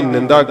ਆਪ ਜੀ ਦੀ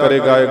ਨਿੰਦਾ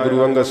ਕਰੇਗਾ ਇਹ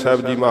ਗੁਰੂ ਅੰਗਦ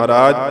ਸਾਹਿਬ ਜੀ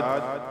ਮਹਾਰਾਜ।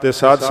 ਤੇ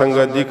ਸਾਧ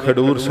ਸੰਗਤ ਜੀ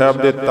ਖਡੂਰ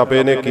ਸਾਹਿਬ ਦੇ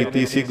ਤਪੇ ਨੇ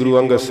ਕੀਤੀ ਸੀ ਗੁਰੂ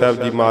ਅੰਗਦ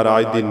ਸਾਹਿਬ ਜੀ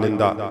ਮਹਾਰਾਜ ਦੀ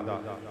ਨਿੰਦਾ।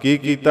 ਕੀ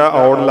ਕੀਤਾ?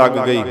 ਔੜ ਲੱਗ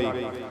ਗਈ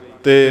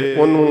ਤੇ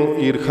ਉਹਨੂੰ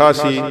ਈਰਖਾ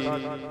ਸੀ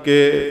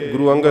ਕਿ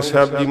ਗੁਰੂ ਅੰਗਦ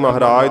ਸਾਹਿਬ ਜੀ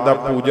ਮਹਾਰਾਜ ਦਾ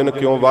ਪੂਜਨ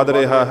ਕਿਉਂ ਵੱਧ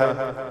ਰਿਹਾ ਹੈ,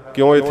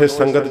 ਕਿਉਂ ਇੱਥੇ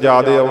ਸੰਗਤ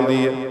ਜ਼ਿਆਦਾ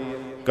ਆਉਂਦੀ ਹੈ।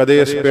 ਕਦੇ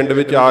ਇਸ ਪਿੰਡ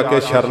ਵਿੱਚ ਆ ਕੇ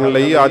ਸ਼ਰਨ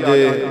ਲਈ, ਅੱਜ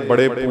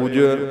ਬੜੇ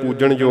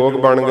ਪੂਜਣ ਯੋਗ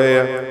ਬਣ ਗਏ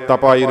ਆ।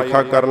 ਤਪਾ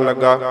ਈਰਖਾ ਕਰਨ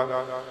ਲੱਗਾ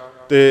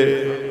ਤੇ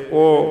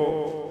ਉਹ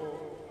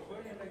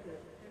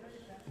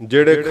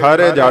ਜਿਹੜੇ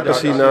ਖਾਰੇ ਜੱਟ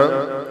ਸੀ ਨਾ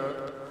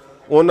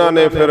ਉਹਨਾਂ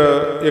ਨੇ ਫਿਰ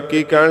ਇਹ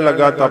ਕੀ ਕਹਿਣ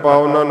ਲੱਗਾ ਤਪਾ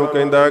ਉਹਨਾਂ ਨੂੰ,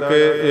 ਕਹਿੰਦਾ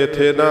ਕਿ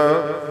ਇੱਥੇ ਨਾ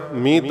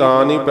ਮੀਂਹ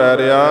ਤਾਂ ਨਹੀਂ ਪੈ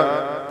ਰਿਹਾ,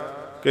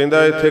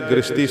 ਕਹਿੰਦਾ ਇੱਥੇ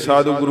ਗ੍ਰਸਤੀ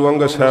ਸਾਧੂ ਗੁਰੂ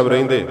ਅੰਗਦ ਸਾਹਿਬ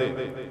ਰਹਿੰਦੇ,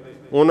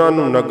 ਉਹਨਾਂ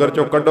ਨੂੰ ਨਗਰ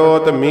ਚੋਂ ਕੱਢੋ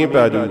ਤੇ ਮੀਂਹ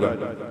ਪੈ ਜਾਊਗਾ।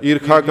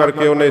 ਈਰਖਾ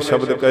ਕਰਕੇ ਉਹਨੇ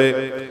ਸ਼ਬਦ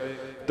ਕਹੇ।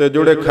 ਤੇ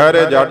ਜਿਹੜੇ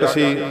ਖਹਿਰੇ ਜੱਟ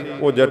ਸੀ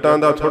ਉਹ ਜੱਟਾਂ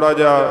ਦਾ ਥੋੜ੍ਹਾ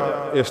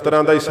ਜਿਹਾ ਇਸ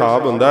ਤਰ੍ਹਾਂ ਦਾ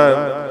ਹਿਸਾਬ ਹੁੰਦਾ ਹੈ,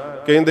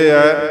 ਕਹਿੰਦੇ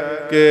ਹੈ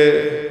ਕਿ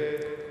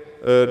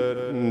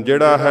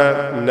ਜਿਹੜਾ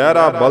ਹੈ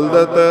ਨਹਿਰਾ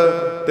ਬਲਦ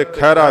ਤੇ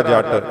ਖਹਿਰਾ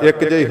ਜੱਟ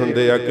ਇੱਕ ਜਿਹੇ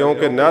ਹੁੰਦੇ ਆ,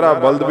 ਕਿਉਂਕਿ ਨਹਿਰਾ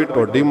ਬਲਦ ਵੀ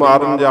ਢੋਡੀ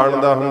ਮਾਰਨ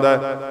ਜਾਣਦਾ ਹੁੰਦਾ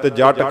ਤੇ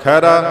ਜੱਟ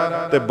ਖਹਿਰਾ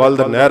ਤੇ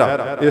ਬਲਦ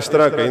ਨਹਿਰਾ, ਇਸ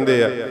ਤਰ੍ਹਾਂ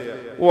ਕਹਿੰਦੇ ਆ।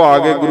 ਉਹ ਆ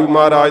ਗਏ ਗੁਰੂ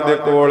ਮਹਾਰਾਜ ਦੇ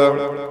ਕੋਲ,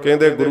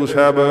 ਕਹਿੰਦੇ ਗੁਰੂ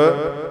ਸਾਹਿਬ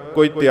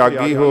ਕੋਈ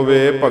ਤਿਆਗੀ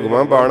ਹੋਵੇ,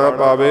 ਭਗਵਾਂ ਬਾਣਾ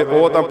ਪਾਵੇ,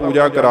 ਉਹ ਤਾਂ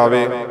ਪੂਜਾ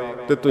ਕਰਾਵੇ,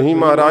 ਤੇ ਤੁਸੀਂ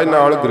ਮਹਾਰਾਜ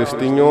ਨਾਲ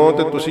ਗ੍ਰਸਤੀ ਹੋ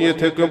ਤੇ ਤੁਸੀਂ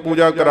ਇੱਥੇ ਕਿਉਂ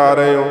ਪੂਜਾ ਕਰਾ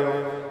ਰਹੇ ਹੋ।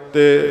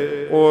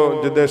 ਤੇ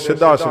ਉਹ ਜਿੱਦਾਂ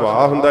ਸਿੱਧਾ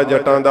ਸੁਭਾਅ ਹੁੰਦਾ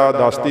ਜੱਟਾਂ ਦਾ,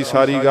 ਦੱਸਤੀ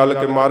ਸਾਰੀ ਗੱਲ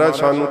ਕਿ ਮਹਾਰਾਜ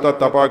ਸਾਨੂੰ ਤਾਂ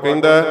ਤਪਾ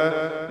ਕਹਿੰਦਾ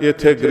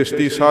ਇੱਥੇ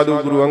ਗ੍ਰਸਤੀ ਸਾਧੂ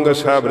ਗੁਰੂ ਅੰਗਦ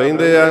ਸਾਹਿਬ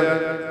ਰਹਿੰਦੇ ਆ,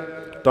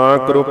 ਤਾਂ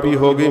ਕਰੋਪੀ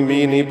ਹੋ ਗਈ,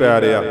 ਮੀਂਹ ਨਹੀਂ ਪੈ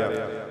ਰਿਹਾ।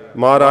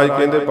 ਮਹਾਰਾਜ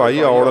ਕਹਿੰਦੇ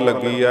ਭਾਈ ਔੜ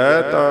ਲੱਗੀ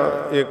ਹੈ ਤਾਂ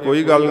ਇਹ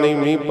ਕੋਈ ਗੱਲ ਨਹੀਂ,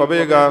 ਮੀਂਹ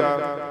ਪਵੇਗਾ।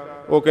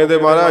 ਉਹ ਕਹਿੰਦੇ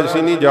ਮਹਾਰਾਜ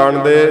ਅਸੀਂ ਨਹੀਂ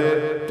ਜਾਣਦੇ,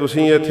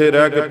 ਤੁਸੀਂ ਇੱਥੇ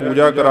ਰਹਿ ਕੇ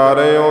ਪੂਜਾ ਕਰਾ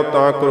ਰਹੇ ਹੋ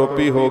ਤਾਂ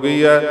ਕਰੋਪੀ ਹੋ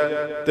ਗਈ ਹੈ।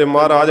 ਤੇ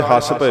ਮਹਾਰਾਜ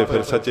ਹੱਸ ਪਏ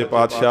ਫਿਰ ਸੱਚੇ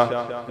ਪਾਤਸ਼ਾਹ।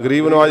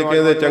 ਗਰੀਬ ਨਵਾਜ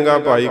ਕਹਿੰਦੇ ਚੰਗਾ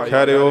ਭਾਈ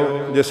ਖਹਿਰਿਓ,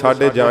 ਜੇ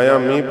ਸਾਡੇ ਜਾਇਆ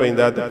ਮੀਂਹ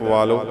ਪੈਂਦਾ ਤੇ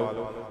ਪਵਾ ਲਓ।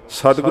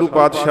 ਸਤਿਗੁਰੂ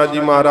ਪਾਤਸ਼ਾਹ ਜੀ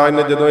ਮਹਾਰਾਜ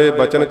ਨੇ ਜਦੋਂ ਇਹ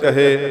ਬਚਨ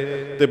ਕਹੇ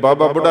ਤੇ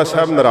ਬਾਬਾ ਬੁੱਢਾ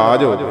ਸਾਹਿਬ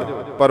ਨਾਰਾਜ਼ ਹੋ ਗਏ,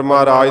 ਪਰ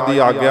ਮਹਾਰਾਜ ਦੀ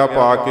ਆਗਿਆ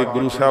ਪਾ ਕੇ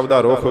ਗੁਰੂ ਸਾਹਿਬ ਦਾ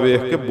ਰੁਖ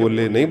ਵੇਖ ਕੇ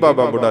ਬੋਲੇ ਨਹੀਂ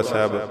ਬਾਬਾ ਬੁੱਢਾ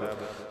ਸਾਹਿਬ।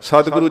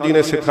 ਸਤਿਗੁਰੂ ਜੀ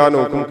ਨੇ ਸਿੱਖਾਂ ਨੂੰ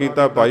ਹੁਕਮ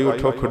ਕੀਤਾ ਭਾਈ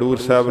ਉਠੋ ਖਡੂਰ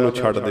ਸਾਹਿਬ ਨੂੰ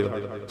ਛੱਡ ਦਿਓ।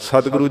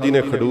 ਸਤਿਗੁਰੂ ਜੀ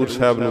ਨੇ ਖਡੂਰ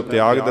ਸਾਹਿਬ ਨੂੰ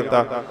ਤਿਆਗ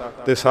ਦਿੱਤਾ।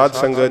 ਤੇ ਸਾਧ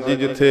ਸੰਗਤ ਜੀ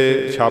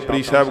ਜਿੱਥੇ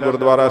ਛਾਪਰੀ ਸਾਹਿਬ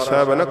ਗੁਰਦੁਆਰਾ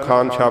ਸਾਹਿਬ ਹੈ ਨਾ,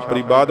 ਖਾਨ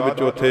ਛਾਪਰੀ, ਬਾਅਦ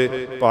ਵਿੱਚ ਉੱਥੇ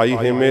ਭਾਈ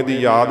ਹੇਮੇ ਦੀ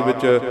ਯਾਦ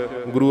ਵਿੱਚ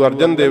ਗੁਰੂ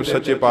ਅਰਜਨ ਦੇਵ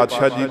ਸੱਚੇ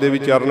ਪਾਤਸ਼ਾਹ ਜੀ ਦੇ ਵੀ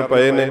ਚਰਨ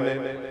ਪਏ ਨੇ।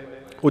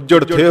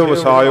 ਉੱਜੜ ਥੇ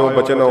ਵਸਾਇਓ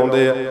ਬਚਨ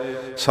ਆਉਂਦੇ ਆ।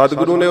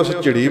 ਸਤਿਗੁਰੂ ਨੇ ਉਸ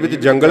ਝਿੜੀ ਵਿੱਚ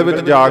ਜੰਗਲ ਵਿੱਚ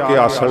ਜਾ ਕੇ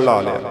ਆਸਣ ਲਾ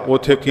ਲਿਆ,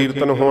 ਉੱਥੇ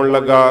ਕੀਰਤਨ ਹੋਣ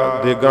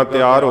ਲੱਗਾ, ਦੇਗਾਂ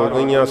ਤਿਆਰ ਹੋ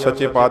ਗਈਆਂ,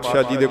 ਸੱਚੇ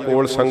ਪਾਤਸ਼ਾਹ ਜੀ ਦੇ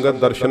ਕੋਲ ਸੰਗਤ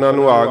ਦਰਸ਼ਨਾਂ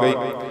ਨੂੰ ਆ ਗਈ।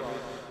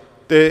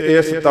 ਤੇ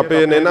ਇਸ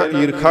ਤਪੇ ਨੇ ਨਾ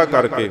ਈਰਖਾ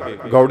ਕਰਕੇ,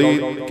 ਗੌੜੀ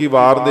ਕੀ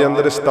ਵਾਰ ਦੇ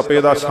ਅੰਦਰ ਇਸ ਤਪੇ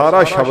ਦਾ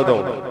ਸਾਰਾ ਸ਼ਬਦ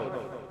ਆਉਂਦਾ।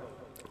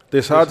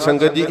 ਤੇ ਸਾਧ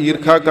ਸੰਗਤ ਜੀ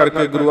ਈਰਖਾ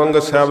ਕਰਕੇ ਗੁਰੂ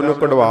ਅੰਗਦ ਸਾਹਿਬ ਨੂੰ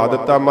ਕਢਵਾ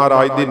ਦਿੱਤਾ,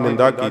 ਮਹਾਰਾਜ ਦੀ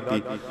ਨਿੰਦਾ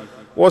ਕੀਤੀ।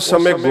 ਉਸ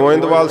ਸਮੇਂ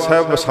ਗੋਇੰਦਵਾਲ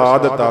ਸਾਹਿਬ ਵਸਾ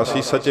ਦਿੱਤਾ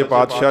ਸੀ ਸੱਚੇ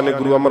ਪਾਤਸ਼ਾਹ ਨੇ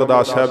ਗੁਰੂ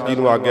ਅਮਰਦਾਸ ਸਾਹਿਬ ਜੀ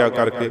ਨੂੰ ਆਗਿਆ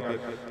ਕਰਕੇ।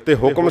 ਤੇ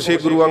ਹੁਕਮ ਸੀ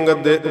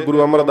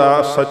ਗੁਰੂ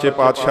ਅਮਰਦਾਸ ਸੱਚੇ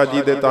ਪਾਤਸ਼ਾਹ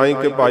ਜੀ ਦੇ ਤਾਂ ਹੀ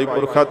ਕਿ ਭਾਈ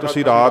ਪੁਰਖਾ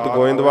ਤੁਸੀਂ ਰਾਤ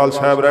ਗੋਇੰਦਵਾਲ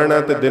ਸਾਹਿਬ ਰਹਿਣਾ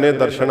ਤੇ ਦਿਨੇ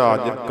ਦਰਸ਼ਨ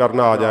ਕਰਨ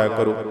ਆ ਜਾਇਆ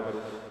ਕਰੋ।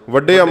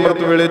 ਵੱਡੇ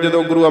ਅੰਮ੍ਰਿਤ ਵੇਲੇ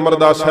ਜਦੋਂ ਗੁਰੂ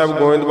ਅਮਰਦਾਸ ਸਾਹਿਬ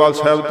ਗੋਇੰਦਵਾਲ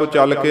ਸਾਹਿਬ ਤੋਂ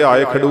ਚੱਲ ਕੇ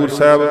ਆਏ ਖਡੂਰ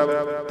ਸਾਹਿਬ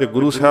ਤੇ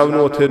ਗੁਰੂ ਸਾਹਿਬ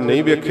ਨੂੰ ਉੱਥੇ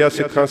ਨਹੀਂ ਵੇਖਿਆ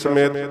ਸਿੱਖਾਂ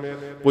ਸਮੇਤ।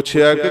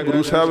 ਪੁੱਛਿਆ ਕਿ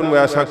ਗੁਰੂ ਸਾਹਿਬ ਨੂੰ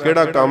ਐਸਾ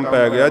ਕਿਹੜਾ ਕੰਮ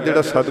ਪੈ ਗਿਆ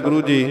ਜਿਹੜਾ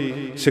ਸਤਿਗੁਰੂ ਜੀ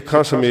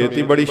ਸਿੱਖਾਂ ਸਮੇਤ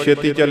ਹੀ ਬੜੀ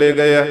ਛੇਤੀ ਚਲੇ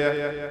ਗਏ ਆ।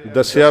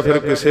 ਦੱਸਿਆ ਫਿਰ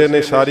ਕਿਸੇ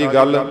ਨੇ ਸਾਰੀ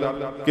ਗੱਲ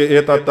ਕਿ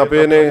ਇਹ ਤਾਂ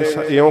ਤਪੇ ਨੇ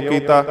ਇਉਂ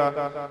ਕੀਤਾ।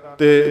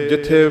 ਤੇ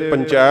ਜਿੱਥੇ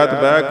ਪੰਚਾਇਤ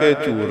ਬਹਿ ਕੇ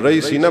ਝੂਰ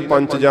ਰਹੀ ਸੀ ਨਾ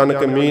ਪੰਚ ਜਨ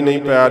ਕਿ ਮੀਂਹ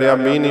ਨਹੀਂ ਪੈ ਰਿਹਾ,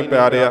 ਮੀਂਹ ਨਹੀਂ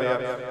ਪੈ ਰਿਹਾ,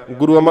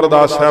 ਗੁਰੂ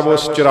ਅਮਰਦਾਸ ਸਾਹਿਬ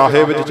ਉਸ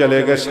ਚੁਰਾਹੇ ਵਿੱਚ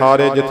ਚਲੇ ਗਏ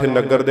ਸਾਰੇ, ਜਿੱਥੇ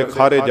ਨਗਰ ਦੇ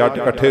ਖਾਰੇ ਜੱਟ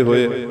ਇਕੱਠੇ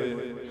ਹੋਏ।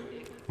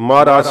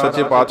 ਮਹਾਰਾਜ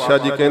ਸੱਚੇ ਪਾਤਸ਼ਾਹ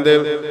ਜੀ ਕਹਿੰਦੇ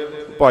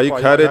ਭਾਈ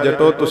ਖਹਿਰੇ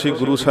ਜੱਟੋ ਤੁਸੀਂ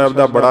ਗੁਰੂ ਸਾਹਿਬ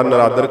ਦਾ ਬੜਾ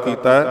ਨਰਾਦਰ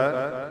ਕੀਤਾ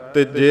ਹੈ,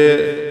 ਤੇ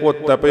ਜੇ ਉਹ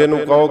ਤਪੇ ਨੂੰ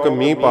ਕਹੋ ਕਿ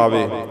ਮੀਂਹ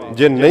ਪਾਵੇ,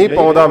 ਜੇ ਨਹੀਂ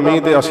ਪਾਉਂਦਾ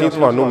ਮੀਂਹ ਤੇ ਅਸੀਂ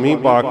ਤੁਹਾਨੂੰ ਮੀਂਹ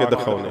ਪਾ ਕੇ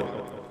ਦਿਖਾਉਨੇ।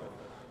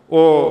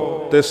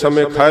 ਉਹ ਤੇ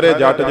ਸਮੇਂ ਖਹਿਰੇ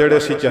ਜੱਟ ਜਿਹੜੇ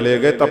ਸੀ ਚਲੇ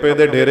ਗਏ ਤਪੇ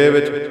ਦੇ ਡੇਰੇ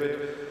ਵਿੱਚ।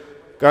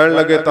 ਕਹਿਣ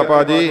ਲੱਗੇ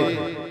ਤਪਾ ਜੀ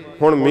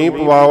ਹੁਣ ਮੀਂਹ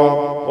ਪਵਾਓ।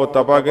 ਉਹ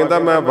ਤਪਾ ਕਹਿੰਦਾ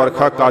ਮੈਂ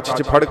ਵਰਖਾ ਕੱਛ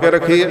 'ਚ ਫੜ ਕੇ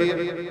ਰੱਖੀ ਹੈ,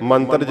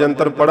 ਮੰਤਰ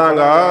ਜੰਤਰ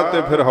ਪੜਾਂਗਾ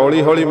ਤੇ ਫਿਰ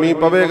ਹੌਲੀ ਹੌਲੀ ਮੀਂਹ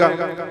ਪਵੇਗਾ।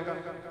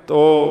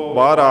 ਤੋ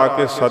ਬਾਹਰ ਆ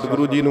ਕੇ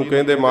ਸਤਿਗੁਰੂ ਜੀ ਨੂੰ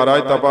ਕਹਿੰਦੇ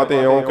ਮਹਾਰਾਜ ਤਪਾ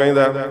ਤੇ ਇਉਂ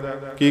ਕਹਿੰਦਾ,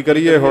 ਕੀ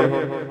ਕਰੀਏ ਹੁਣ।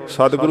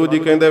 ਸਤਿਗੁਰੂ ਜੀ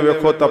ਕਹਿੰਦੇ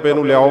ਵੇਖੋ ਤਪੇ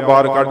ਨੂੰ ਲਿਆਓ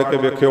ਬਾਹਰ ਕੱਢ ਕੇ,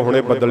 ਵੇਖਿਓ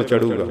ਹੁਣੇ ਬੱਦਲ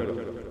ਚੜੂਗਾ।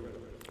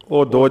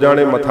 ਉਹ ਦੋ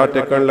ਜਾਣੇ ਮੱਥਾ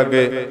ਟੇਕਣ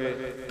ਲੱਗੇ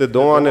ਤੇ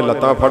ਦੋਵਾਂ ਨੇ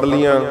ਲੱਤਾਂ ਫੜ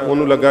ਲੀਆਂ,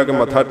 ਉਹਨੂੰ ਲੱਗਾ ਕਿ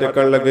ਮੱਥਾ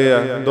ਟੇਕਣ ਲੱਗੇ ਆ,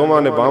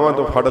 ਦੋਵਾਂ ਨੇ ਬਾਹਾਂ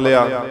ਤੋਂ ਫੜ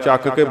ਲਿਆ,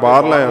 ਚੱਕ ਕੇ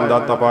ਬਾਹਰ ਲੈ ਆਂਦਾ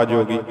ਤਪਾ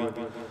ਜੋਗੀ।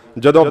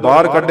 ਜਦੋਂ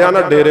ਬਾਹਰ ਕੱਢਿਆ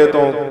ਨਾ ਡੇਰੇ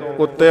ਤੋਂ,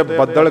 ਉੱਤੇ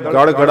ਬੱਦਲ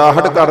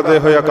ਗੜਗੜਾਹਟ ਕਰਦੇ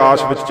ਹੋਏ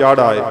ਆਕਾਸ਼ ਵਿੱਚ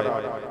ਚੜ੍ਹ ਆਏ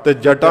ਤੇ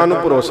ਜੱਟਾਂ ਨੂੰ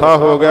ਭਰੋਸਾ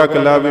ਹੋ ਗਿਆ ਕਿ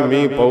ਲੈ ਵੀ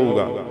ਮੀਂਹ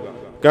ਪਊਗਾ।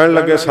 ਕਹਿਣ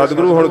ਲੱਗੇ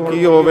ਸਤਿਗੁਰੂ ਹੁਣ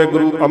ਕੀ ਹੋਵੇ।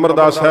 ਗੁਰੂ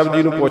ਅਮਰਦਾਸ ਸਾਹਿਬ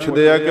ਜੀ ਨੂੰ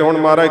ਪੁੱਛਦੇ ਆ ਕਿ ਹੁਣ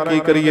ਮਹਾਰਾਜ ਕੀ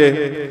ਕਰੀਏ।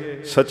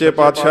 ਸੱਚੇ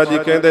ਪਾਤਸ਼ਾਹ ਜੀ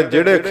ਕਹਿੰਦੇ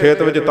ਜਿਹੜੇ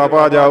ਖੇਤ ਵਿੱਚ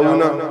ਤਪਾ ਜਾਊ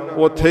ਨਾ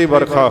ਉੱਥੇ ਹੀ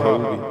ਵਰਖਾ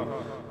ਹੋਊਗੀ।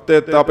 ਤੇ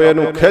ਤਪੇ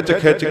ਨੂੰ ਖਿੱਚ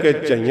ਖਿੱਚ ਕੇ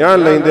ਝਈਆਂ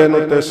ਲੈਂਦੇ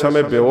ਨੂੰ ਤੇ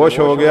ਸਮੇਂ ਬੇਹੋਸ਼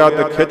ਹੋ ਗਿਆ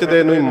ਤੇ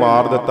ਖਿੱਚਦੇ ਨੂੰ ਹੀ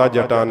ਮਾਰ ਦਿੱਤਾ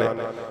ਜੱਟਾਂ ਨੇ।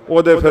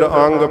 ਉਹਦੇ ਫਿਰ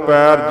ਅੰਗ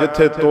ਪੈਰ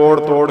ਜਿੱਥੇ ਤੋੜ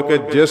ਤੋੜ ਕੇ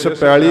ਜਿਸ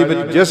ਪੈਲੀ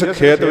ਵਿੱਚ ਜਿਸ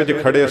ਖੇਤ ਵਿੱਚ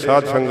ਖੜੇ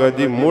ਸਾਧ ਸੰਗਤ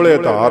ਜੀ ਮੂਹਲੇ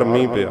ਧਾਰ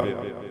ਮੀਂਹ ਪਿਆ,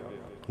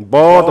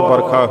 ਬਹੁਤ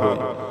ਵਰਖਾ ਹੋਈ,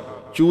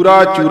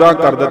 ਚੂਰਾ ਚੂਰਾ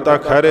ਕਰ ਦਿੱਤਾ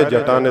ਖਹਿਰੇ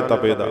ਜੱਟਾਂ ਨੇ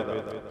ਤਪੇ ਦਾ।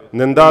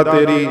 ਨਿੰਦਾ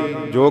ਤੇਰੀ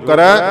ਜੋ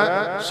ਕਰੈ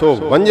ਸੋ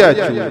ਵੰਝੈ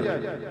ਚੂਰ,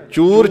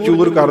 ਚੂਰ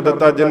ਚੂਰ ਕਰ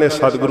ਦਿੱਤਾ ਜਿਹਨੇ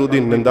ਸਤਿਗੁਰੂ ਦੀ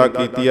ਨਿੰਦਾ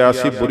ਕੀਤੀ ਹੈ।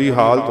 ਐਸੀ ਬੁਰੀ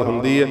ਹਾਲਤ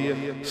ਹੁੰਦੀ ਹੈ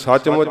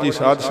ਸੱਚਮੁੱਚ ਹੀ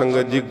ਸਾਧ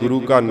ਸੰਗਤ ਜੀ, ਗੁਰੂ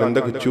ਕਾ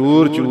ਨਿੰਦਕ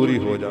ਚੂਰ ਚੂਰ ਹੀ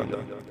ਹੋ ਜਾਂਦਾ।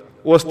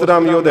 ਉਸ ਤਰ੍ਹਾਂ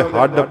ਵੀ ਉਹਦੇ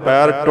ਹੱਡ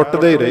ਪੈਰ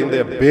ਟੁੱਟਦੇ ਹੀ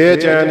ਰਹਿੰਦੇ,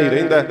 ਬੇਚੈਨ ਹੀ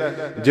ਰਹਿੰਦਾ।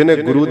 ਜਿਹਨੇ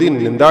ਗੁਰੂ ਦੀ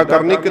ਨਿੰਦਾ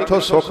ਕਰਨੀ ਕਿੱਥੋਂ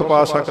ਸੁੱਖ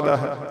ਪਾ ਸਕਦਾ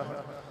ਹੈ।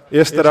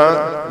 ਇਸ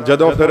ਤਰ੍ਹਾਂ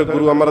ਜਦੋਂ ਫਿਰ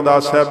ਗੁਰੂ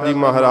ਅਮਰਦਾਸ ਸਾਹਿਬ ਜੀ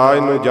ਮਹਾਰਾਜ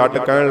ਨੂੰ ਜੱਟ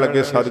ਕਹਿਣ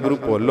ਲੱਗੇ ਸਤਿਗੁਰੂ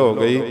ਭੁੱਲ ਹੋ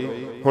ਗਈ,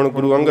 ਹੁਣ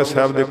ਗੁਰੂ ਅੰਗਦ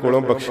ਸਾਹਿਬ ਦੇ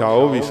ਕੋਲੋਂ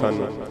ਬਖਸ਼ਾਓ ਵੀ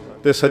ਸਾਨੂੰ।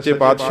 ਤੇ ਸੱਚੇ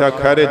ਪਾਤਸ਼ਾਹ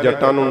ਖਹਿਰੇ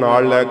ਜੱਟਾਂ ਨੂੰ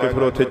ਨਾਲ ਲੈ ਕੇ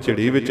ਫਿਰ ਉੱਥੇ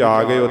ਝਿੜੀ ਵਿੱਚ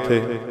ਆ ਗਏ,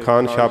 ਉੱਥੇ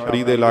ਖਾਨ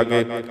ਛਾਪਰੀ ਦੇ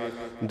ਲਾਗੇ।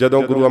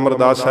 ਜਦੋਂ ਗੁਰੂ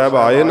ਅਮਰਦਾਸ ਸਾਹਿਬ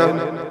ਆਏ ਨਾ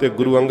ਤੇ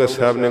ਗੁਰੂ ਅੰਗਦ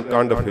ਸਾਹਿਬ ਨੇ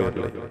ਕੰਡ ਫੇਰ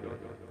ਲਈ,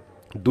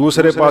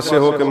 ਦੂਸਰੇ ਪਾਸੇ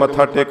ਹੋ ਕੇ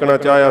ਮੱਥਾ ਟੇਕਣਾ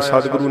ਚਾਹਿਆ,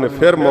 ਸਤਿਗੁਰੂ ਨੇ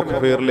ਫਿਰ ਮੁਖ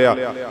ਫੇਰ ਲਿਆ।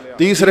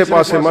 ਤੀਸਰੇ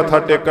ਪਾਸੇ ਮੱਥਾ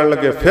ਟੇਕਣ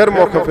ਲੱਗੇ, ਫਿਰ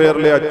ਮੁਖ ਫੇਰ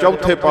ਲਿਆ।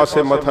 ਚੌਥੇ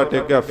ਪਾਸੇ ਮੱਥਾ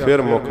ਟੇਕਿਆ,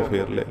 ਫਿਰ ਮੁਖ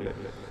ਫੇਰ ਲਿਆ।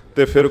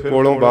 ਤੇ ਫਿਰ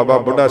ਕੋਲੋਂ ਬਾਬਾ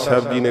ਬੁੱਢਾ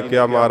ਸਾਹਿਬ ਜੀ ਨੇ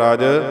ਕਿਹਾ,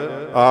 ਮਹਾਰਾਜ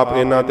ਆਪ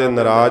ਇਹਨਾਂ ਤੇ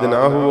ਨਾਰਾਜ਼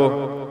ਨਾ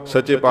ਹੋਵੋ।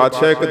 ਸੱਚੇ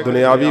ਪਾਤਸ਼ਾਹ ਇੱਕ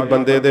ਦੁਨਿਆਵੀ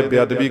ਬੰਦੇ ਦੇ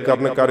ਬੇਅਦਬੀ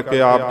ਕਰਨ ਕਰਕੇ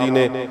ਆਪ ਜੀ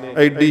ਨੇ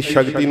ਐਡੀ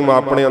ਸ਼ਕਤੀ ਨੂੰ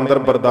ਆਪਣੇ ਅੰਦਰ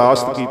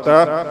ਬਰਦਾਸ਼ਤ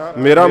ਕੀਤਾ।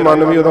 ਮੇਰਾ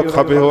ਮਨ ਵੀ ਉਦੋਂ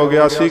ਖਪੇ ਹੋ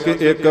ਗਿਆ ਸੀ ਕਿ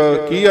ਇੱਕ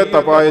ਕੀ ਹੈ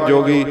ਤਪਾ ਇਹ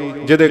ਜੋਗੀ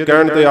ਜਿਹਦੇ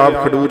ਕਹਿਣ ਤੇ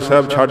ਆਪ ਖਡੂਰ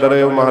ਸਾਹਿਬ ਛੱਡ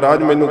ਰਹੇ ਹੋ।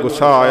 ਮਹਾਰਾਜ ਮੈਨੂੰ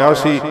ਗੁੱਸਾ ਆਇਆ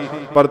ਸੀ,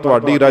 ਪਰ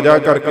ਤੁਹਾਡੀ ਰਜਾ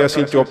ਕਰਕੇ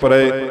ਅਸੀਂ ਚੁੱਪ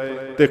ਰਹੇ।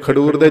 ਤੇ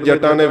ਖਡੂਰ ਦੇ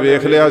ਜੱਟਾਂ ਨੇ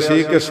ਵੇਖ ਲਿਆ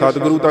ਸੀ ਕਿ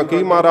ਸਤਿਗੁਰੂ ਤਾਂ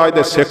ਕੀ ਮਹਾਰਾਜ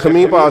ਦੇ ਸਿੱਖ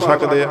ਮੀਂਹ ਪਾ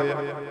ਸਕਦੇ ਆ।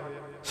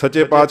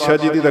 ਸੱਚੇ ਪਾਤਸ਼ਾਹ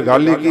ਜੀ ਦੀ ਤਾਂ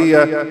ਗੱਲ ਹੀ ਕੀ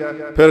ਹੈ।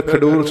 ਫਿਰ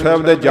ਖਡੂਰ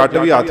ਸਾਹਿਬ ਦੇ ਜੱਟ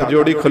ਵੀ ਹੱਥ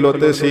ਜੋੜੀ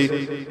ਖਲੋਤੇ ਸੀ।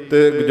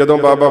 ਤੇ ਜਦੋਂ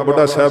ਬਾਬਾ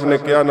ਬੁੱਢਾ ਸਾਹਿਬ ਨੇ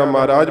ਕਿਹਾ ਨਾ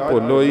ਮਹਾਰਾਜ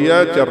ਭੁੱਲ ਹੋਈ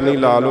ਹੈ, ਚਰਨੀ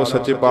ਲਾ ਲਓ।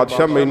 ਸੱਚੇ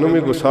ਪਾਤਸ਼ਾਹ ਮੈਨੂੰ ਵੀ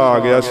ਗੁੱਸਾ ਆ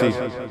ਗਿਆ ਸੀ।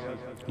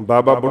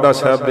 ਬਾਬਾ ਬੁੱਢਾ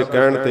ਸਾਹਿਬ ਦੇ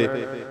ਕਹਿਣ ਤੇ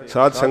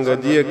ਸਾਧ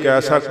ਸੰਗਤ ਜੀ ਇੱਕ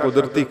ਐਸਾ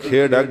ਕੁਦਰਤੀ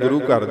ਖੇਡ ਹੈ ਗੁਰੂ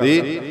ਘਰ ਦੀ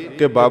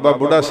ਕਿ ਬਾਬਾ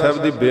ਬੁੱਢਾ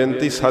ਸਾਹਿਬ ਦੀ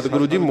ਬੇਨਤੀ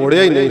ਸਤਿਗੁਰੂ ਜੀ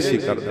ਮੋੜਿਆ ਹੀ ਨਹੀਂ ਸੀ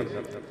ਕਰਦੇ।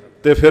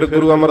 ਤੇ ਫਿਰ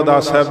ਗੁਰੂ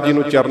ਅਮਰਦਾਸ ਸਾਹਿਬ ਜੀ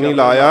ਨੂੰ ਚਰਨੀ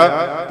ਲਾਇਆ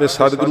ਤੇ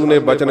ਸਤਿਗੁਰੂ ਨੇ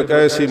ਬਚਨ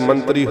ਕਹੇ ਸੀ,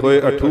 ਮੰਤਰੀ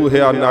ਹੋਏ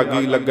ਅਠੂਹਿਆ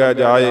ਨਾਗੀ ਲੱਗੈ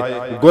ਜਾਏ,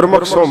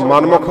 ਗੁਰਮੁਖ ਸੋ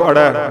ਮਨਮੁਖ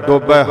ਅੜੈ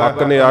ਡੋਬੈ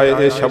ਹੱਕ ਨੇ ਆਏ।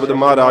 ਇਹ ਸ਼ਬਦ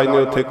ਮਹਾਰਾਜ ਨੇ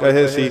ਉੱਥੇ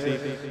ਕਹੇ ਸੀ।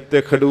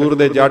 ਤੇ ਖਡੂਰ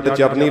ਦੇ ਜੱਟ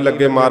ਚਰਨੀ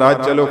ਲੱਗੇ,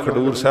 ਮਹਾਰਾਜ ਚਲੋ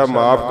ਖਡੂਰ ਸਾਹਿਬ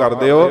ਮਾਫ ਕਰ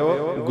ਦਿਓ।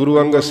 ਗੁਰੂ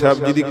ਅੰਗਦ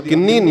ਸਾਹਿਬ ਜੀ ਦੀ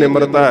ਕਿੰਨੀ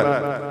ਨਿਮਰਤਾ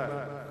ਹੈ।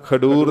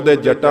 ਖਡੂਰ ਦੇ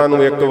ਜੱਟਾਂ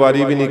ਨੂੰ ਇੱਕ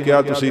ਵਾਰੀ ਵੀ ਨਹੀਂ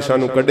ਕਿਹਾ ਤੁਸੀਂ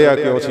ਸਾਨੂੰ ਕੱਢਿਆ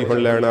ਕਿਉਂ, ਅਸੀਂ ਹੁਣ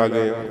ਲੈਣ ਆ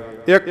ਗਏ ਹਾਂ।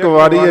 ਇੱਕ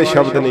ਵਾਰੀ ਇਹ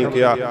ਸ਼ਬਦ ਨਹੀਂ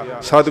ਕਿਹਾ।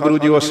 ਸਤਿਗੁਰੂ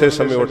ਜੀ ਉਸੇ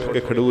ਸਮੇਂ ਉੱਠ ਕੇ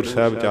ਖਡੂਰ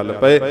ਸਾਹਿਬ ਚੱਲ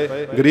ਪਏ।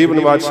 ਗਰੀਬ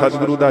ਨਵਾਜ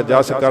ਸਤਿਗੁਰੂ ਦਾ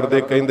ਜਸ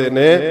ਕਰਦੇ ਕਹਿੰਦੇ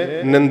ਨੇ,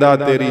 ਨਿੰਦਾ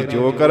ਤੇਰੀ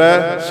ਜੋ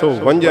ਕਰੈ ਸੋ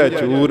ਵੰਝੈ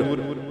ਚੂਰ।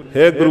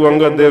 ਹੇ ਗੁਰੂ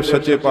ਅੰਗਦ ਦੇਵ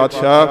ਸੱਚੇ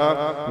ਪਾਤਸ਼ਾਹ,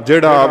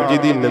 ਜਿਹੜਾ ਆਪ ਜੀ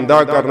ਦੀ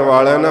ਨਿੰਦਾ ਕਰਨ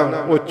ਵਾਲਾ ਹੈ ਨਾ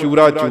ਉਹ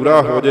ਚੂਰਾ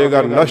ਚੂਰਾ ਹੋ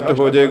ਜਾਏਗਾ, ਨਸ਼ਟ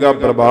ਹੋ ਜਾਏਗਾ,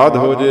 ਬਰਬਾਦ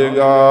ਹੋ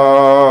ਜਾਏਗਾ।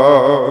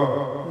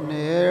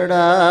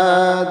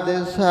 ਨੇੜਾ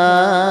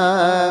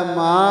ਦਿਸੈ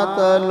ਮਾਤ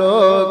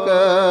ਲੋਕ,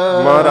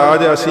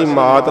 ਮਹਾਰਾਜ ਅਸੀਂ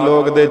ਮਾਤ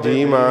ਲੋਕ ਦੇ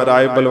ਜੀਵ ਹਾਂ।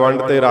 ਰਾਏ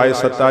ਬਲਵੰਡ ਤੇ ਰਾਏ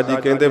ਸੱਤਾ ਜੀ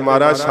ਕਹਿੰਦੇ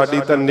ਮਹਾਰਾਜ ਸਾਡੀ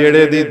ਤਾਂ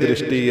ਨੇੜੇ ਦੀ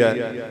ਦ੍ਰਿਸ਼ਟੀ ਹੈ,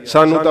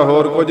 ਸਾਨੂੰ ਤਾਂ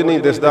ਹੋਰ ਕੁਝ ਨਹੀਂ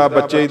ਦਿਸਦਾ।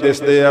 ਬੱਚੇ ਹੀ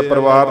ਦਿਸਦੇ ਆ,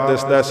 ਪਰਿਵਾਰ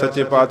ਦਿਸਦਾ ਹੈ।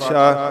 ਸੱਚੇ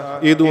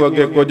ਪਾਤਸ਼ਾਹ ਇਹਦੋਂ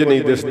ਅੱਗੇ ਕੁਝ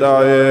ਨਹੀਂ ਦਿਸਦਾ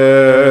ਏ।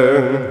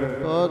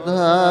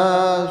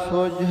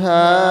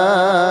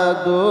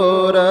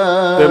 ਦੂਰ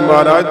ਤੇ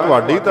ਮਹਾਰਾਜ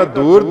ਤੁਹਾਡੀ ਤਾਂ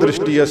ਦੂਰ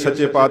ਦ੍ਰਿਸ਼ਟੀ ਹੈ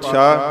ਸੱਚੇ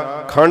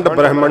ਪਾਤਸ਼ਾਹ। ਖੰਡ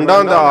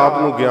ਬ੍ਰਹਮੰਡਾਂ ਦਾ ਆਪ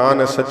ਨੂੰ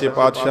ਗਿਆਨ ਹੈ ਸੱਚੇ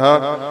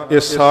ਪਾਤਸ਼ਾਹ। ਇਹ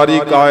ਸਾਰੀ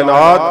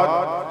ਕਾਇਨਾਤ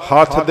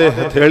ਹੱਥ ਦੇ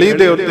ਹਥੇਲੀ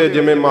ਦੇ ਉੱਤੇ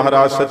ਜਿਵੇਂ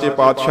ਮਹਾਰਾਜ ਸੱਚੇ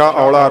ਪਾਤਸ਼ਾਹ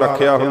ਔਲਾ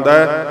ਰੱਖਿਆ ਹੁੰਦਾ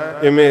ਹੈ,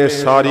 ਇਵੇਂ ਇਹ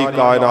ਸਾਰੀ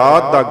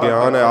ਕਾਇਨਾਤ ਦਾ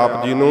ਗਿਆਨ ਹੈ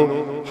ਆਪ ਜੀ ਨੂੰ।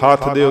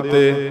 ਹੱਥ ਦੇ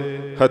ਉੱਤੇ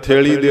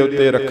ਹਥੇਲੀ ਦੇ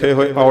ਉੱਤੇ ਰੱਖੇ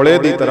ਹੋਏ ਔਲੇ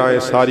ਦੀ ਤਰ੍ਹਾਂ ਇਹ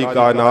ਸਾਰੀ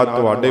ਕਾਇਨਾਤ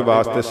ਤੁਹਾਡੇ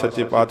ਵਾਸਤੇ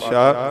ਸੱਚੇ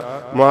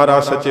ਪਾਤਸ਼ਾਹ।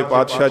 ਮਹਾਰਾਜ ਸੱਚੇ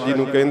ਪਾਤਸ਼ਾਹ ਜੀ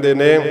ਨੂੰ ਕਹਿੰਦੇ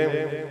ਨੇ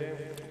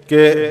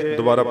ਕਿ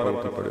ਦੁਬਾਰਾ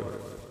ਪੰਕਤੀ ਪੜਿਓ।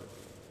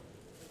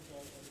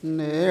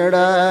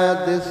 ਨੇੜਾ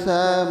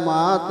ਦਿਸੈ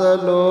ਮਾਤ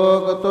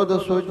ਲੋਕ ਤੁਧ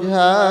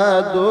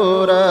ਸੁਝੈ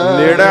ਦੂਰ।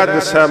 ਨੇੜਾ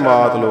ਦਿਸੈ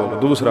ਮਾਤ ਲੋਕ,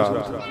 ਦੂਸਰਾ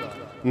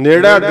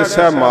ਨੇੜਾ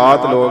ਦਿਸੈ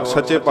ਮਾਤ ਲੋਕ।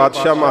 ਸੱਚੇ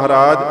ਪਾਤਸ਼ਾਹ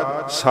ਮਹਾਰਾਜ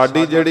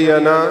ਸਾਡੀ ਜਿਹੜੀ ਹੈ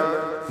ਨਾ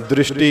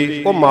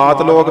ਦ੍ਰਿਸ਼ਟੀ ਉਹ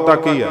ਮਾਤ ਲੋਕ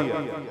ਤੱਕ ਹੀ ਹੈ।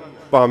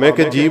 ਭਾਵੇਂ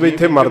ਕਿ ਜੀਵ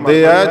ਇੱਥੇ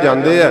ਮਰਦੇ ਆ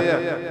ਜਾਂਦੇ ਆ,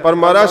 ਪਰ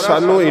ਮਹਾਰਾਜ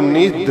ਸਾਨੂੰ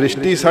ਇੰਨੀ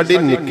ਦ੍ਰਿਸ਼ਟੀ ਸਾਡੀ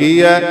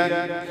ਨਿੱਕੀ ਹੈ,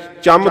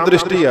 ਚੰਮ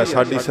ਦ੍ਰਿਸ਼ਟੀ ਹੈ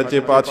ਸਾਡੀ ਸੱਚੇ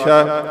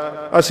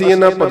ਪਾਤਸ਼ਾਹ। ਅਸੀਂ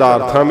ਇਹਨਾਂ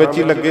ਪਦਾਰਥਾਂ ਵਿੱਚ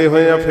ਹੀ ਲੱਗੇ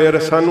ਹੋਏ ਆ, ਫਿਰ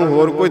ਸਾਨੂੰ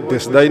ਹੋਰ ਕੋਈ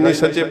ਦਿਸਦਾ ਹੀ ਨਹੀਂ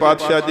ਸੱਚੇ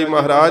ਪਾਤਸ਼ਾਹ ਜੀ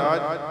ਮਹਾਰਾਜ।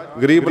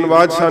 ਗਰੀਬ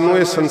ਨਵਾਜ ਸਾਨੂੰ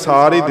ਇਹ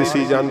ਸੰਸਾਰ ਹੀ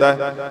ਦਿਸੀ ਜਾਂਦਾ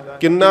ਹੈ।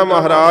 ਕਿੰਨਾ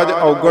ਮਹਾਰਾਜ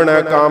ਔਗਣ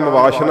ਹੈ ਕਾਮ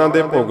ਵਾਸ਼ਨਾ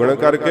ਦੇ ਭੋਗਣ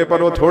ਕਰਕੇ,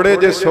 ਪਰ ਉਹ ਥੋੜੇ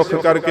ਜਿਹੇ ਸੁੱਖ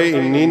ਕਰਕੇ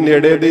ਇੰਨੀ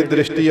ਨੇੜੇ ਦੀ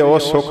ਦ੍ਰਿਸ਼ਟੀ ਹੈ, ਉਹ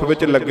ਸੁੱਖ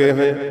ਵਿੱਚ ਲੱਗੇ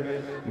ਹੋਏ।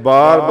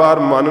 ਬਾਰ-ਬਾਰ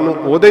ਮਨ ਨੂੰ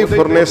ਉਹਦੇ ਹੀ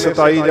ਫੁਰਨੇ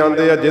ਸਤਾਈ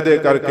ਜਾਂਦੇ ਆ, ਜਿਹਦੇ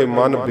ਕਰਕੇ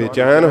ਮਨ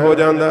ਬੇਚੈਨ ਹੋ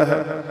ਜਾਂਦਾ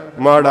ਹੈ।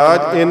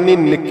 ਮਹਾਰਾਜ ਇੰਨੀ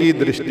ਨਿੱਕੀ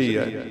ਦ੍ਰਿਸ਼ਟੀ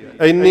ਹੈ,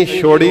 ਇੰਨੀ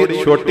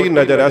ਛੋਟੀ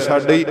ਨਜ਼ਰ ਹੈ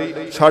ਸਾਡੀ,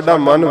 ਸਾਡਾ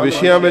ਮਨ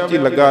ਵਿਸ਼ਿਆਂ ਵਿੱਚ ਹੀ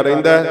ਲੱਗਾ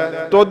ਰਹਿੰਦਾ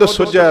ਹੈ। ਤੁਧ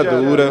ਸੁਝੈ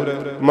ਦੂਰ।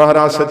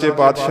 ਮਹਾਰਾਜ ਸੱਚੇ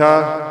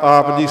ਪਾਤਸ਼ਾਹ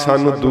ਆਪ ਜੀ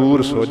ਸਾਨੂੰ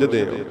ਦੂਰ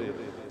ਸੁਝਦੇ ਹੋ।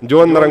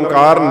 ਜੋ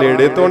ਨਿਰੰਕਾਰ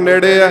ਨੇੜੇ ਤੋਂ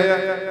ਨੇੜੇ ਹੈ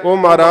ਉਹ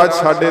ਮਹਾਰਾਜ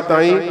ਸਾਡੇ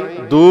ਤਾਈਂ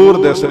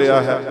ਦੂਰ ਦਿਸ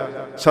ਰਿਹਾ ਹੈ,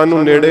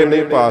 ਸਾਨੂੰ ਨੇੜੇ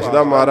ਨਹੀਂ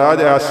ਭਾਸਦਾ।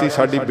 ਮਹਾਰਾਜ ਐਸੀ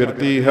ਸਾਡੀ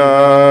ਬਿਰਤੀ ਹੈ।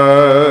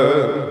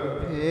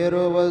 ਫੇਰ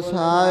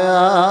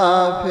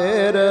ਵਸਾਇਆ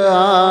ਫੇਰ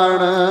ਆਣ।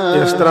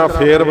 ਇਹ ਇਸ ਤਰ੍ਹਾਂ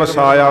ਫੇਰ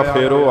ਵਸਾਇਆ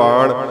ਫੇਰੋ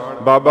ਆਣ।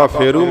 ਬਾਬਾ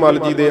ਫੇਰੂ ਮਲ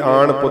ਜੀ ਦੇ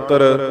ਆਣ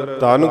ਪੁੱਤਰ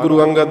ਧੰਨ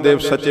ਗੁਰੂ ਅੰਗਦ ਦੇਵ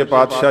ਸੱਚੇ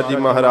ਪਾਤਸ਼ਾਹ ਜੀ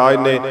ਮਹਾਰਾਜ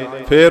ਨੇ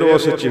ਫੇਰ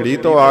ਉਸ ਝਿੜੀ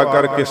ਤੋਂ ਆ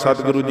ਕਰਕੇ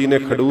ਸਤਿਗੁਰੂ ਜੀ ਨੇ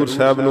ਖਡੂਰ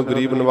ਸਾਹਿਬ ਨੂੰ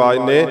ਗਰੀਬ ਨਵਾਜ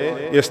ਨੇ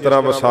ਇਸ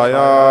ਤਰ੍ਹਾਂ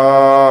ਵਸਾਇਆ।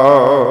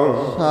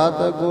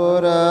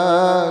 ਸਤਿਗੁਰ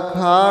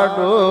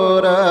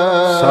ਖਾਡੂਰ।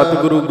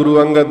 ਸਤਿਗੁਰੂ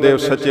ਗੁਰੂ ਅੰਗਦ ਦੇਵ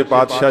ਸੱਚੇ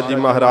ਪਾਤਸ਼ਾਹ ਜੀ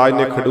ਮਹਾਰਾਜ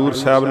ਨੇ ਖਡੂਰ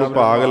ਸਾਹਿਬ ਨੂੰ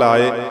ਭਾਗ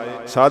ਲਾਏ।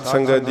 ਸਾਧ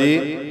ਸੰਗਤ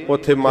ਜੀ,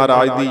 ਉੱਥੇ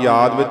ਮਹਾਰਾਜ ਦੀ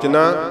ਯਾਦ ਵਿੱਚ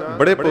ਨਾ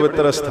ਬੜੇ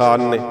ਪਵਿੱਤਰ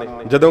ਸਥਾਨ ਨੇ,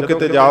 ਜਦੋਂ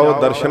ਕਿਤੇ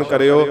ਜਾਓ ਦਰਸ਼ਨ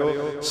ਕਰਿਓ।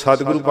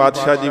 ਸਤਿਗੁਰੂ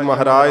ਪਾਤਸ਼ਾਹ ਜੀ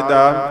ਮਹਾਰਾਜ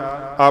ਦਾ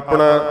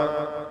ਆਪਣਾ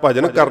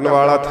ਭਜਨ ਕਰਨ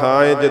ਵਾਲਾ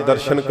ਥਾਂ ਹੈ। ਜੇ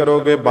ਦਰਸ਼ਨ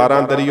ਕਰੋਗੇ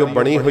 12 ਦਰੀਓ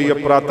ਬਣੀ ਹੋਈ ਹੈ,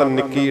 ਪੁਰਾਤਨ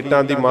ਨਿੱਕੀ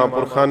ਇੱਟਾਂ ਦੀ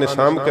ਮਹਾਂਪੁਰਖਾਂ ਨੇ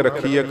ਸਾਂਭ ਕੇ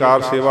ਰੱਖੀ ਹੈ,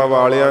 ਕਾਰ ਸੇਵਾ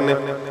ਵਾਲਿਆਂ ਨੇ।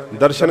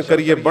 ਦਰਸ਼ਨ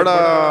ਕਰੀਏ,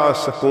 ਬੜਾ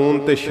ਸਕੂਨ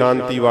ਤੇ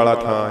ਸ਼ਾਂਤੀ ਵਾਲਾ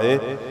ਥਾਂ ਹੈ।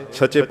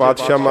 ਸੱਚੇ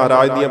ਪਾਤਸ਼ਾਹ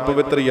ਮਹਾਰਾਜ ਦੀਆਂ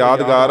ਪਵਿੱਤਰ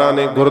ਯਾਦਗਾਰਾਂ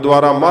ਨੇ।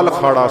 ਗੁਰਦੁਆਰਾ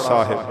ਮਲਖਾੜਾ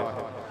ਸਾਹਿਬ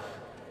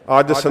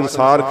ਅੱਜ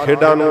ਸੰਸਾਰ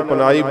ਖੇਡਾਂ ਨੂੰ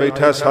ਅਪਣਾਈ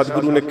ਬੈਠਾ।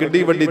 ਸਤਿਗੁਰੂ ਨੇ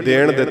ਕਿੱਡੀ ਵੱਡੀ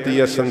ਦੇਣ ਦਿੱਤੀ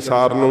ਹੈ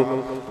ਸੰਸਾਰ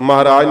ਨੂੰ।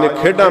 ਮਹਾਰਾਜ ਨੇ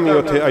ਖੇਡਾਂ ਵੀ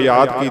ਉੱਥੇ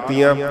ਆਯਾਦ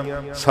ਕੀਤੀਆਂ।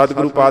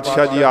 ਸਤਿਗੁਰੂ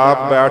ਪਾਤਸ਼ਾਹ ਜੀ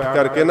ਆਪ ਬੈਠ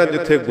ਕਰਕੇ ਨਾ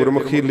ਜਿੱਥੇ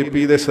ਗੁਰਮੁਖੀ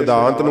ਲਿਪੀ ਦੇ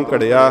ਸਿਧਾਂਤ ਨੂੰ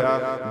ਘੜਿਆ,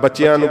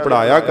 ਬੱਚਿਆਂ ਨੂੰ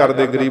ਪੜ੍ਹਾਇਆ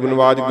ਕਰਦੇ ਗਰੀਬ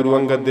ਨਵਾਜ ਗੁਰੂ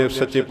ਅੰਗਦ ਦੇਵ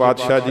ਸੱਚੇ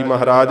ਪਾਤਸ਼ਾਹ ਜੀ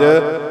ਮਹਾਰਾਜ,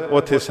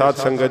 ਉੱਥੇ ਸਾਧ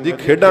ਸੰਗਤ ਜੀ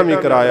ਖੇਡਾਂ ਵੀ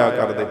ਕਰਾਇਆ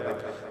ਕਰਦੇ।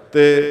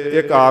 ਤੇ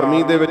ਇੱਕ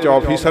ਆਰਮੀ ਦੇ ਵਿੱਚ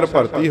ਆਫੀਸਰ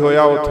ਭਰਤੀ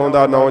ਹੋਇਆ ਉੱਥੋਂ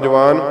ਦਾ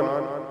ਨੌਜਵਾਨ।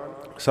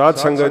 ਸਾਧ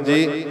ਸੰਗਤ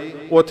ਜੀ,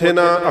 ਉੱਥੇ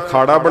ਨਾ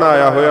ਅਖਾੜਾ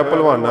ਬਣਾਇਆ ਹੋਇਆ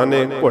ਭਲਵਾਨਾਂ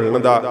ਨੇ ਘੁਲਣ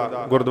ਦਾ।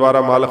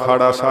 ਗੁਰਦੁਆਰਾ ਮਲ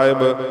ਖਾੜਾ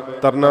ਸਾਹਿਬ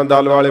ਤਰਨਾ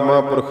ਦਲ ਵਾਲੇ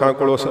ਮਹਾਂਪੁਰਖਾਂ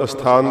ਕੋਲ ਉਸ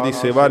ਅਸਥਾਨ ਦੀ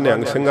ਸੇਵਾ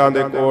ਨਿਹੰਗ ਸਿੰਘਾਂ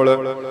ਦੇ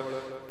ਕੋਲ।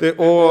 ਤੇ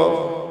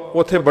ਉਹ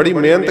ਉੱਥੇ ਬੜੀ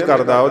ਮਿਹਨਤ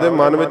ਕਰਦਾ। ਉਹਦੇ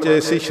ਮਨ ਵਿੱਚ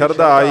ਐਸੀ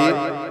ਸ਼ਰਧਾ ਆਈ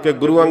ਕਿ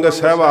ਗੁਰੂ ਅੰਗਦ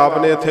ਸਾਹਿਬ ਆਪ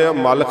ਨੇ ਇੱਥੇ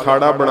ਮਲ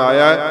ਖਾੜਾ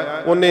ਬਣਾਇਆ।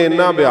 ਉਹਨੇ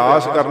ਇੰਨਾ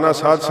ਅਭਿਆਸ ਕਰਨਾ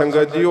ਸਾਧ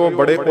ਸੰਗਤ ਜੀ, ਉਹ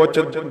ਬੜੇ ਉੱਚ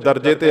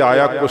ਦਰਜੇ ਤੇ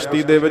ਆਇਆ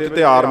ਕੁਸ਼ਤੀ ਦੇ ਵਿੱਚ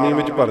ਤੇ ਆਰਮੀ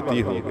ਵਿੱਚ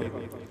ਭਰਤੀ ਹੋ ਗਿਆ।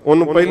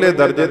 ਉਹਨੂੰ ਪਹਿਲੇ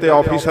ਦਰਜੇ ਤੇ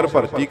ਆਫੀਸਰ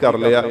ਭਰਤੀ ਕਰ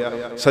ਲਿਆ।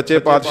 ਸੱਚੇ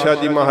ਪਾਤਸ਼ਾਹ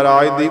ਜੀ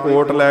ਮਹਾਰਾਜ ਦੀ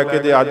ਓਟ ਲੈ ਕੇ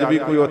ਜੇ ਅੱਜ ਵੀ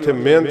ਕੋਈ ਉੱਥੇ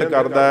ਮਿਹਨਤ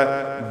ਕਰਦਾ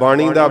ਹੈ,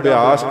 ਬਾਣੀ ਦਾ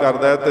ਅਭਿਆਸ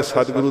ਕਰਦਾ ਹੈ, ਤੇ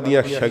ਸਤਿਗੁਰੂ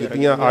ਦੀਆਂ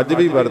ਸ਼ਕਤੀਆਂ ਅੱਜ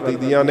ਵੀ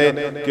ਵਰਤੀਦੀਆਂ ਨੇ,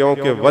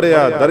 ਕਿਉਂਕਿ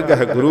ਵਰਿਆ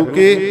ਦਰਗਾਹ ਗੁਰੂ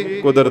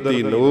ਕੀ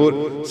ਕੁਦਰਤੀ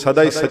ਨੂਰ।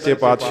 ਸਦਾ ਹੀ ਸੱਚੇ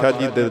ਪਾਤਸ਼ਾਹ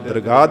ਜੀ ਦੇ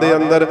ਦਰਗਾਹ ਦੇ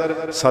ਅੰਦਰ,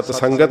 ਸਤ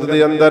ਸੰਗਤ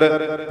ਦੇ ਅੰਦਰ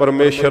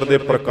ਪਰਮੇਸ਼ਰ ਦੇ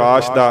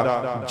ਪ੍ਰਕਾਸ਼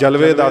ਦਾ,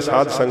 ਜਲਵੇ ਦਾ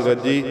ਸਾਧ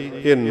ਸੰਗਤ ਜੀ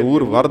ਇਹ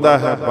ਨੂਰ ਵਰਦਾ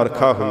ਹੈ,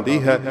 ਵਰਖਾ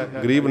ਹੁੰਦੀ ਹੈ।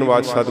 ਗਰੀਬ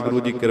ਨਵਾਜ ਸਤਿਗੁਰੂ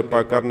ਜੀ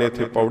ਕਿਰਪਾ ਕਰਨ।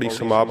 ਇੱਥੇ ਪੌੜੀ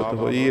ਸਮਾਪਤ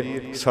ਹੋਈ ਹੈ।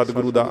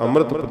 ਸਤਿਗੁਰੂ ਦਾ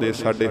ਅੰਮ੍ਰਿਤ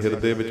ਉਪਦੇਸ਼ ਸਾਡੇ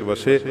ਹਿਰਦੇ ਵਿੱਚ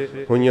ਵਸੇ।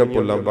 ਹੋਈਆਂ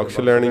ਭੁੱਲਾਂ ਬਖਸ਼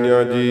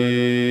ਲੈਣੀਆਂ ਜੀ।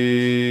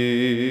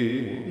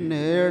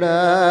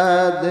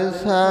 ਨੇੜੇ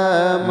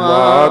ਦਿਸੈ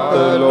ਮਾਤ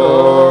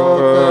ਲੋਕ,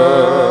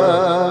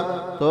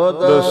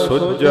 ਤੁਧ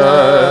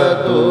ਸੁਝੈ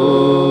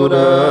ਦੂਰ।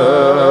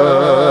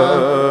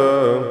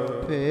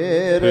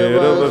 ਫੇਰ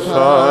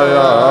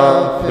ਵਸਾਇਆ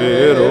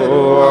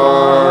ਫੇਰੋ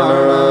ਆਣ,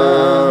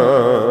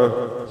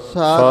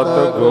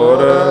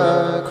 ਸਤਿਗੁਰ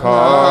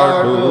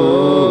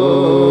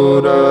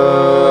ਖਾਡੂਰ।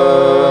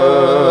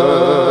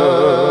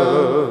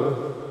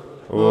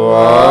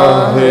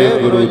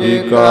 ਵਾਹਿਗੁਰੂ ਜੀ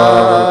ਕਾ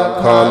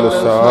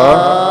ਖਾਲਸਾ,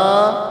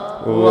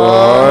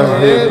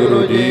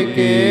 ਵਾਹਿਗੁਰੂ ਜੀ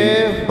ਕੀ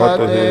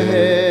ਫਤਿਹ।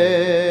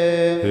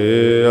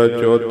 ਹੇ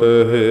ਅਚੁੱਤ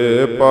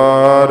ਹੈ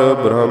ਪਾਰ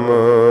ਬ੍ਰਹਮ,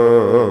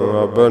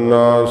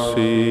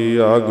 ਅਬਨਾਸੀ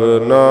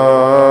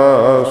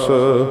ਅਗਨਾਸ।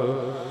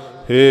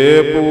 ਹੇ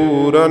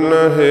ਪੂਰਨ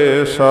ਹੈ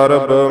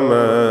ਸਰਬ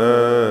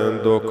ਮੈਂ,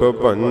 ਦੁਖ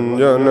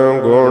ਭੰਜਨ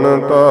ਗੁਣ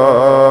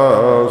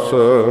ਤਾਸ।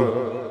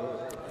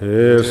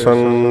 ਹੇ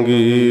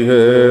ਸੰਗੀ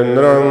ਹੈ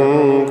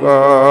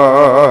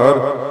ਨਿਰੰਕਾਰ,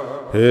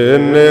 ਹੇ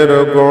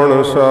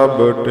ਨਿਰਗੁਣ ਸਭ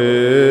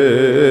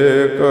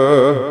ਟੇਕ।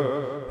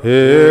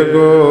 ਹੇ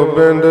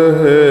ਗੋਬਿੰਦ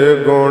ਹੈ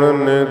ਗੁਣ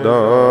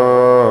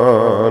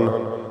ਨਿਦਾਨ,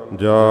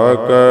 ਜਾ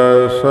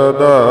ਕੈ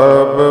ਸਦਾ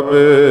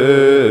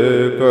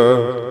ਵਿਵੇਕ।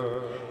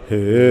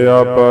 ਹੇ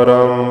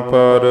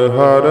ਅਪਰੰਪਰ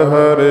ਹਰ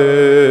ਹਰੇ,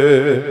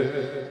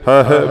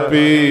 ਹਹ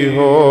ਪੀ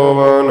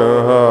ਹੋਵਨ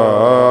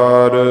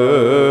ਹਾਰ।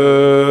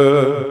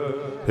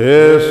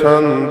 ਹੇ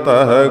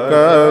ਸੰਤਹ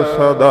ਕੈ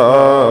ਸਦਾ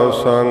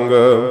ਸੰਗ,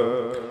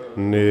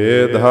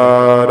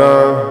 ਨਿਧਾਰ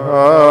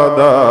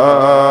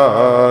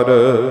ਆਧਾਰ।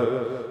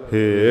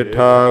 ਹੇ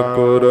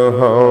ਠਾਕੁਰ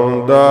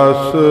ਹਉ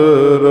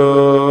ਦਾਸਰੋ,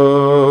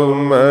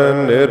 ਮੈਂ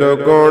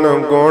ਨਿਰਗੁਣ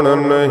ਗੁਣ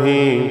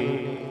ਨਹੀਂ।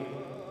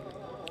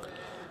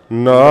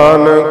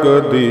 ਨਾਨਕ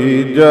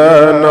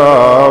ਦੀਜੈ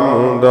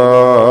ਨਾਮ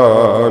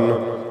ਦਾਨ,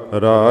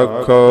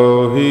 ਰਾਖੋ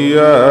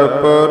ਹੀਐ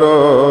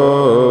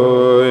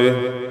ਪਰੋਏ।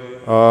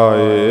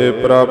 ਆਏ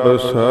ਪ੍ਰਭ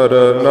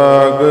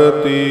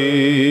ਸਰਨਾਗਤੀ,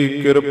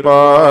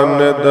 ਕਿਰਪਾ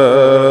ਨਿਧ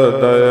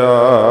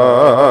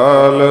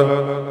ਦਇਆਲ।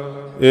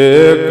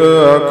 ਏਕ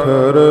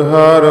ਅਖਰ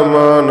ਹਰ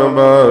ਮਨ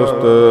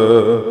ਬਸਤ,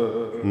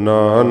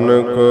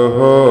 ਨਾਨਕ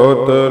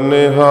ਹੋਤ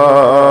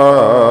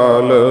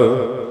ਨਿਹਾਲ।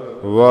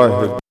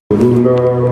 ਵਾਹਿਗੁਰੂ।